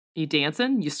 You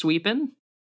dancing? You sweeping?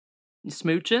 You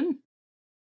smooching?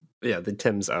 Yeah, the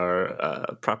Tims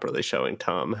are properly showing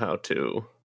Tom how to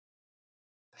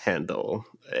handle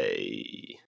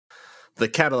the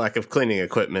Cadillac of cleaning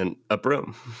equipment, a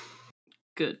broom.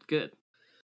 Good, good.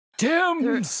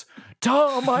 Tims!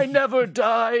 Tom, I never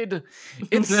died.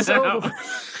 It's so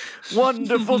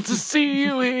wonderful to see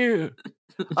you here.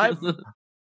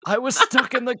 I was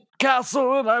stuck in the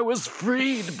castle and I was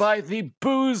freed by the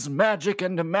booze, magic,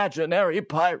 and imaginary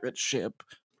pirate ship.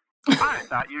 I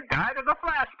thought you died in the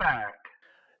flashback.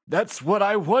 That's what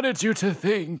I wanted you to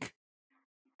think.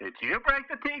 Did you break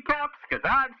the teacups? Because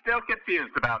I'm still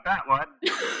confused about that one.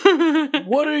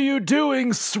 What are you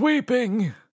doing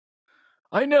sweeping?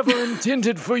 I never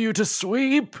intended for you to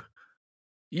sweep.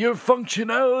 Your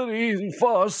functionality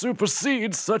far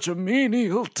supersedes such a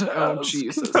menial task. Oh,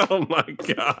 Jesus. Oh my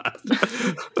god.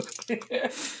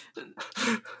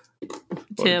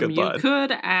 Tim, you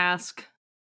could ask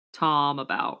Tom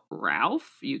about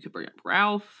Ralph. You could bring up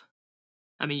Ralph.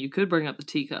 I mean, you could bring up the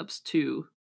teacups to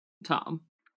Tom.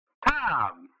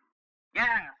 Tom, yes,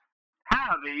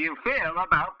 how do you feel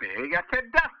about being a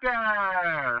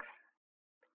conductor?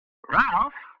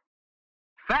 Ralph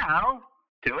fell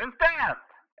to his death,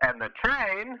 and the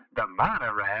train, the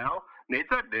monorail, needs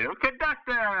a new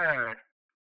conductor.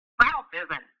 Ralph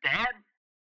isn't dead.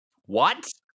 What?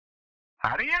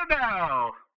 How do you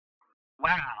know?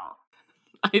 Wow.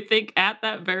 I think at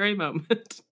that very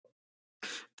moment,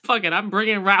 fuck it, I'm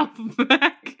bringing Ralph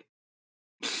back.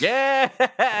 Yeah! Oh,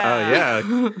 yeah.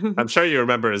 I'm sure you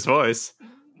remember his voice.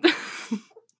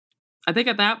 I think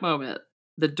at that moment,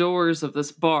 the doors of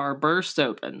this bar burst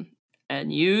open,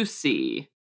 and you see,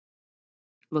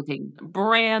 looking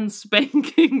brand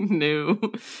spanking new,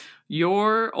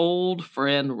 your old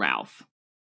friend Ralph.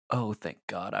 Oh, thank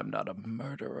God I'm not a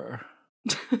murderer.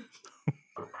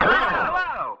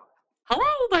 Hello.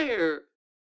 Hello there!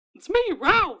 It's me,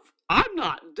 Ralph! I'm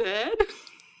not dead!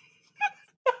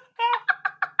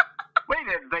 We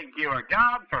didn't think you were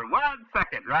gone for 1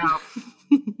 second, Ralph.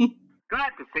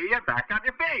 Glad to see you back on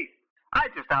your feet. I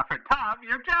just offered Tom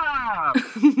your job.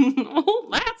 Oh,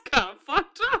 that's kind of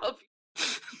fucked up.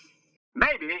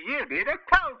 Maybe you need a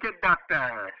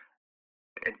co-conductor.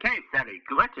 In case any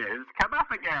glitches come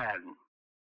up again.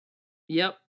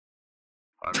 Yep.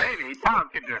 Or maybe Tom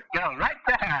can just go right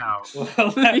to hell.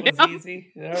 Well, that was Yep.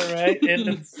 easy. All right, end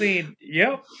of the scene.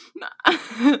 Yep.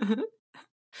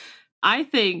 I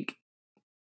think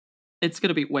it's going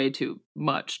to be way too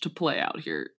much to play out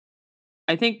here.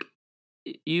 I think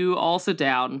you all sit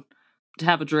down to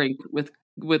have a drink with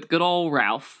good old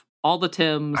Ralph. All the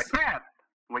Tims. I can't.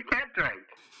 We can't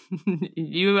drink.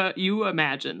 You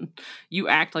imagine. You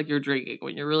act like you're drinking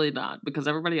when you're really not because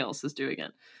everybody else is doing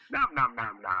it. Nom, nom,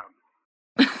 nom,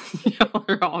 nom. Y'all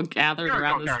are all gathered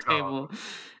around this Gurgle. table.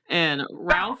 And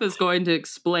Ralph is going to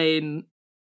explain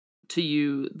to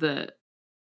you that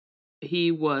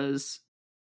he was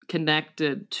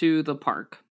connected to the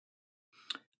park.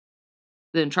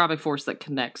 The entropic force that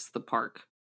connects the park,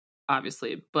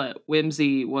 obviously. But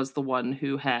Whimsy was the one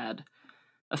who had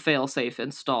a failsafe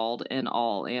installed in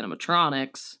all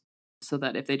animatronics so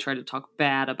that if they tried to talk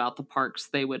bad about the parks,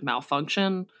 they would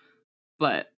malfunction.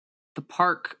 But the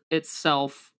park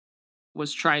itself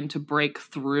was trying to break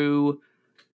through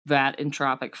that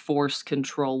entropic force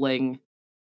controlling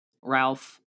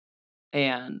Ralph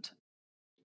and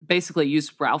basically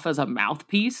use Ralph as a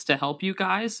mouthpiece to help you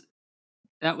guys.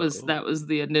 That was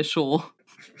the initial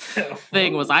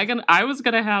thing. I was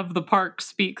gonna have the park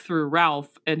speak through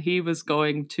Ralph, and he was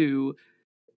going to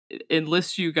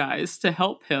enlist you guys to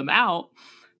help him out.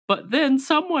 But then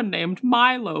someone named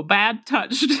Milo bad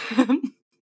touched him.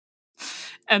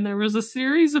 And there was a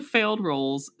series of failed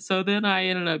rolls, so then I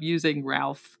ended up using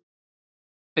Ralph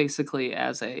basically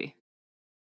as a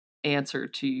answer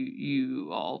to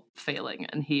you all failing,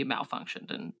 and he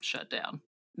malfunctioned and shut down.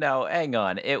 No, hang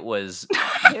on. It was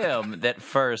him that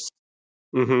first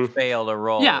Mm-hmm. failed a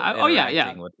roll. Yeah, oh, yeah, yeah.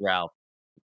 interacting with Ralph.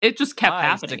 It just kept I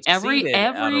happening. Every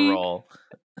succeeded on a roll.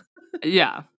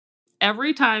 yeah.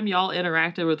 every time y'all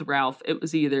interacted with Ralph, it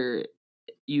was either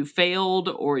you failed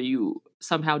or you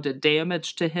somehow did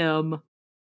damage to him.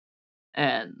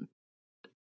 And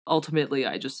ultimately,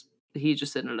 he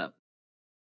just ended up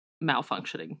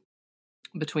malfunctioning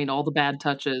between all the bad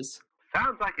touches.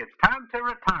 Sounds like it's time to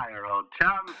retire, old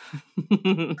chum.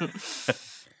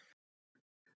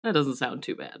 That doesn't sound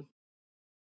too bad.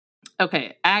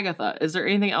 Okay, Agatha, is there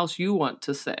anything else you want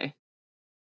to say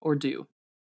or do?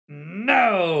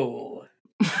 No!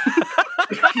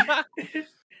 I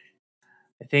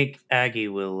think Aggie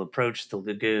will approach the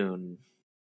lagoon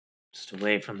just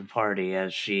away from the party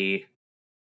as she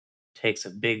takes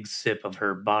a big sip of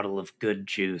her bottle of good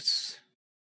juice.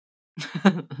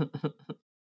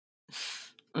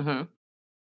 Uh-huh.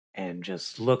 And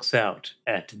just looks out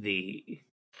at the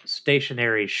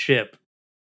stationary ship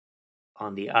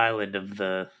on the island of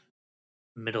the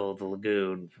middle of the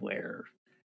lagoon where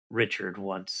Richard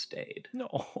once stayed.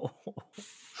 No.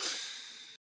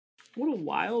 What a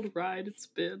wild ride it's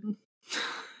been.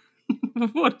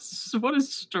 What a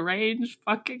strange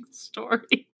fucking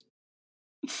story.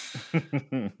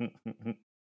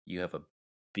 You have a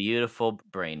beautiful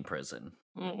brain prison.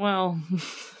 Well,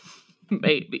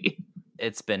 maybe.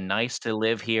 It's been nice to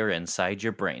live here inside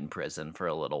your brain prison for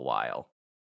a little while.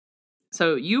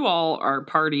 So you all are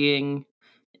partying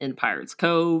in Pirates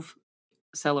Cove,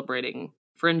 celebrating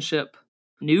friendship,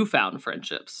 newfound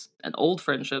friendships, and old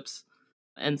friendships,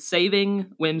 and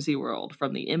saving Whimsy World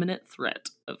from the imminent threat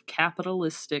of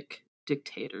capitalistic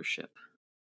dictatorship.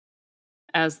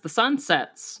 As the sun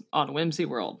sets on Whimsy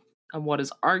World, on what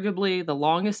is arguably the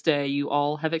longest day you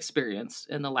all have experienced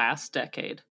in the last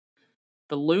decade,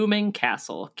 the looming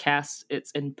castle casts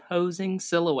its imposing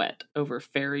silhouette over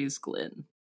Fairy's Glen.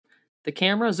 The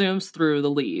camera zooms through the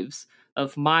leaves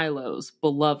of Milo's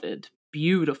beloved,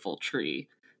 beautiful tree,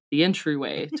 the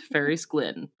entryway to Fairy's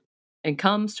Glen, and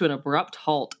comes to an abrupt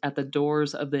halt at the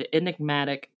doors of the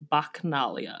enigmatic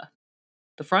Bacchanalia.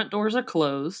 The front doors are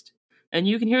closed, and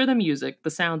you can hear the music,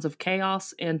 the sounds of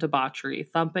chaos and debauchery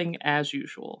thumping as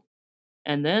usual.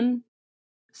 And then,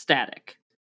 static,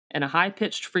 and a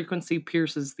high-pitched frequency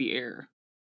pierces the air.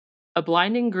 A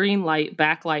blinding green light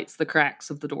backlights the cracks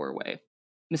of the doorway.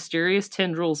 Mysterious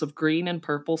tendrils of green and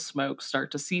purple smoke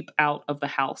start to seep out of the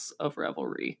house of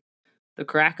revelry. The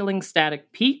crackling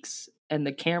static peaks, and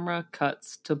the camera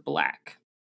cuts to black.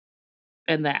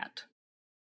 And that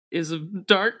is a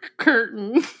dark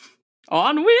curtain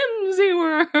on Whimsy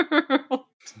World.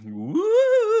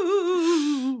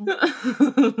 Woo! That's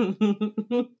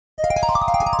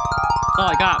all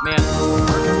I got, man.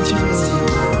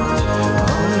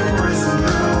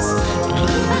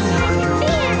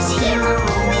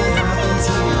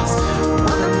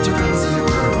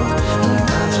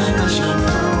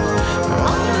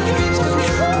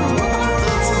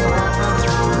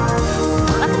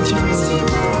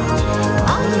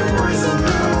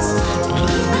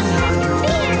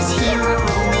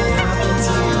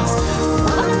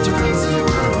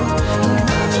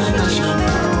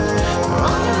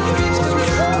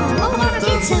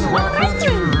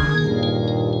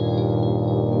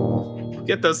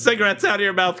 Get those cigarettes out of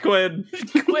your mouth, Quinn.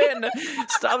 Quinn,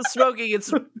 stop smoking.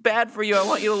 It's bad for you. I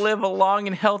want you to live a long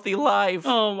and healthy life.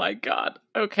 Oh my god.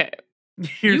 Okay.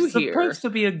 You're hear. supposed to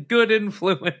be a good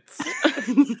influence.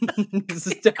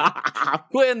 Stop.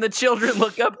 Quinn, the children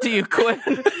look up to you, Quinn.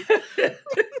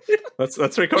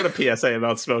 Let's record a PSA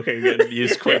about smoking and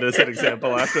use Quinn as an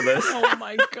example after this. Oh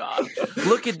my god.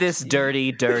 Look at this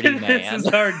dirty, dirty man. This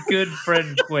is our good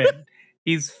friend Quinn.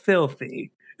 He's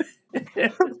filthy.